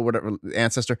general, whatever,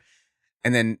 ancestor.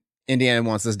 And then Indiana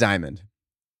wants this diamond.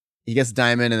 He gets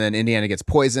diamond, and then Indiana gets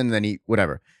poisoned, and then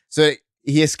whatever. So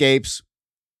he escapes.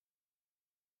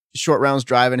 Short Round's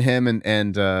driving him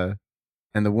and the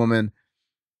woman.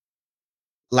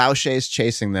 Lao She's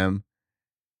chasing them.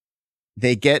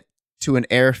 They get to an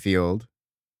airfield.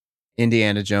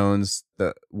 Indiana Jones,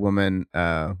 the woman,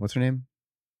 what's her name?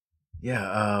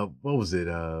 Yeah, what was it?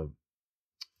 I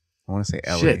want to say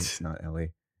Ellie. Shit. It's not Ellie.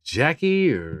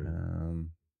 Jackie or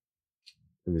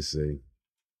let me see.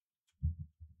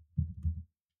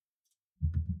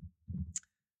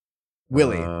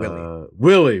 Willie,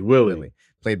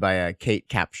 played by Kate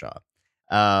Capshaw.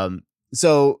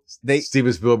 So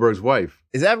Steven Spielberg's wife.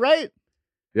 Is that right?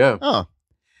 Yeah. Oh,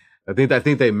 I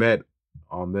think they met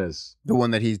on this. The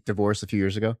one that he divorced a few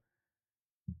years ago.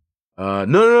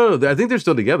 No. I think they're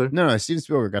still together. No. Steven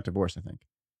Spielberg got divorced, I think.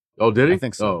 Oh, did he? I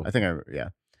think so. Oh. Yeah.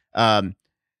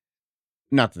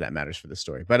 Not that matters for this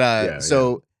story, but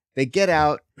they get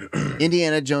out.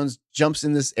 Indiana Jones jumps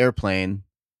in this airplane.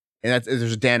 And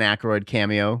there's a Dan Aykroyd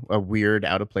cameo, a weird,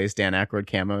 out of place Dan Aykroyd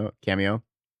cameo.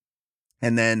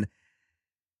 And then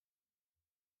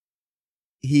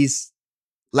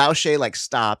Lao She like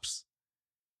stops.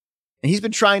 And he's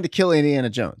been trying to kill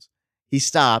Indiana Jones. He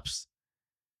stops.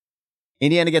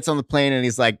 Indiana gets on the plane and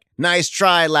he's like, "Nice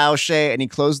try, Lao She." And he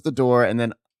closes the door. And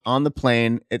then on the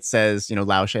plane, it says,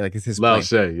 Lao She, like it's his plane. Lao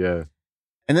She, yeah.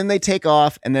 And then they take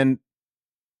off, and then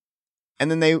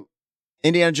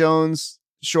Indiana Jones,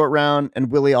 Short Round, and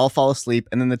Willie all fall asleep,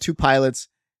 and then the two pilots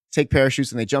take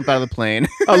parachutes and they jump out of the plane.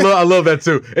 I love that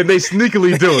too, and they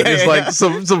sneakily do it. It's like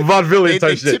some vaudevillian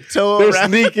type shit. They're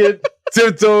sneaking,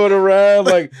 tiptoeing around,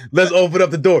 like let's open up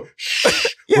the door.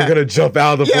 We're gonna jump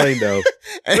out of the plane now.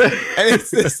 and it's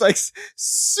this like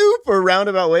super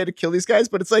roundabout way to kill these guys,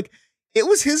 but it's like it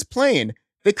was his plane.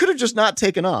 They could have just not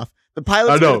taken off. The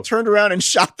pilots could have turned around and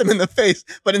shot them in the face,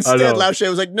 but instead Lao She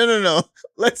was like, no.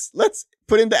 Let's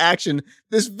put into action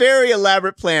this very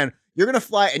elaborate plan. You're going to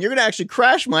fly and you're going to actually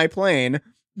crash my plane,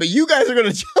 but you guys are going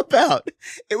to jump out.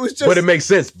 It was just... But it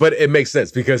makes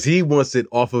sense because he wants it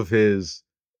off of his...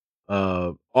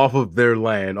 off of their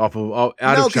land, out of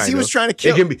China. Because he was trying to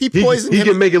kill him. He poisoned him. He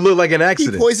can make it look like an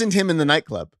accident. He poisoned him in the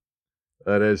nightclub.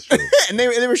 That is true. And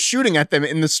they were shooting at them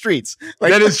in the streets.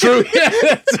 Like, that is true.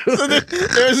 So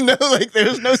there's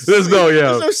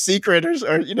no secret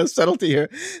or subtlety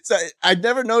here. So I'd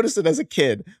never noticed it as a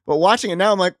kid, but watching it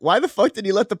now, I'm like, why the fuck did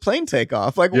he let the plane take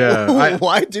off? Like,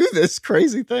 why do this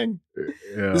crazy thing?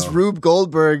 Yeah. This Rube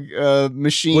Goldberg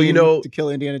machine to kill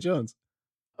Indiana Jones.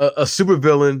 A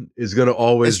supervillain is going to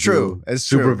always do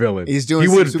supervillain. He's doing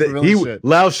supervillain shit.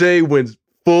 Lao She wins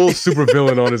full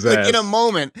supervillain on his ass. In a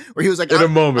moment where he was like,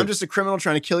 I'm just a criminal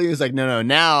trying to kill you. He's like, no,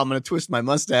 now I'm going to twist my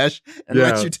mustache and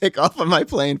let you take off on my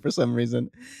plane for some reason.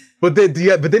 But then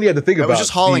you have to think about was just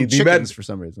hauling chickens for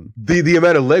some reason. The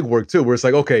amount of legwork too, where it's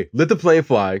like, okay, let the plane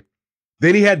fly.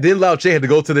 Then Lao Che had to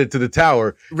go to the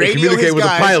tower and communicate with the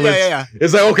pilots. Yeah.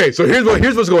 It's like, okay, so here's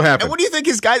what's going to happen. And what do you think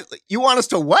his guys, you want us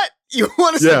to what? You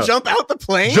want us to jump out the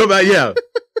plane? Jump out, yeah.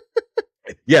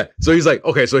 Yeah. So he's like,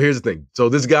 okay, so here's the thing. So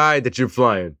this guy that you're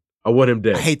flying, I want him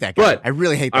dead. I hate that guy. I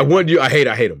really hate that guy. I hate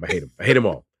him. I hate him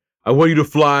all. I want you to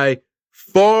fly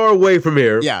far away from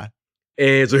here. Yeah.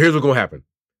 And so here's what's going to happen.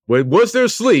 Once they're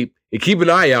asleep, and keep an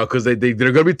eye out because they're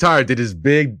going to be tired. They this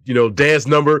big, dance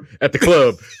number at the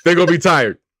club. They're going to be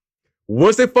tired.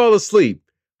 Once they fall asleep,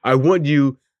 I want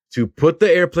you to put the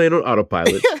airplane on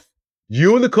autopilot.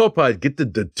 You and the co-pilot get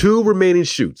the 2 remaining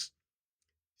chutes.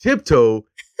 Tiptoe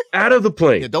out of the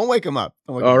plane. Yeah, don't wake them up.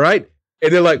 All right?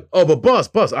 And they're like, oh, but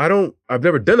boss, I've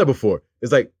never done that before.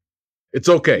 It's like, it's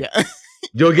okay. Yeah.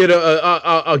 You'll get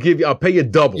I'll pay you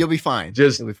double. You'll be fine.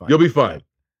 You'll be fine.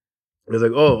 And it's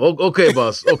like, oh, okay,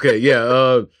 boss. Okay, yeah.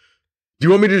 Do you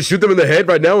want me to just shoot them in the head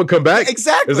right now and come back?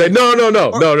 Exactly. It's like, no.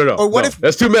 Or what if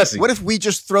that's too messy? What if we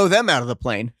just throw them out of the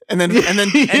plane and then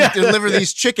deliver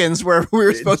these chickens where we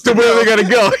were supposed to where they gotta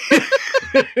go?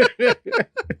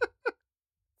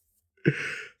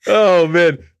 Oh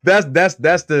man, that's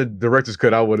the director's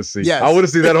cut I want to see. Yes. I want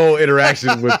to see that whole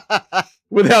interaction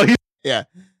with how he. Yeah.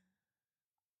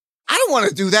 I don't want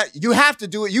to do that. You have to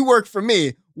do it. You work for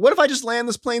me. What if I just land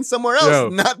this plane somewhere else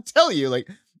and not tell you? Like,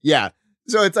 yeah.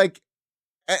 So it's like,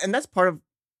 and that's part of,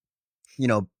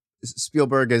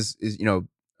 Spielberg is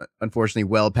unfortunately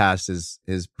well past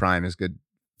his prime. His good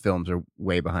films are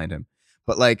way behind him.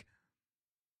 But like,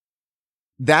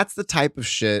 that's the type of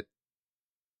shit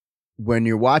when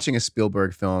you're watching a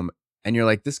Spielberg film and you're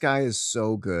like, this guy is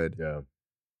so good. Yeah.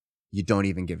 You don't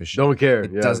even give a shit. Don't care.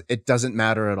 It doesn't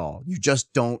matter at all. You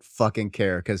just don't fucking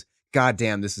care because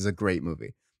goddamn, this is a great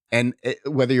movie. And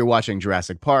whether you're watching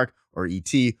Jurassic Park or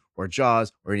E.T. or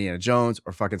Jaws or Indiana Jones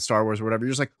or fucking Star Wars or whatever,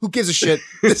 you're just like, who gives a shit?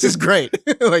 This is great.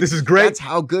 Like, this is great. That's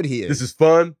how good he is. This is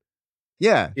fun.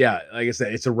 Yeah. Yeah. Like I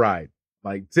said, it's a ride.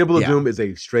 Like Temple of Doom is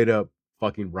a straight up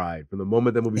fucking ride from the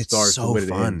moment that movie starts to when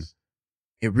it ends.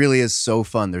 It really is so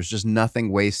fun. There's just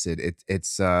nothing wasted.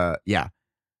 It's amazing. Yeah,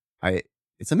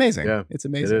 it's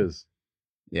amazing. It is.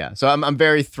 Yeah. So I'm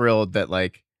very thrilled that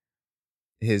like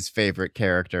his favorite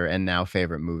character and now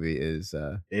favorite movie is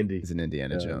Indy. Is an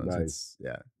Indiana Jones. Nice.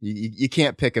 You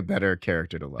can't pick a better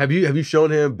character to love. Have you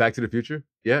shown him Back to the Future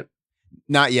yet?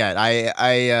 Not yet.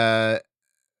 I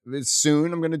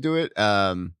soon I'm gonna do it.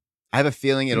 I have a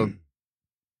feeling it'll.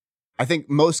 I think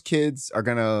most kids are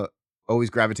gonna always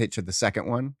gravitate to the second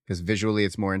one because visually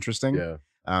it's more interesting. Yeah.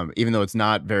 Even though it's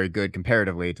not very good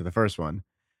comparatively to the first one.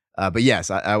 But yes,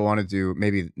 I want to do,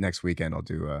 maybe next weekend I'll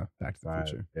do Back to the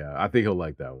Future. Yeah, I think he'll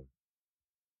like that one.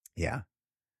 Yeah.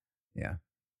 Yeah.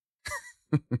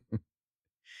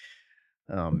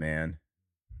 Oh, man.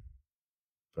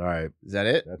 All right. Is that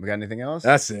it? We got anything else?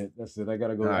 That's it. I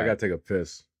gotta go. I gotta take a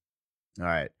piss. All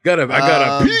right. I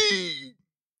gotta pee.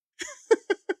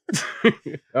 I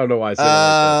don't know why I said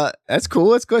that. Like that's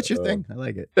cool. That's good. It's your thing. I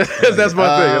like it. That's my thing.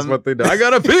 That's my thing. I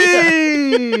gotta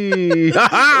pee. We're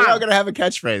all gonna have a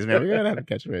catchphrase, man. We're gonna have a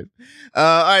catchphrase.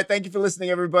 All right. Thank you for listening,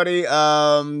 everybody. Rate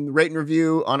and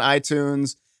review on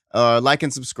iTunes. Like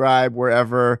and subscribe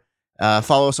wherever.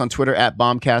 Follow us on Twitter at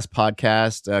Bombcast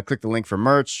Podcast. Click the link for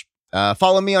merch.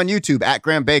 Follow me on YouTube at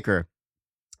Graham Baker.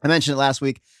 I mentioned it last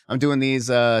week. I'm doing these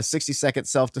 60-second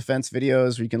self-defense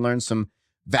videos where you can learn some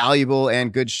valuable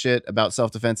and good shit about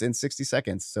self-defense in 60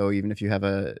 seconds. So even if you have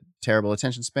a terrible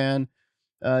attention span,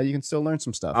 you can still learn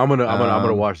some stuff. I'm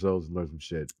gonna watch those and learn some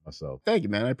shit myself. Thank you,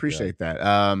 man. I appreciate that.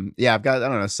 I've got, I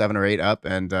don't know, 7 or 8 up,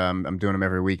 and I'm doing them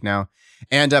every week now.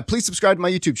 And please subscribe to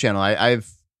my YouTube channel.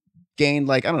 I've gained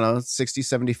 60,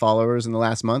 70 followers in the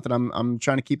last month, and I'm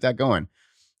trying to keep that going.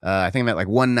 I think I'm at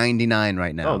 199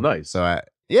 right now. Oh, nice. So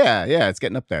it's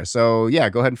getting up there. So yeah,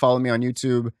 go ahead and follow me on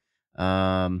YouTube.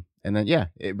 And then,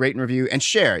 rate and review and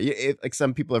share.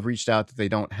 Some people have reached out that they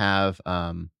don't have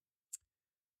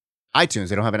iTunes.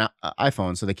 They don't have an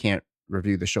iPhone, so they can't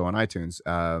review the show on iTunes.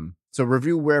 So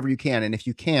review wherever you can. And if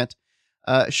you can't,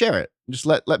 share it. Just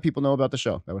let people know about the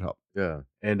show. That would help. Yeah.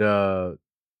 And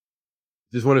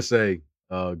just want to say,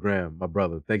 Graham, my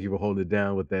brother, thank you for holding it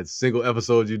down with that single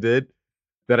episode you did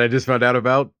that I just found out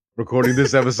about recording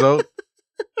this episode.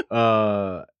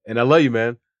 And I love you,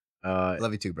 man.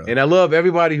 Love you too, brother. And I love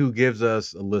everybody who gives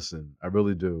us a listen. I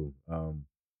really do.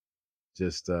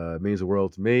 It means the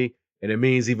world to me. And it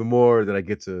means even more that I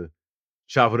get to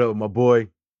chop it up with my boy,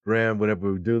 Graham,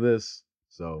 whenever we do this.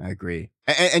 So I agree.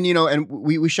 And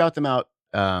we shout them out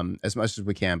as much as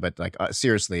we can, but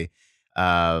seriously,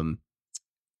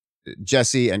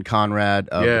 Jesse and Conrad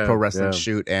of the Pro Wrestling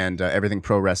Shoot and Everything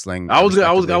Pro Wrestling. I was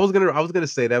gonna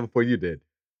say that before you did.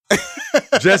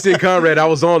 Jesse and Conrad, I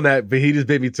was on that, but he just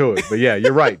beat me to it. But yeah,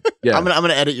 you're right. Yeah, I'm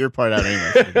gonna edit your part out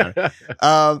anyway.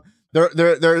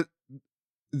 They're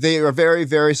they are very,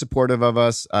 very supportive of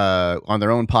us on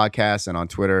their own podcasts and on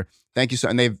Twitter. Thank you so,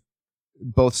 and they've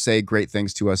both say great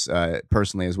things to us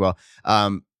personally as well.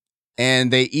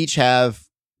 And they each have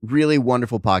really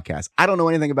wonderful podcasts. I don't know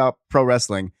anything about pro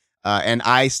wrestling, and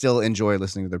I still enjoy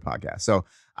listening to their podcast. So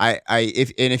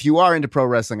if you are into pro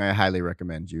wrestling, I highly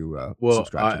recommend you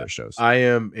subscribe to their shows. I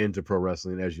am into pro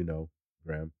wrestling, as you know,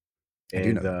 Graham. And I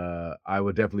do know. I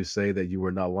would definitely say that you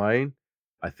were not lying.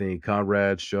 I think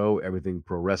Conrad's show, Everything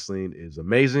Pro Wrestling, is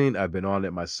amazing. I've been on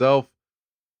it myself.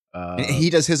 And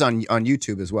he does his on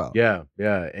YouTube as well. Yeah.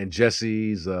 And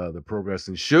Jesse's The Pro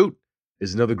Wrestling Shoot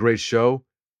is another great show.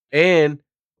 And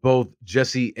both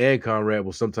Jesse and Conrad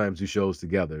will sometimes do shows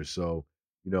together. So,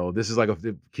 this is like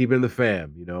keep it in the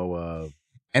fam,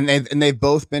 And they've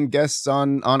both been guests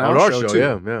on our show too.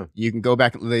 Yeah. You can go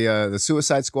back to the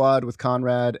Suicide Squad with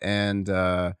Conrad, and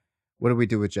what did we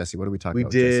do with Jesse? What did we talk about? We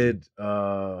did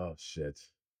The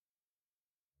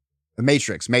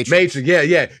Matrix.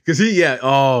 Yeah. Because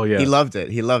he loved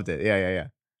it. Yeah.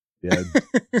 Yeah,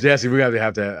 Jesse, we're gonna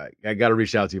have to. I got to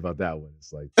reach out to you about that one.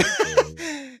 It's like,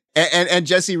 and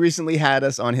Jesse recently had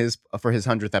us on for his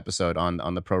 100th episode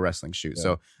on the Pro Wrestling Shoot. Yeah.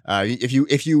 So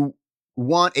if you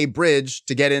want a bridge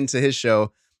to get into his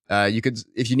show, you could,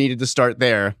 if you needed to start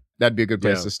there, that'd be a good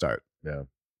place to start. Yeah.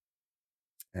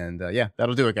 And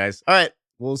that'll do it, guys. All right,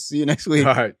 we'll see you next week.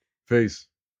 All right, peace.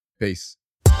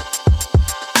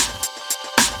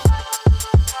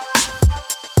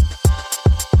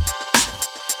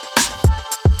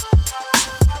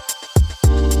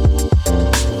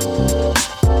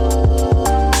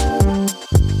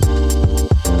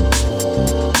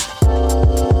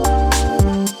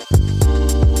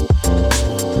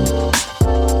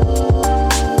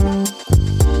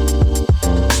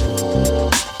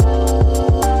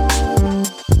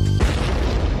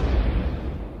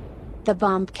 The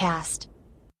Bombcast.